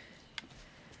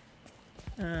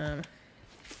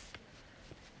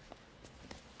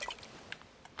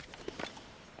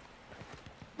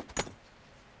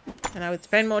 And I would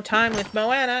spend more time with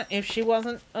Moana if she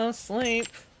wasn't asleep.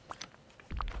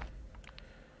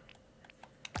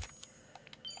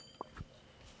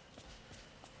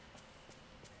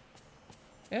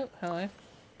 Oh, hello.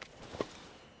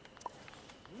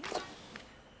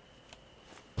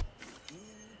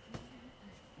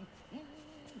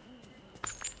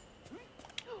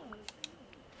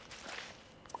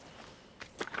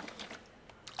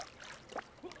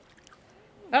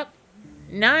 Oh,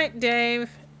 night, Dave.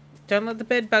 Don't let the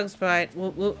bed bugs bite.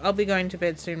 I'll be going to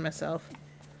bed soon myself.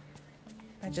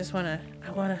 I wanna,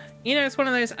 you know, it's one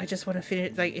of those, I just want to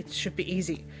finish, like, it should be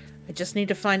easy. I just need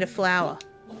to find a flower.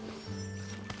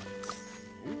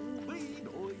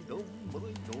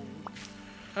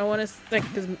 I want to, like,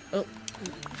 because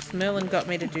Merlin got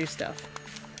me to do stuff.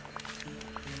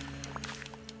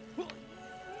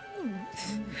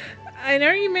 I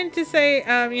know you meant to say,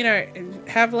 you know,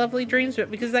 have lovely dreams, but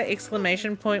because that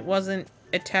exclamation point wasn't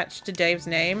attached to Dave's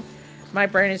name, my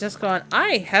brain has just gone,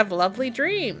 I have lovely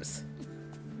dreams.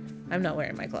 I'm not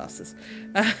wearing my glasses.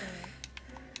 And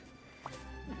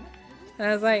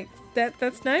I was like,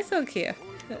 that's nice, Alkia.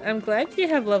 I'm glad you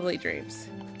have lovely dreams.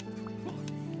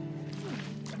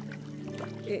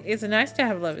 It's nice to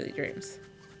have lovely dreams.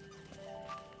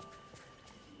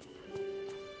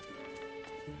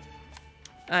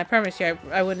 I promise you,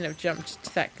 I wouldn't have jumped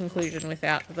to that conclusion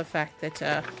without the fact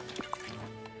that,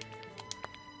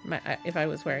 if I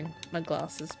was wearing my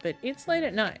glasses. But it's late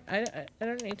at night. I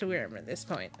don't need to wear them at this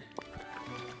point.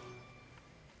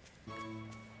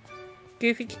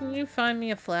 Goofy, can you find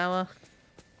me a flower?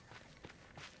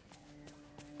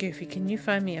 Goofy, can you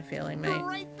find me a feeling, mate?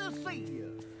 Great to see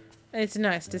you. It's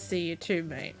nice to see you too,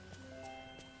 mate.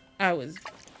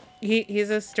 Here's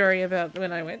a story about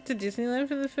when I went to Disneyland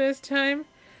for the first time.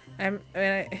 Because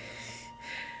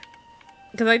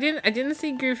I didn't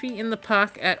see Goofy in the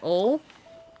park at all.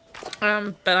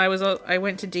 But I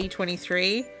went to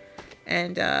D23,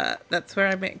 and that's where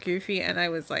I met Goofy, and I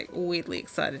was like weirdly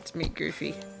excited to meet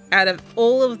Goofy. Out of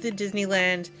all of the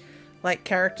Disneyland like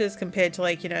characters compared to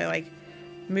like, you know, like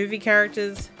movie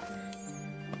characters,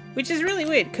 which is really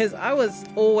weird because I was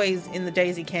always in the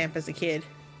Daisy camp as a kid,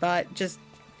 but just,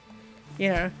 you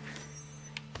know,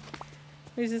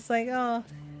 it was just like, oh,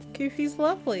 Goofy's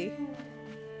lovely.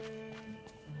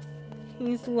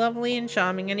 He's lovely and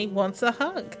charming and he wants a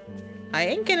hug. I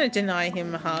ain't gonna deny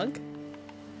him a hug.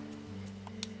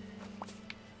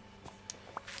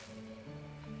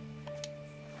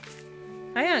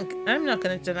 I'm not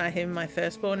gonna deny him my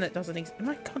firstborn that doesn't exist. Oh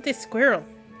my god, this squirrel.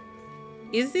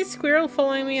 Is this squirrel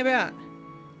following me about?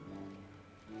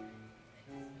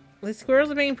 The squirrels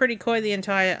are being pretty coy the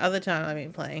entire other time I've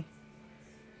been playing.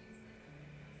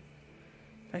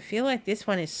 I feel like this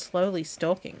one is slowly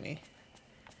stalking me.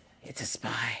 It's a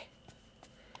spy.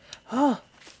 Oh!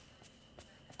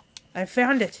 I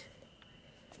found it!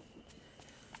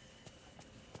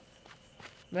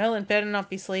 Merlin better not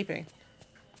be sleeping.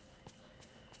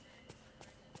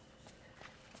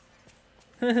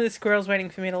 The squirrel's waiting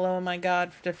for me to lower my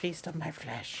guard to feast on my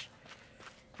flesh.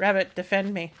 Rabbit,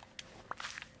 defend me.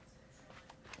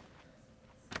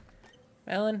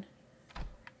 Merlin,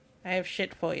 I have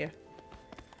shit for you.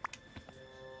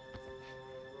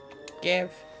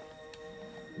 Give.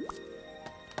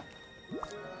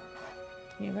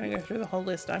 You're gonna go through the whole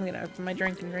list. I'm gonna open my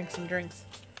drink and drink some drinks.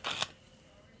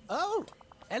 Oh,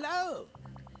 hello.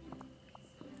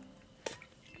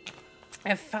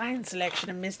 A fine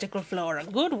selection of mystical flora.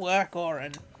 Good work,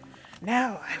 Orin.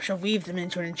 Now I shall weave them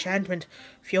into an enchantment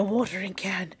for your watering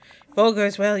can. If all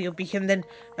goes well, you can then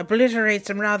obliterate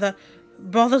some rather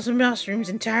bothersome mushrooms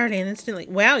entirely and instantly.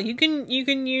 Wow, you can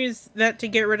use that to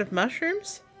get rid of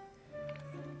mushrooms?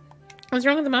 What's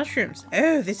wrong with the mushrooms?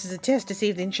 Oh, this is a test to see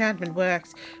if the enchantment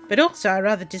works. But also, I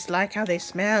rather dislike how they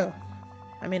smell.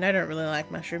 I mean, I don't really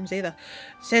like mushrooms either.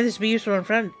 So this will be useful in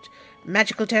front.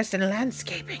 Magical test and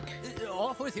landscaping.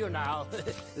 Off with you now.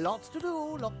 Lots to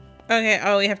do. Okay,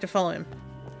 oh, we have to follow him.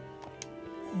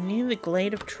 Near the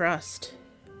Glade of Trust.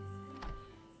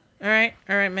 Alright,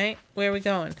 mate. Where are we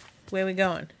going? Where are we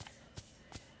going?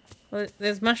 Well,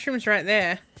 there's mushrooms right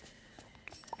there.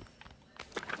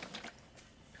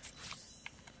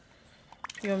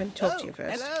 You want me to talk to you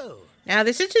first? Hello. Now,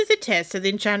 this is just a test, so the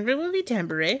enchantment will be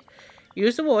temporary.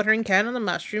 Use the watering can on the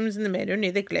mushrooms in the meadow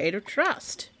near the Glade of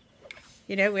Trust.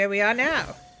 You know where we are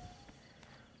now.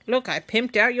 Look, I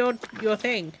pimped out your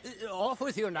thing. Off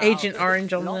with you now. Agent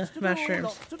Orange on Lots the to mushrooms.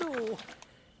 Lots to do.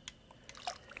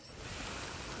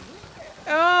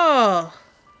 Oh!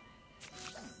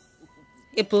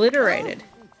 Obliterated.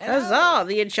 Huzzah!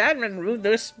 The enchantment removed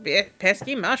those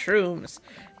pesky mushrooms.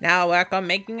 Now work on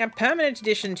making a permanent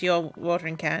addition to your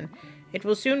watering can. It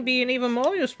will soon be an even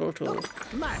more useful tool.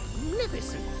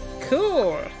 Magnificent.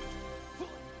 Cool.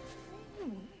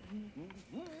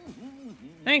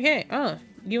 Okay. Oh,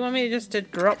 you want me just to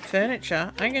drop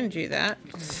furniture? I can do that.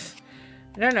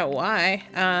 I don't know why.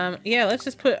 Yeah, let's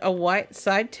just put a white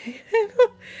side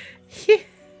table here.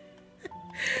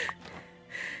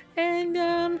 And,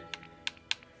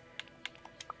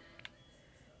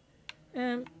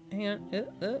 hang on.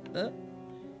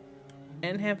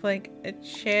 And have, like, a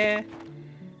chair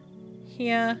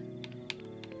here.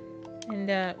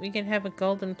 And, we can have a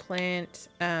golden plant,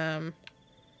 over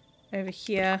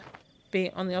here. Be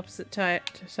on the opposite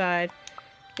side.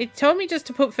 It told me just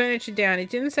to put furniture down. It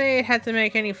didn't say it had to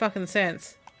make any fucking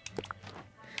sense.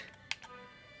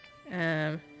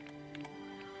 I'm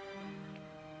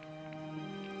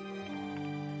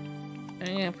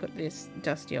gonna put this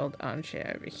dusty old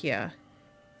armchair over here.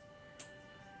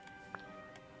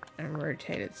 And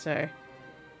rotate it so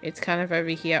it's kind of over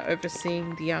here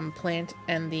overseeing the plant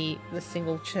and the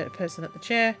single person at the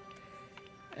chair.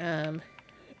 I'm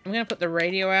gonna put the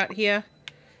radio out here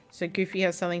so Goofy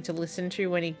has something to listen to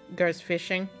when he goes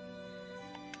fishing.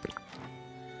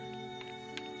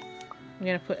 I'm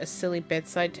gonna put a silly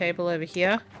bedside table over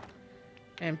here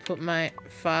and put my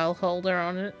file holder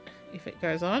on it if it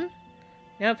goes on.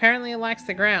 Now apparently it likes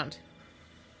the ground.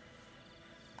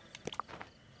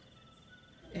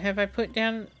 Have I put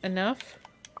down enough?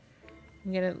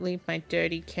 I'm gonna leave my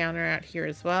dirty counter out here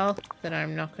as well that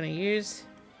I'm not gonna use.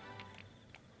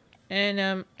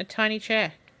 And a tiny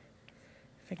chair.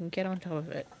 If I can get on top of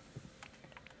it.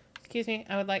 Excuse me,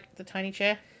 I would like the tiny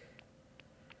chair.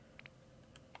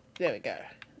 There we go.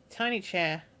 Tiny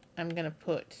chair I'm gonna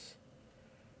put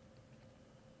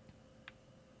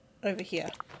over here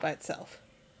by itself.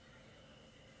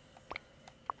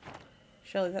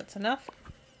 Surely that's enough.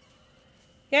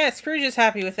 Yeah, Scrooge is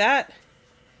happy with that.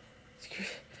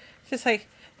 Just like,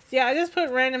 yeah, I just put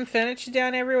random furniture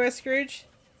down everywhere, Scrooge.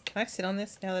 Can I sit on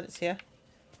this now that it's here?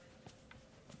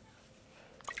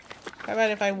 How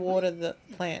about if I water the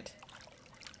plant?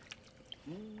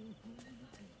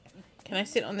 Can I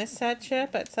sit on this sad chair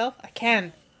by itself? I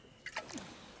can.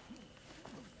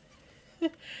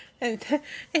 And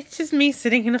it's just me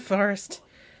sitting in a forest,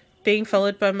 being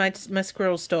followed by my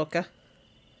squirrel stalker.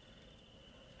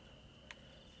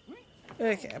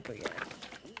 Okay, I'll put you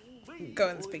in. Go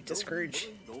and speak to Scrooge.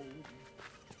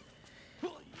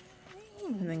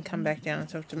 And then come back down and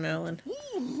talk to Merlin.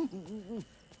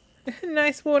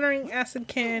 Nice watering acid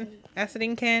can. Acid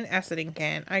in can. Acid in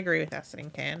can. I agree with acid in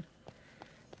can.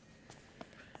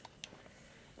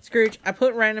 Scrooge, I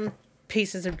put random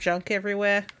pieces of junk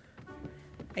everywhere.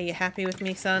 Are you happy with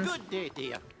me, son? Good day,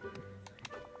 dear.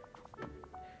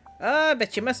 Oh,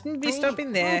 but you mustn't be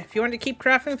stopping there. If you want to keep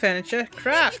crafting furniture,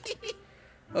 craft.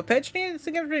 Or purchasing it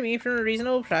from me for a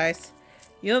reasonable price.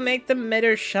 You'll make the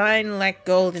meadow shine like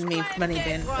gold in me money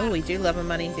bin. Oh, we do love a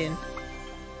money bin.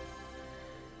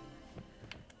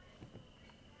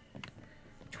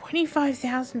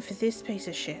 25,000 for this piece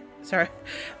of shit. Sorry,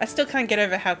 I still can't get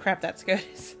over how crap that skirt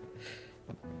is.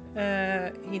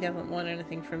 He doesn't want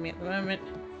anything from me at the moment.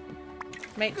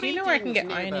 Mate, do you know where I can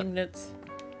get iron ingots?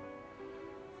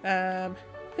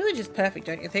 Village is perfect,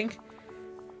 don't you think?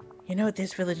 You know what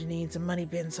this village needs? A money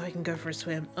bin so I can go for a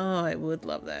swim. Oh, I would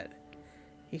love that.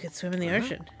 You could swim in the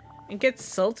ocean. And get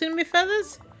salt in my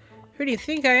feathers? Who do you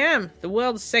think I am? The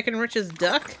world's second richest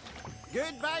duck?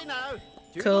 Goodbye now.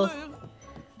 Cool. Toodaloo.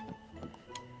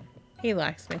 He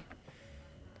likes me.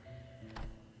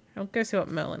 I'll go see what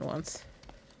Merlin wants.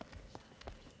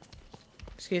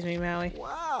 Excuse me, Maui.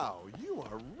 Wow, you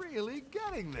are really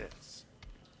getting this.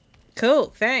 Cool,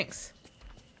 thanks.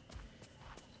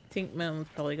 I think Merlin's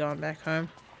probably gone back home.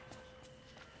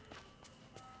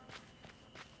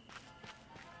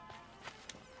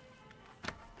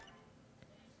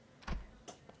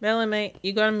 Merlin, mate,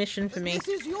 you got a mission for me. This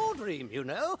is your dream, you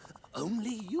know.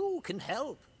 Only you can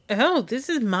help. Oh, this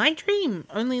is my dream.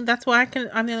 Only that's why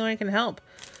I'm the only one who can help.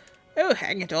 Oh,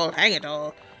 hang it all, hang it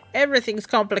all. Everything's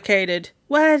complicated.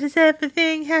 Why does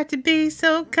everything have to be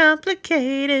so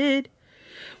complicated?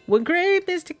 One great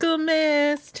mystical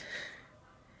mist.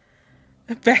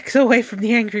 Backs away from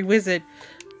the angry wizard.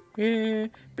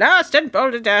 Blast and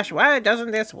boulder dash, why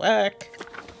doesn't this work?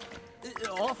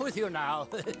 Off with you now.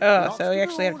 Oh, so we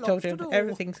actually have to talk to him.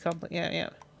 Everything's complicated. Yeah.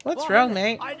 What's Why, wrong,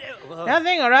 mate?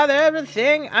 Nothing, or rather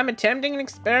everything. I'm attempting an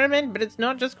experiment, but it's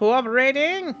not just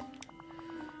cooperating.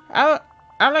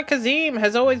 Alakazam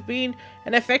has always been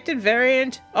an affected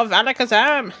variant of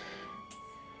Alakazam.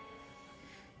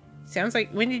 Sounds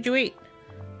like, when did you eat?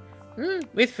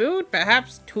 With food?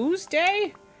 Perhaps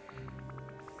Tuesday?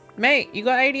 Mate, you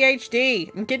got ADHD.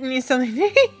 I'm getting you something to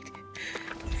eat.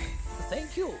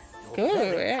 Thank you. Good, You're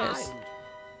very yes. kind.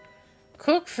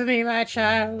 Cook for me, my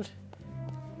child.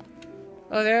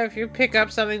 Although if you pick up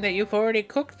something that you've already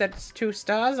cooked that's 2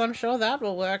 stars, I'm sure that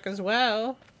will work as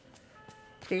well.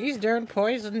 Please don't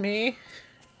poison me.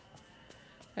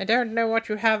 I don't know what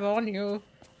you have on you.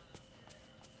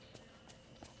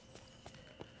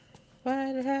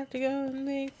 Why'd it have to go and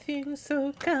make things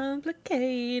so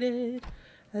complicated?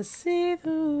 I see the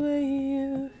way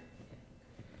you...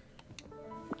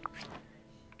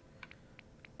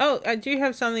 Oh, I do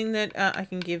have something that I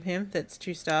can give him that's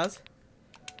 2 stars.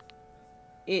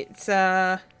 It's,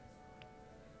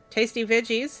 tasty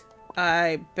veggies.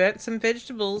 I burnt some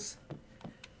vegetables.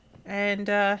 And,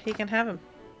 he can have them.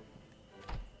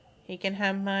 He can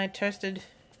have my toasties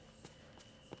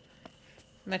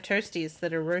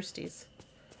that are roasties.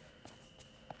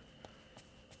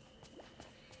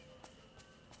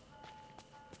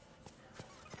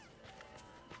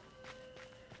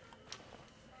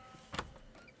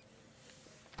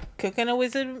 Cooking a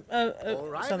wizard, All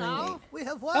right something. now, we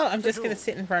have work Oh, I'm to just do. gonna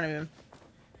sit in front of him.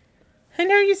 I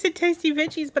know you said tasty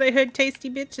veggies, but I heard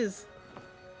tasty bitches.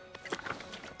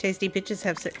 Tasty bitches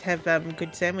have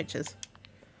good sandwiches.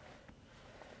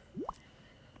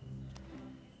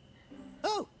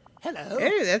 Oh, hello.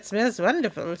 Oh, that smells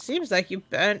wonderful. It seems like you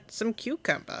burnt some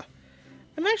cucumber.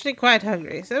 I'm actually quite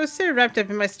hungry, so I was so wrapped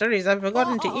up in my studies I've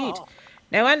forgotten to eat.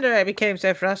 No wonder I became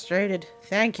so frustrated.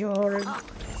 Thank you, Oren.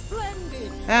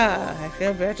 Splendid. Ah, I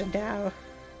feel better now.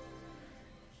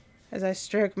 As I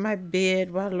stroke my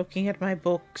beard while looking at my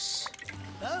books.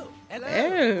 Oh, hello.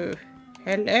 Oh,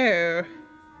 hello.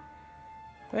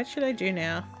 What should I do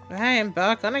now? I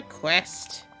embark on a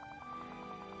quest.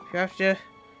 You have to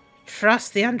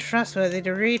trust the untrustworthy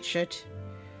to reach it.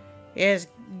 Yes,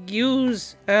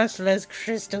 use Ursula's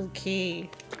crystal key.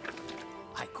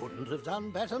 I couldn't have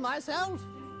done better myself.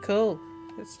 Cool.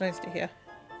 That's nice to hear.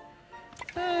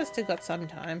 I still got some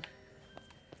time.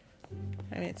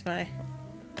 I mean, it's my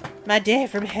day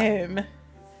from home.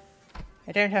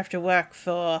 I don't have to work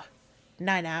for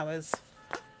 9 hours.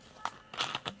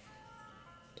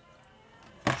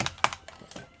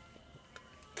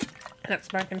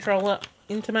 That's my controller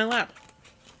into my lap.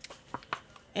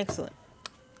 Excellent.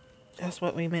 That's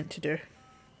what we meant to do.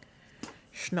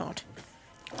 Schnot.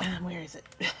 Where is it?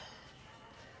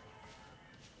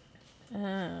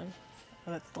 Oh,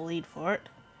 that's the lead for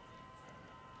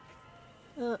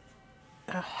it.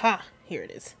 Aha! Here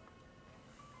it is.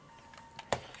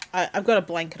 I've got a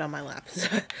blanket on my lap, so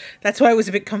that's why I was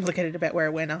a bit complicated about where I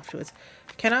went afterwards.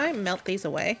 Can I melt these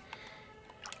away?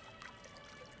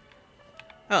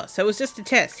 Oh, so it was just a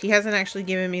test. He hasn't actually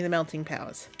given me the melting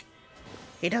powers.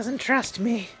 He doesn't trust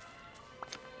me.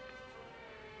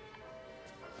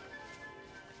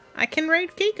 I can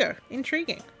raid Kiko.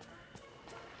 Intriguing.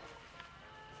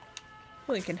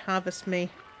 Oh, we can harvest me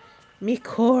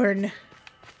corn.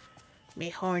 Me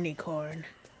horny corn.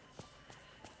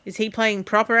 Is he playing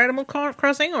proper Animal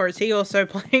Crossing, or is he also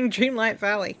playing Dreamlight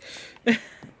Valley? Wouldn't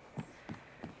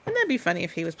that be funny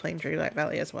if he was playing Dreamlight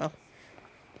Valley as well?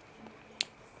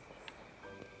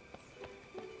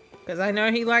 Because I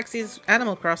know he likes his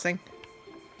Animal Crossing.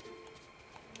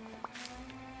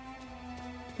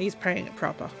 He's playing it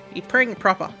proper. He's playing it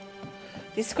proper.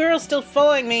 This squirrel's still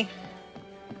following me.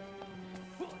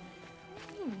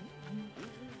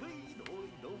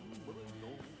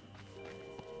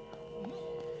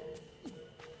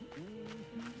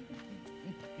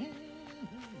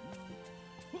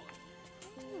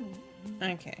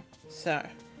 Okay, so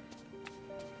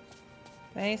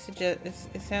they suggest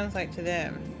it sounds like to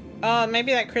them. Oh,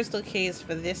 maybe that crystal key is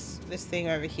for this thing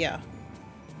over here.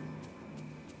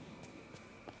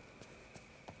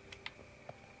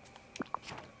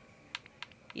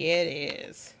 Yeah, it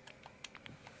is.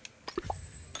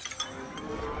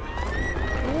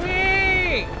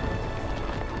 Whee!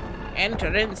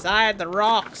 Enter inside the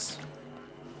rocks.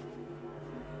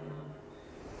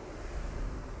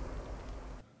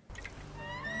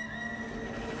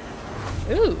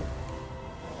 Ooh.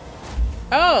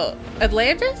 Oh,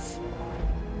 Atlantis?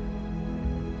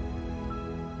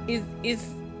 Is this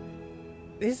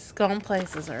has gone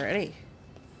places already?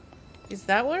 Is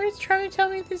that what it's trying to tell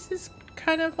me this is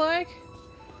kind of like?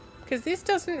 Because this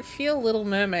doesn't feel Little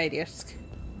Mermaid-esque.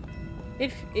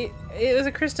 It was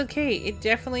a crystal key. It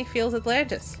definitely feels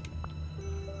Atlantis.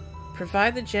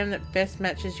 Provide the gem that best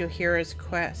matches your hero's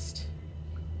quest.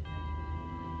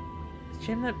 The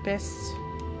gem that best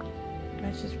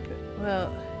matches...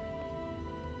 Well...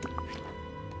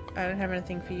 I don't have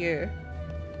anything for you.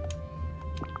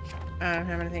 I don't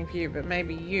have anything for you, but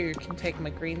maybe you can take my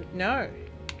green... No!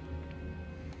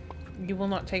 You will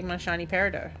not take my shiny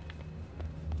peridot.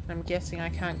 I'm guessing I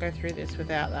can't go through this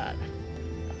without that.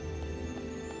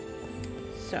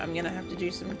 So I'm gonna have to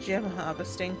do some gem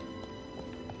harvesting.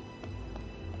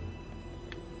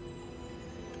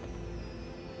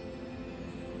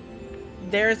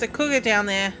 There is a cooker down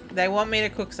there. They want me to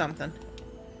cook something.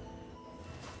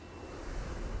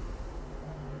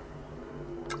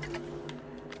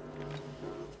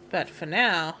 But for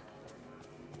now,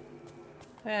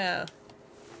 well,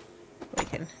 we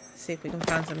can see if we can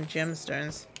find some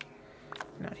gemstones.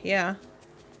 Not here.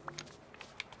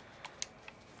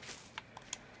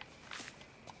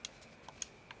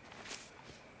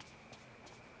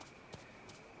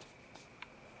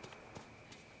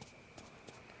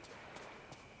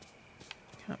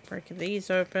 Can't break these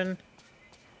open.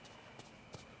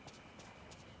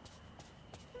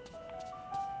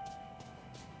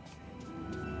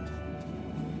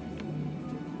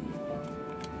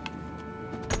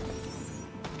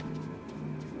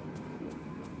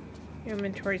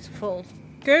 Inventory's full.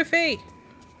 Goofy!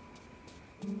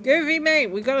 Goofy, mate,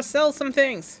 we gotta sell some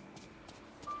things.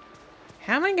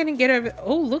 How am I gonna get over...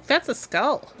 Oh, look, that's a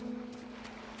skull.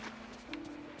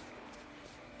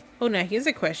 Oh, now here's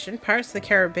a question. Pirates of the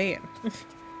Caribbean.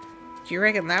 Do you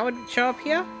reckon that would show up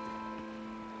here?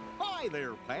 Hi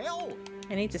there, pal.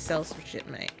 I need to sell some shit,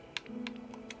 mate.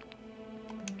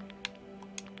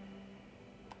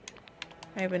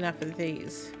 I have enough of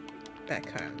these back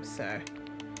home, so...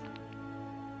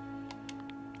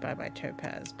 Buy my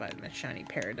topaz, buy my shiny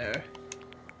peridot.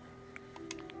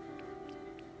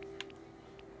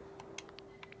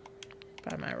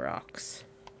 Buy my rocks.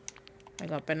 I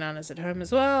got bananas at home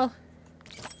as well.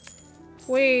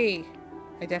 Whee!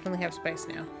 I definitely have space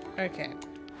now. Okay.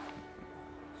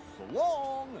 So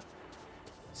long.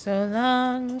 So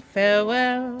long,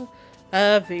 farewell,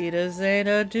 auf Wiedersehen,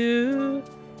 adieu,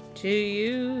 to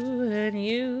you, and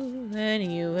you, and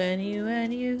you, and you,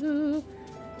 and you.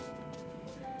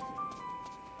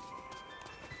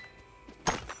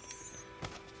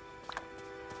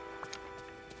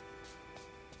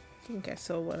 I think I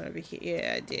saw one over here.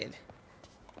 Yeah, I did.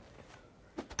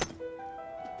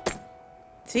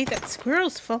 See, that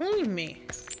squirrel's following me.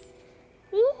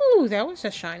 Ooh, that was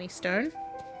a shiny stone.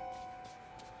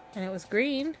 And it was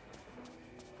green.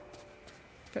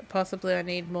 But possibly I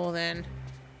need more than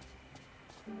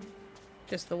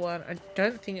just the one. I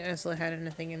don't think Ursula had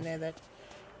anything in there that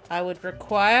I would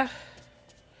require.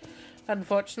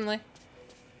 Unfortunately.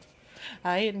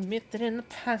 I admit that in the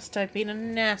past I've been a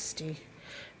nasty.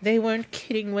 They weren't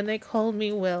kidding when they called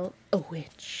me, well, a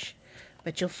witch.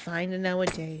 But you'll find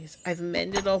nowadays I've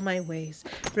mended all my ways,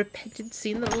 repented,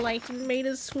 seen the light, and made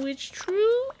a switch.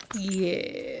 True?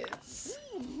 Yes.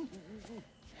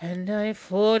 And I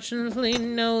fortunately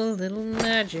know a little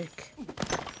magic.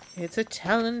 It's a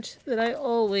talent that I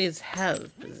always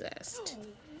have possessed.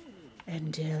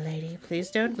 And dear lady,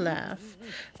 please don't laugh.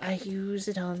 I use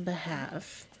it on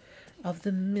behalf of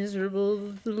the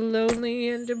miserable, the lonely,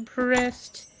 and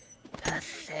depressed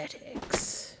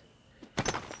pathetics.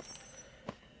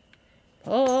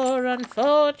 Poor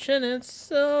unfortunate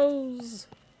souls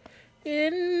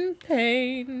in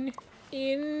pain,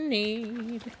 in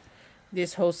need.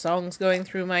 This whole song's going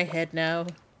through my head now.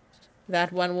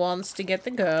 That one wants to get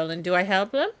the girl, and do I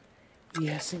help them?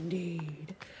 Yes,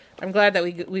 indeed. I'm glad that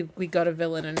we got a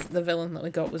villain, and the villain that we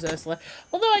got was Ursula.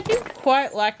 Although I do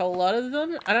quite like a lot of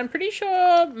them, and I'm pretty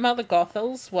sure Mother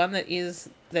Gothel's one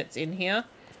that's in here.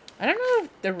 I don't know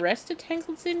if the rest of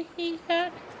Tangled's in here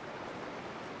yet.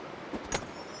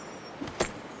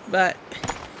 But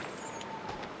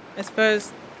I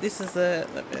suppose this is the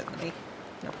let me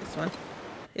not this one.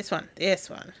 This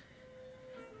one.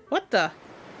 What the?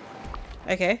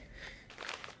 Okay.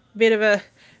 Bit of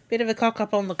a cock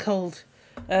up on the cold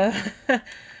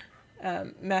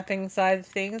mapping side of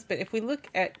things, but if we look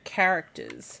at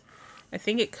characters, I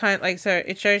think it kind of like, so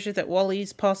it shows you that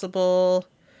Wally's possible,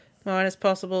 Moana's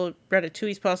possible,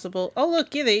 Ratatouille's possible. Oh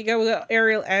look, yeah, there you go. We got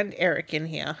Ariel and Eric in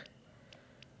here.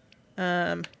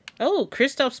 Oh,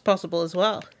 Kristoff's possible as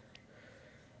well.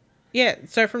 Yeah,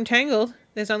 so from Tangled,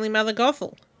 there's only Mother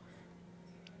Gothel.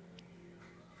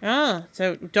 Ah,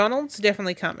 so Donald's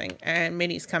definitely coming, and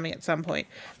Minnie's coming at some point.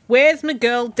 Where's my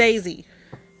girl Daisy?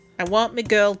 I want my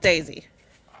girl Daisy.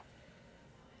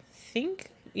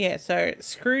 Yeah, so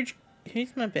Scrooge,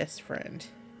 who's my best friend?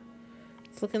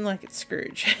 It's looking like it's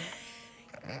Scrooge.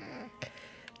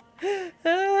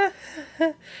 Oh,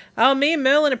 me and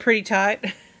Merlin are pretty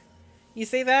tight. You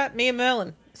see that? Me and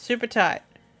Merlin, super tight.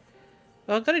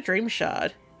 Well, I've got a dream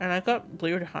shard. And I got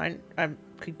blue hide. I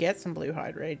could get some blue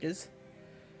hydrangeas.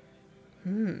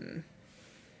 And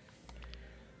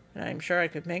I'm sure I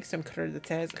could make some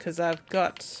crudités because I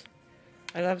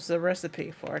have the recipe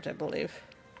for it, I believe.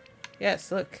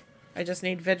 Yes, look. I just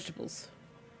need vegetables.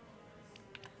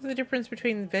 What's the difference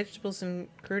between vegetables and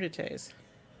crudités?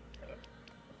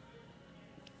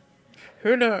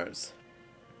 Who knows?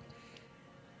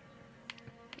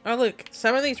 Oh look,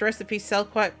 some of these recipes sell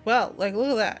quite well. Like,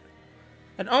 look at that.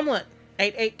 An omelette,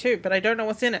 882, but I don't know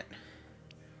what's in it.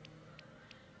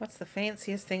 What's the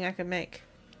fanciest thing I could make?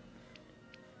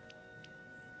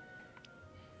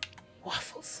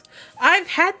 Waffles. I've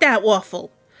had that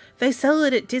waffle. They sell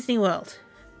it at Disney World.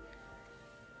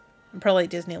 And probably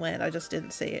Disneyland, I just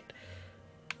didn't see it.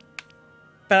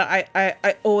 But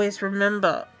I always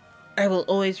remember, I will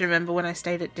always remember when I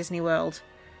stayed at Disney World.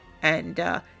 And,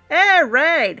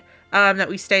 raid! That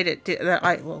we stayed at,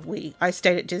 I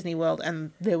stayed at Disney World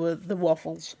and the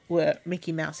waffles were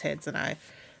Mickey Mouse heads and I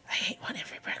ate one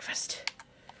every breakfast.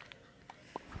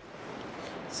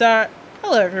 So,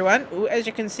 hello everyone. As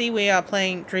you can see, we are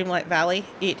playing Dreamlight Valley.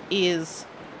 It is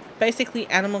basically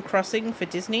Animal Crossing for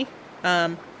Disney.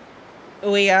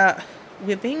 We're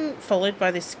being followed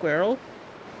by this squirrel.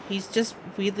 He's just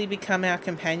weirdly become our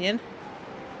companion.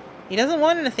 He doesn't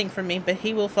want anything from me, but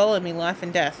he will follow me life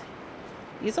and death.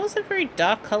 He's also very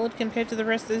dark colored compared to the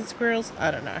rest of the squirrels. I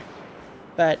don't know.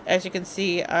 But as you can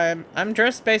see, I'm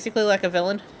dressed basically like a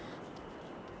villain.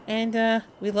 And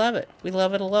we love it. We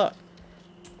love it a lot.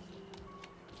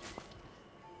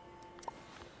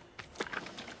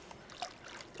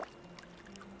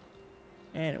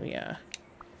 And we are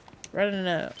running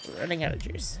out of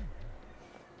juice.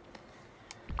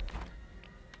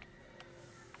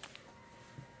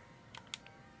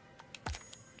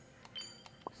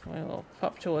 So we will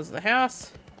pop towards the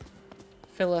house,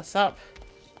 fill us up.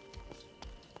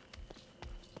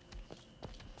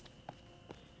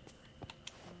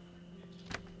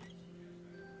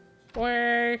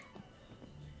 Where?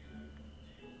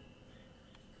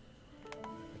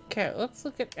 Okay, let's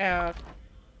look at our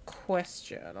quest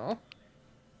journal.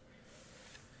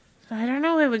 I don't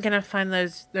know where we're gonna find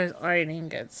those iron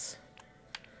ingots.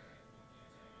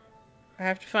 I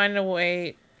have to find a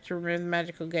way to remove the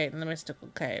magical gate in the mystical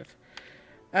cave.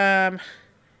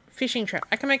 Fishing trap.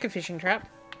 I can make a fishing trap.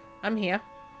 I'm here.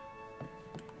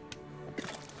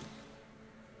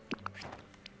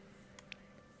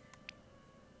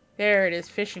 There it is,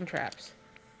 fishing traps.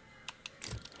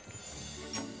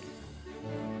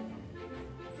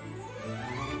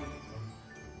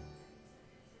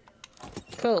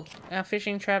 Cool. Our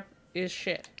fishing trap is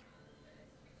shit.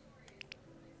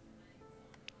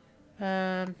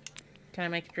 Can I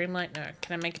make a Dreamlight? No.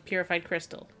 Can I make a purified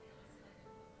crystal?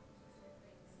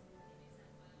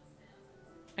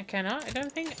 I cannot? I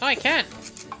don't think... Oh, I can!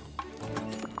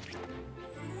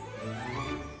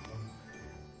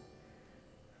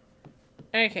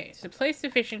 Okay, so place the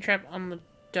fishing trap on the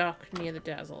dock near the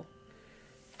dazzle.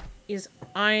 Is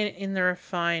iron in the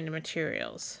refined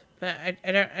materials? But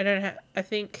I don't have... I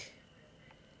think...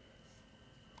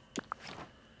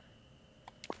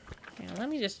 Yeah, let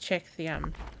me just check the,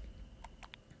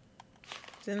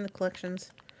 It's in the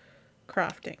collections.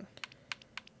 Crafting.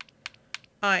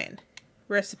 Iron.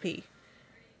 Recipe.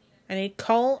 I need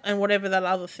coal and whatever that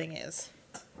other thing is.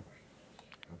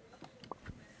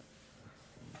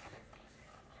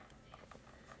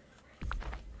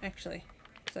 Actually,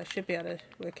 because I should be able to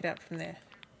work it out from there.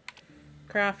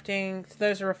 Crafting. So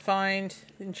those are refined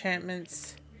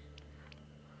enchantments.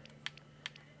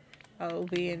 Oh, it'll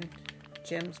be in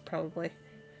gems probably.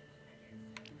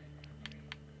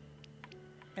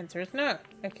 Answer is no.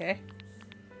 Okay.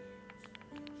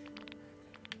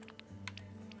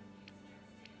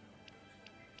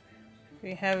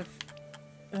 We have...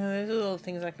 those are all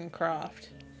things I can craft.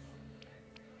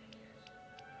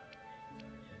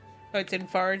 Oh, it's in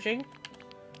foraging?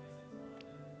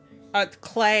 Oh, it's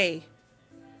clay.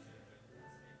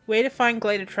 Where to find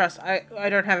clay to trust? I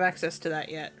don't have access to that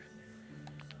yet.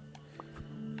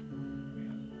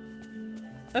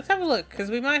 Let's have a look, because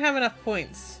we might have enough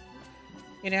points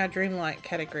in our Dreamlight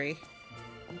category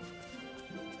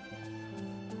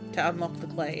to unlock the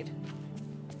glade.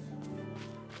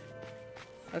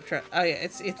 I've tried. Oh yeah,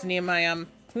 it's near my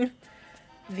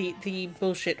the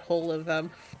bullshit haul of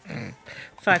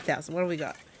 5,000. What do we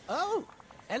got? Oh,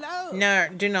 hello. No,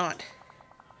 do not.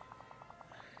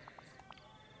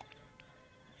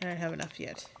 I don't have enough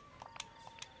yet.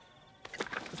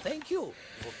 Thank you.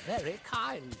 You're very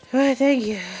kind. Oh, thank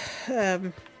you.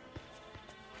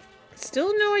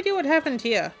 Still no idea what happened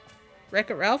here.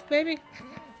 Wreck-It Ralph, baby?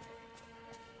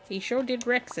 He sure did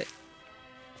Rex it.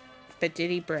 but did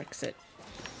he Brexit?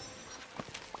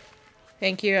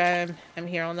 Thank you, I'm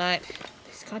here all night.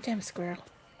 This goddamn squirrel.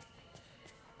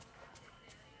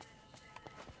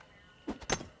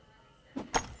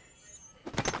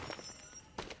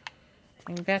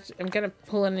 I'm gonna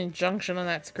pull an injunction on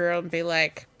that squirrel and be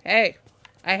like, hey,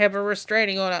 I have a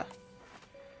restraining order.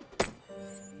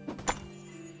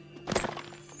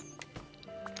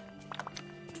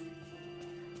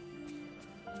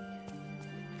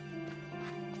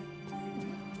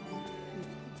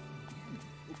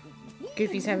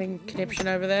 Goofy's having conniption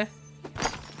over there.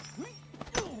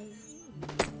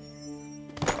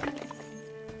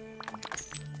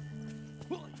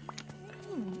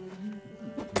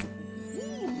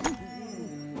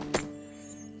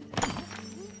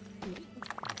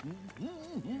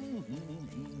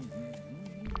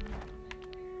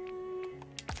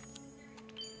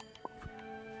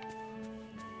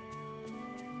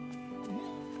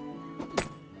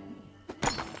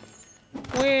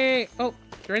 Wait, oh,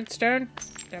 redstone?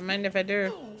 Don't mind if I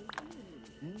do.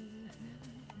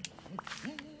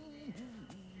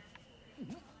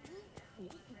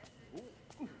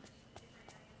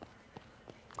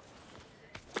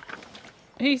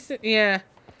 Yeah,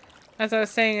 as I was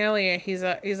saying earlier, he's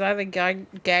either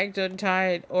gagged or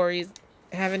tired, or he's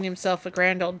having himself a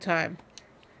grand old time.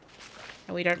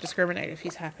 And we don't discriminate if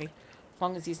he's happy, as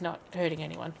long as he's not hurting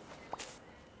anyone.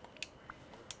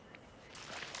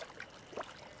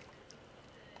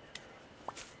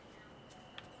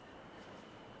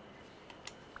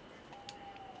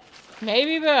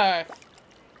 Maybe both.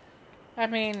 I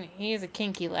mean, he's a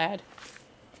kinky lad.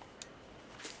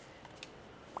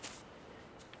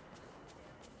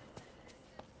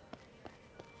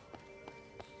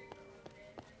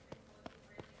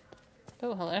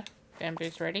 Oh, hello.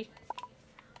 Bamboo's ready.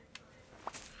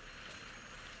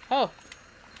 Oh.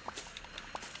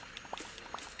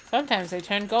 Sometimes they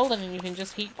turn golden and you can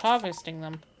just keep harvesting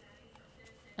them.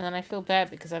 And then I feel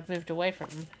bad because I've moved away from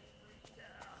them.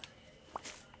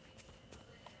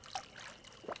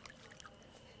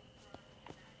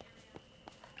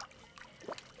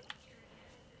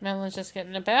 Melon's just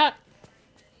getting about.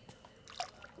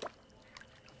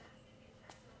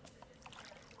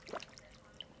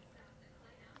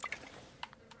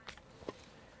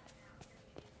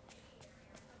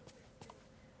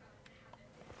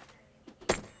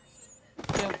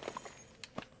 Yep.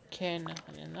 Okay,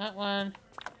 nothing in that one.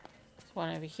 There's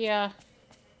one over here.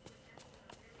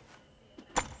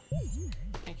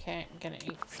 Okay, I'm gonna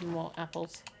eat some more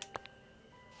apples.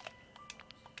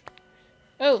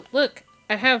 Oh, look!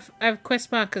 I have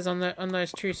quest markers on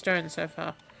those 2 stones so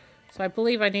far. So I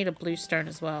believe I need a blue stone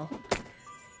as well.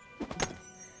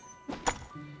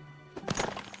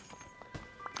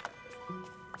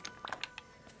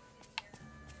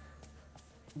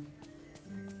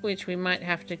 Which we might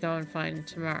have to go and find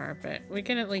tomorrow, but we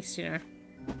can at least, you know.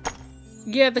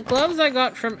 Yeah, the gloves I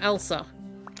got from Elsa.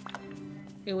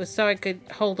 It was so I could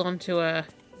hold on to a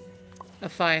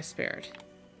fire spirit.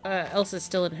 Elsa's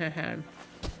still in her home.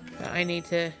 But I need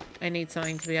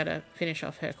something to be able to finish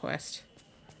off her quest.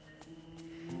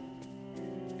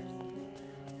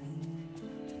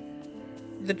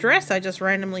 The dress I just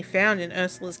randomly found in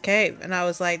Ursula's cave, and I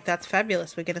was like, that's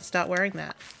fabulous, we're gonna start wearing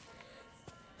that.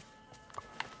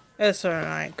 Ursula and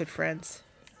I are good friends.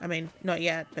 I mean, not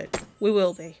yet, but we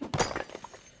will be.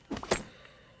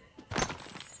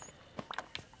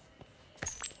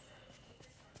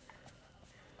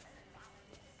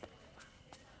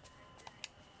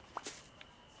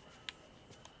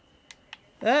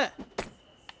 Ah!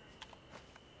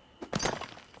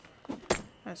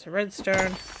 That's a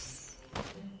redstone.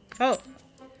 Oh!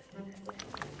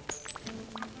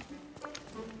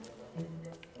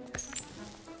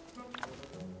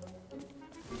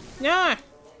 No!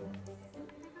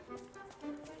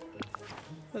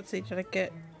 Let's see, did I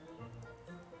get...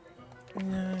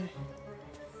 No.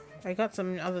 I got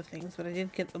some other things, but I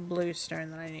did get the blue stone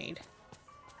that I need.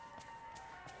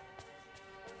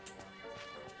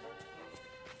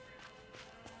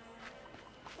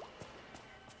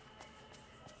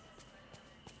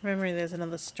 Remember, there's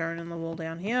another stone on the wall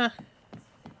down here.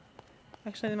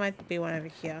 Actually, there might be one over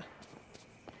here.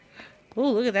 Ooh,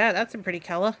 look at that. That's a pretty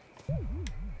color.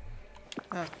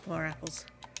 Oh, more apples.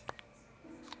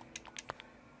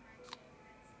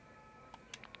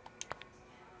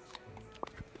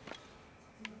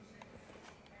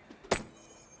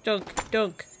 Dunk,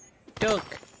 dunk,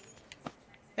 dunk.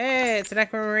 Hey, it's an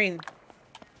aquamarine.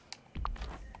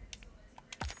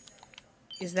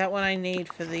 Is that what I need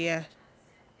for the,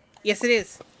 Yes, it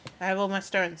is. I have all my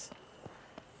stones.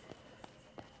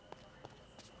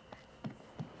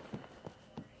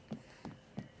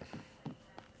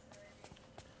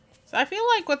 So I feel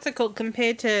like, what's it called,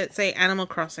 compared to, say, Animal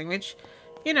Crossing, which,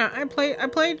 you know, I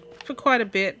played for quite a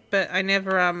bit, but I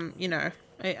never, you know,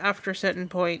 after a certain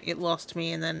point, it lost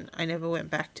me, and then I never went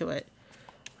back to it.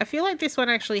 I feel like this one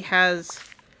actually has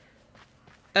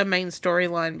a main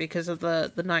storyline because of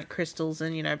the night crystals,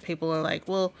 and, you know, people are like,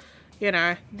 well, you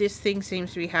know, this thing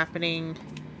seems to be happening.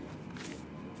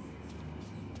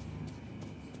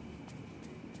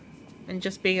 And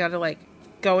just being able to, like,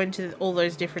 go into all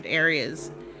those different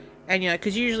areas. And, you know,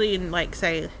 because usually in, like,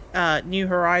 say, New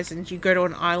Horizons, you go to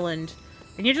an island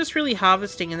and you're just really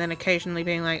harvesting, and then occasionally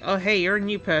being like, oh, hey, you're a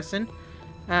new person.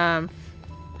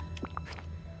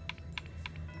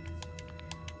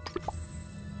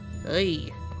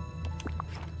 Hey.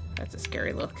 That's a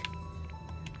scary look.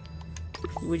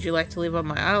 Would you like to live on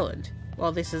my island?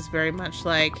 Well, this is very much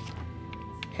like,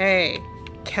 hey,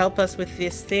 help us with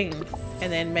this thing,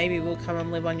 and then maybe we'll come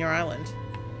and live on your island.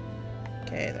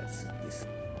 Okay, that's this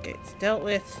gate's dealt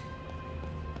with.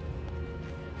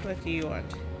 What do you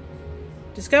want?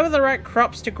 Discover the right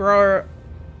crops to grow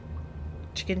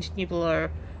to continue below.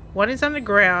 One is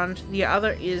underground, the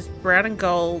other is brown and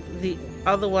gold, the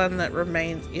other one that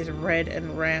remains is red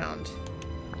and round.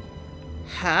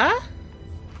 Huh?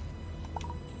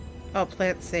 Oh,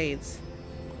 plant seeds.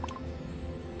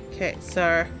 Okay,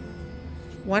 so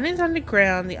one is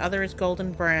underground, the other is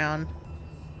golden brown.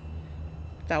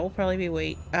 That will probably be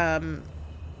wheat.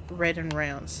 Red and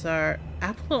round. So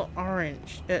apple or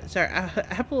orange? Sorry,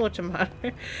 apple or tomato?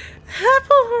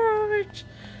 Apple or orange?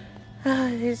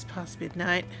 It is past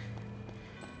midnight.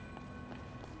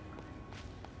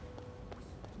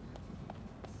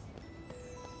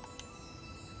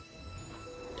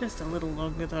 Just a little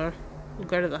longer though. We'll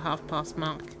go to the half-past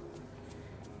mark.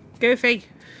 Goofy!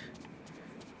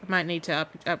 I might need to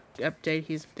update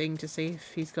his thing to see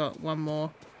if he's got one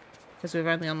more. Because we've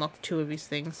only unlocked 2 of his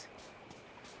things.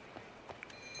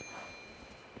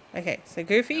 Okay, so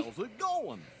Goofy. How's it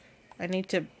going? I need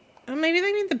to... Oh, maybe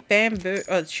they need the bamboo...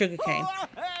 Oh, it's sugarcane.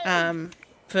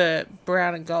 For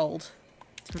brown and gold.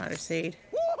 Tomato seed.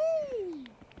 Woohoo!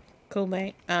 Cool,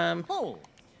 mate. Oh,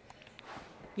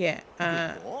 Yeah,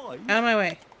 boy. out of my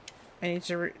way. I need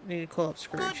to call up Good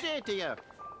Scrooge. day to you.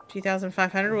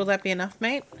 2,500, will that be enough,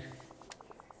 mate?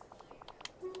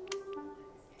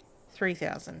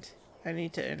 3,000. I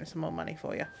need to earn some more money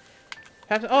for you.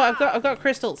 Perhaps, oh, I've got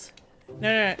crystals.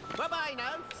 No. Bye-bye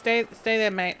now. Stay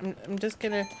there, mate. I'm just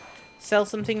gonna sell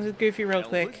some things with Goofy real How's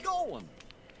quick. it going?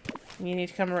 You need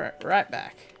to come right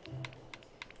back.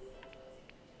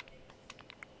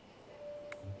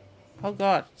 Oh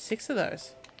god, 6 of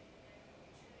those.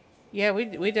 Yeah,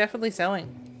 we're definitely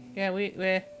selling. Yeah,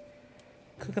 we're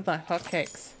cooking like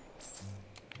hotcakes.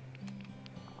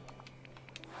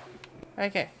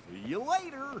 Okay. See you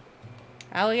later.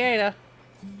 Alligator.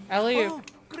 Alley-oop. Oh,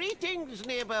 greetings,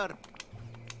 neighbor.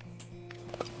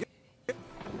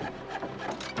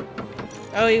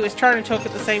 Oh, he was trying to talk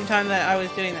at the same time that I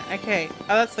was doing that. Okay.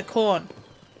 Oh, that's the corn.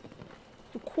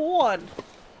 The corn.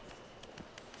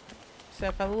 So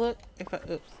if I look,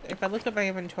 if I look at my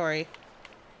inventory.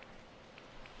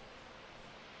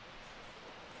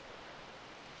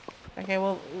 Okay,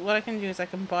 well, what I can do is I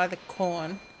can buy the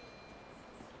corn.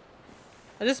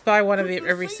 I'll just buy one of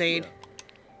every seed.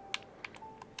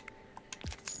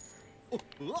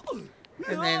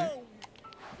 And then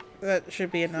that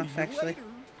should be enough, actually.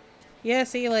 Yeah,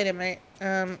 see you later, mate.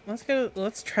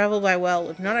 Let's travel by well.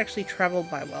 We've not actually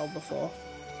traveled by well before.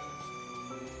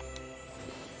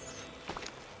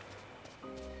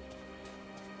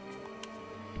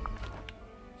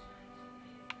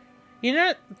 You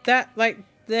know, that, like,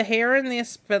 the hair in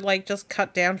this, but, like, just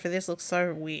cut down for this looks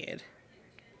so weird.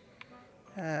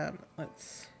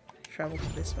 Let's travel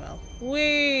to this well.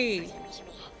 Whee!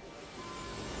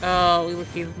 Oh, we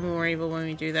look even more evil when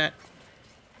we do that.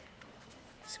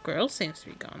 Squirrel seems to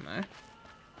be gone, though.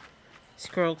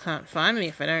 Squirrel can't find me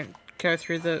if I don't go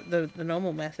through the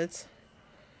normal methods.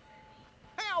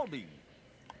 Howdy.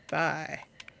 Bye.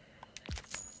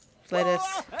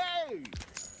 Lettuce, Hey.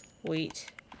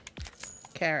 wheat,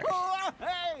 carrot.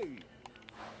 Hey.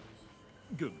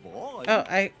 Goodbye. Oh,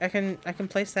 I can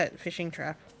place that fishing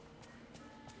trap.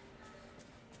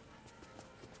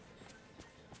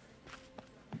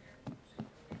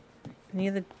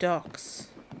 Near the docks.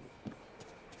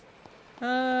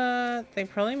 They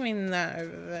probably mean that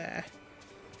over there.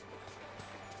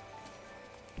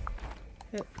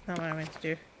 That's not what I meant to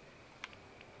do.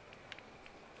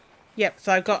 Yep,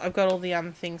 so I've got all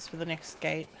the things for the next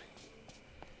gate.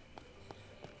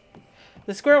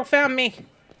 The squirrel found me.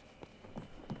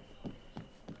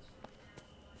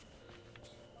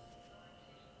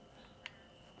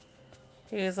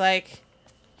 He was like,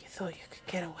 "You thought you could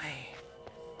get away.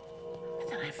 But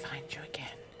then I find you again.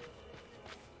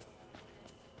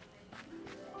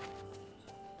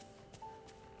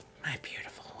 My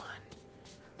beautiful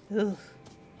one. Ugh.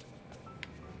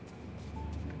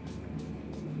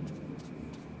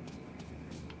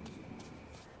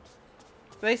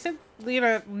 They said, you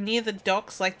know, near the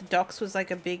docks, like the docks was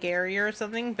like a big area or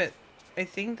something, but I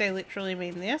think they literally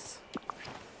mean this.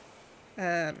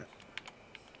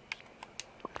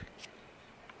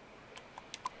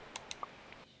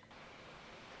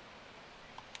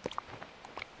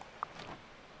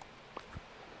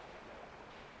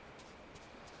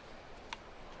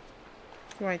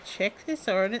 Do I check this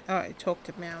or oh, I talked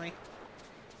to Maui.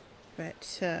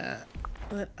 But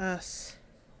let us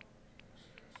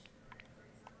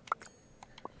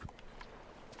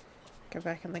go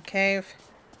back in the cave.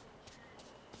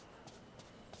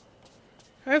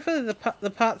 Hopefully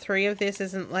the part 3 of this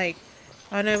isn't like,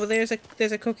 oh no, well there's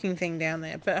a cooking thing down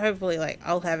there, but hopefully like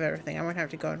I'll have everything. I won't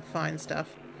have to go and find stuff.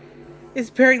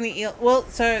 It's burying the eel. Well,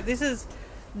 so this is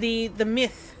the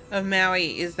myth of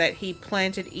Maui is that he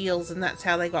planted eels and that's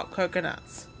how they got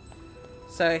coconuts.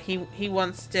 So he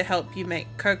wants to help you make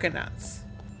coconuts.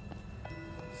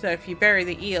 So if you bury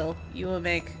the eel, you will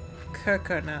make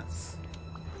coconuts.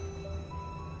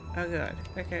 Oh god.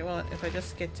 Okay, well if I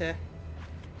just get to,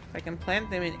 if I can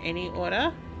plant them in any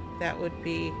order, that would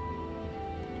be...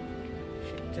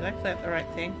 Shit, did I plant the right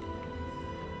thing?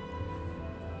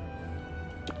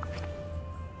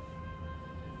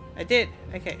 I did.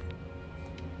 Okay.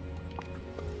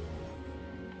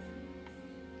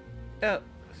 Oh.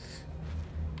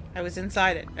 I was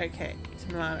inside it. Okay.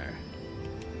 Tomato.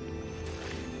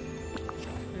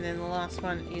 And then the last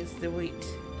one is the wheat.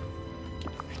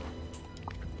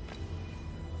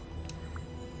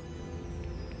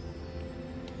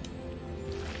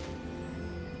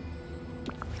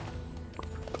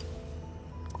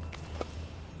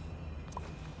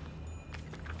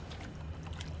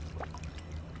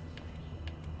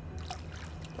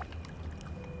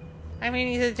 I mean,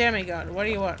 he's a demigod. What do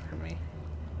you want from me?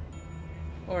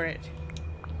 Or it?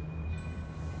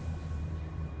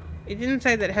 It didn't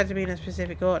say that it had to be in a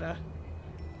specific order.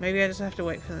 Maybe I just have to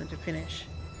wait for them to finish.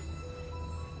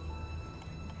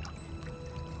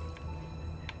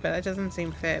 But that doesn't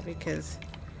seem fair because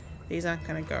these aren't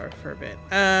going to go for a bit.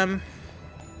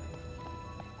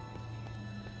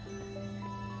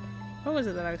 What was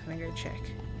it that I was going to go check?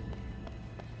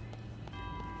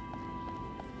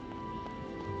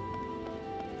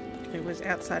 It was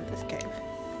outside this cave.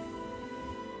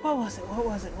 What was it? What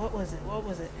was it? What was it? What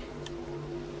was it?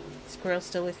 Squirrel's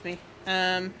still with me.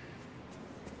 Oh,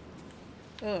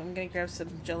 I'm gonna grab some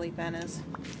jolly banners.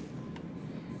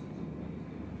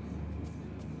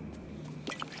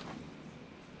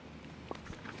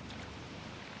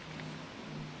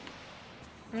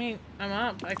 I mean, I'm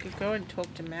up. I could go and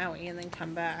talk to Maui and then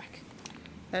come back.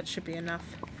 That should be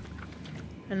enough.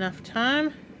 Enough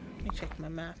time. Let me check my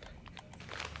map.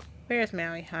 Where's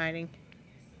Maui hiding?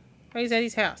 Oh, he's at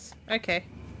his house. Okay.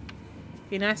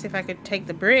 Be nice if I could take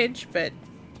the bridge, but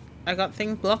I got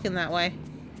things blocking that way.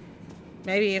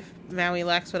 Maybe if Maui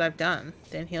likes what I've done,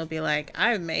 then he'll be like,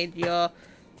 I've made your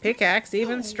pickaxe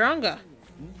even stronger.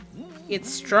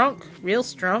 It's strong. Real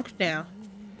strong now.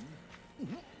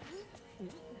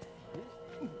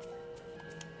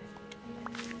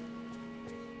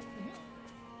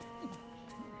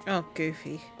 Oh,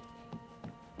 Goofy.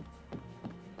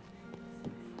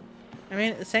 I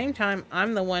mean, at the same time,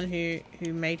 I'm the one who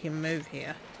made him move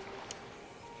here.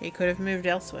 He could have moved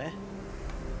elsewhere.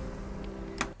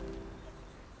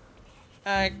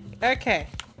 Okay.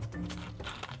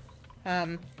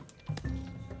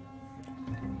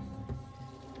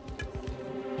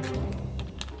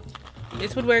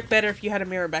 This would work better if you had a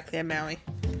mirror back there, Maui.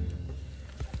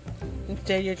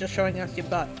 Instead, you're just showing us your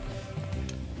butt.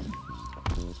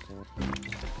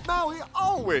 Maui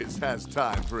always has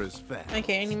time for his fat.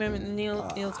 Okay, any moment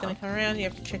Neil's gonna come around, you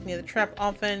have to check near the trap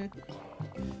often.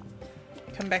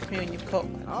 Come back to me when you've caught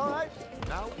one. Alright,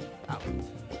 now out.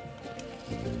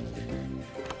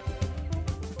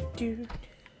 Dude.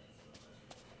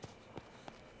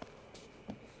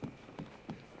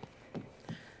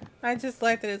 I just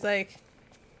like that it's like,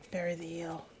 bury the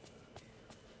eel.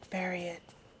 Bury it.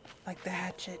 Like the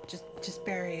hatchet, just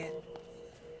bury it.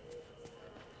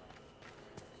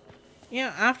 You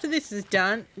know, after this is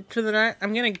done for the night,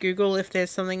 I'm going to Google if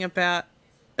there's something about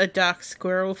a dark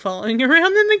squirrel following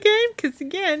around in the game. Because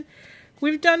again,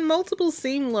 we've done multiple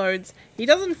scene loads. He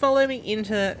doesn't follow me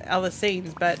into other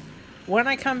scenes, but when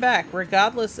I come back,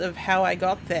 regardless of how I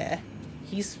got there,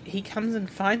 he comes and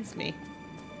finds me.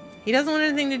 He doesn't want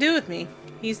anything to do with me.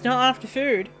 He's not after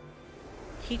food.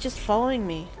 He just following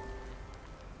me.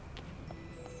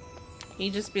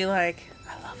 He'd just be like,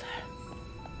 I love her.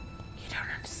 You don't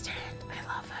understand. I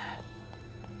love her.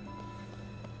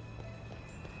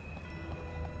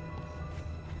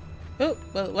 Oh,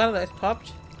 well, one of those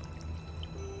popped.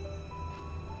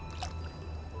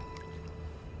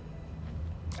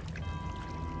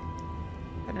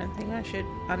 I don't think I should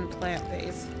unplant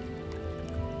these.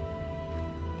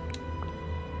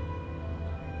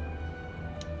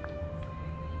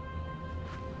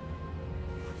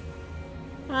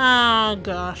 Oh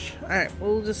gosh. Alright,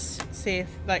 we'll just see if,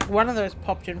 like, one of those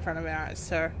popped in front of our eyes,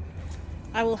 so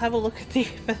I will have a look at the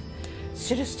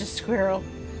sinister squirrel.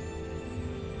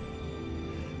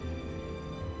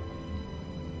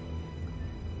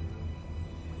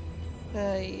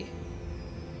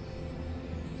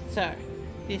 So,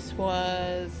 this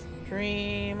was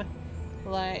Dreamlight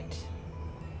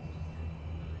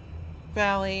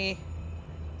Valley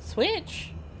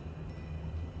Switch.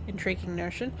 Intriguing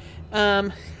notion.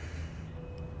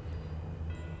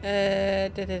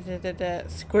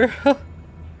 Squirrel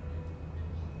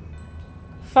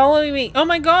following me. Oh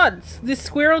my god, this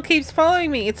squirrel keeps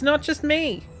following me. It's not just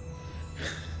me.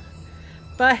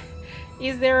 But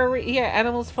is there a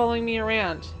animals following me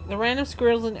around? The random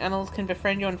squirrels and animals can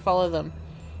befriend you and follow them.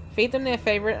 Feed them their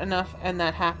favorite enough and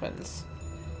that happens.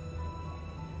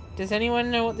 Does anyone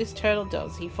know what this turtle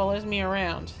does? He follows me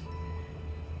around.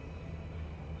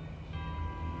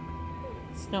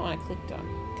 It's not what I clicked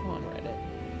on. Come on, Reddit.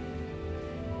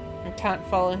 I can't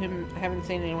follow him. I haven't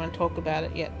seen anyone talk about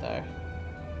it yet, though.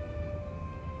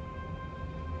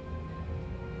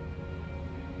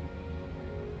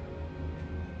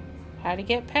 How to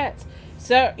get pets.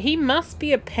 So, he must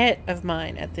be a pet of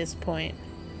mine at this point.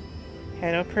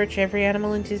 How to approach every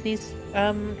animal in Disney's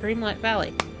Dreamlight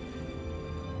Valley.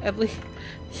 At least,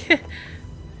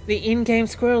 the in-game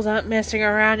squirrels aren't messing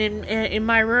around in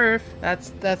my roof.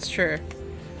 That's true.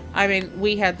 I mean,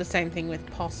 we had the same thing with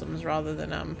possums rather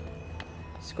than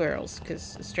squirrels,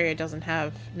 because Australia doesn't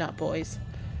have nut boys.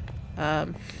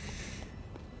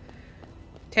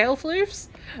 Tail floofs?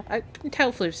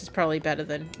 Tail floofs is probably better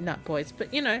than nut boys,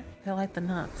 but you know, they like the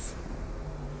nuts.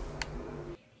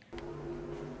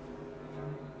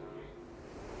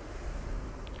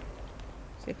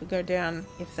 See if we go down,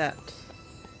 if that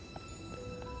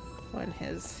one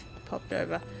has popped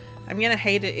over. I'm gonna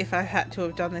hate it if I had to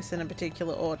have done this in a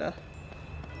particular order.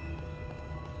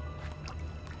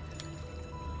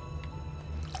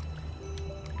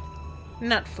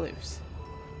 Nut floofs.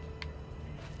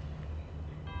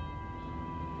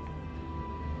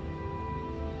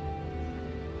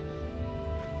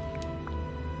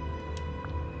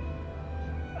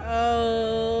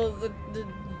 Oh,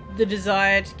 the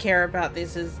desire to care about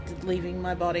this is leaving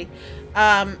my body.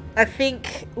 I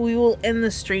think we will end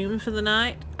the stream for the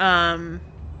night. I'm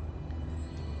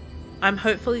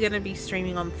hopefully going to be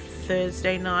streaming on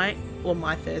Thursday night, or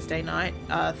my Thursday night,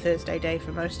 Thursday day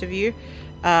for most of you,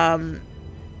 on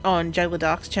Jayla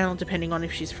Dark's channel, depending on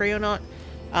if she's free or not.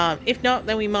 If not,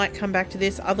 then we might come back to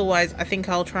this. Otherwise, I think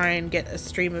I'll try and get a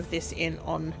stream of this in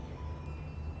on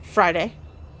Friday.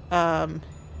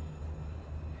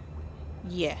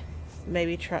 Yeah,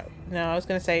 maybe try. No, I was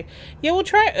gonna say, yeah, we'll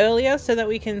try it earlier so that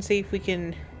we can see if we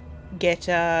can get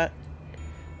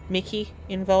Mickey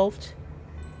involved.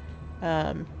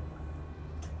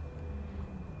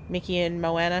 Mickey and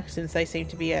Moana, since they seem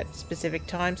to be at specific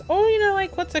times. Oh, you know,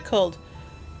 like, what's it called?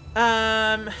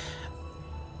 I'm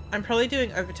probably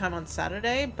doing overtime on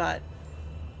Saturday, but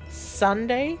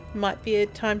Sunday might be a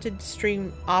time to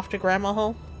stream after Grandma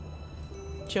Hall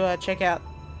to check out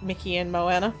Mickey and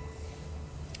Moana.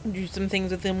 Do some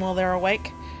things with them while they're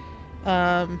awake.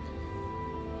 Yeah,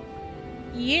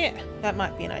 that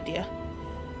might be an idea.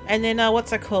 And then,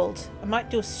 what's it called? I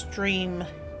might do a stream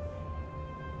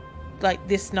like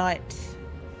this night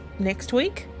next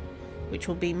week, which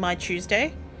will be my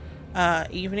Tuesday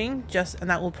evening. And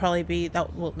that will probably be,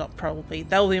 that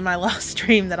will be my last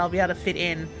stream that I'll be able to fit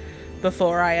in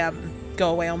before I go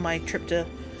away on my trip to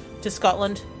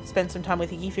Scotland. Spend some time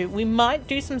with Igifu. We might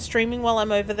do some streaming while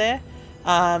I'm over there.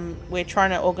 We're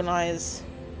trying to organise,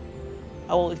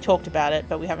 well, we've talked about it,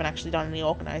 but we haven't actually done any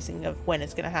organising of when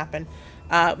it's going to happen.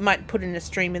 Might put in a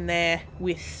stream in there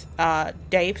with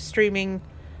Dave streaming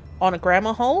on a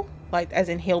Grandma Hall, like as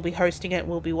in he'll be hosting it,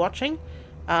 we'll be watching,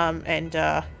 and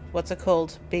what's it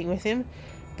called, being with him.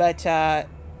 But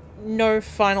no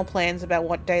final plans about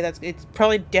what day that's. It's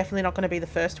probably definitely not going to be the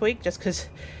first week, just because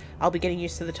I'll be getting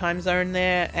used to the time zone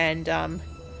there and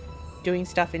doing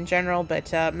stuff in general,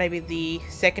 but maybe the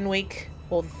second week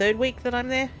or the third week that I'm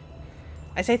there.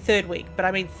 I say third week, but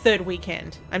I mean third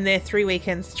weekend. I'm there 3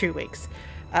 weekends, 2 weeks.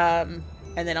 and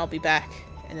then I'll be back,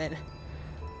 and then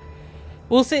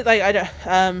we'll see. Like,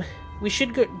 we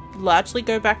should largely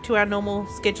go back to our normal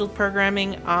scheduled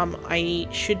programming. I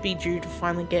should be due to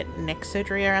finally get neck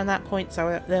surgery around that point,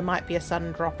 so there might be a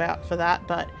sudden dropout for that,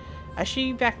 but I should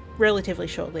be back relatively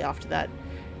shortly after that.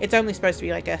 It's only supposed to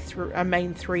be like a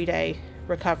main 3-day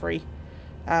recovery,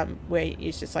 where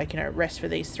it's just like, rest for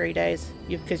these 3 days,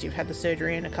 because you've had the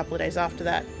surgery and a couple of days after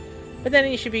that. But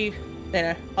then you should be,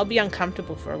 I'll be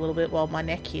uncomfortable for a little bit while my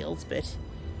neck heals, but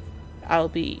I'll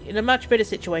be in a much better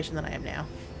situation than I am now.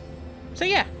 So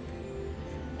yeah,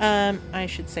 I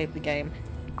should save the game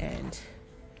and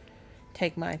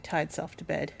take my tired self to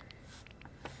bed.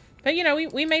 But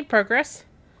we made progress.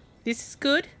 This is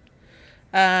good.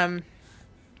 What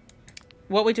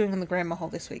we're doing on the Grandma Hole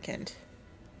this weekend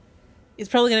is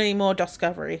probably going to be more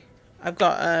Discovery. I've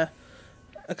got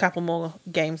a couple more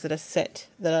games that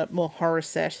are more horror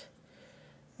set.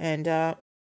 And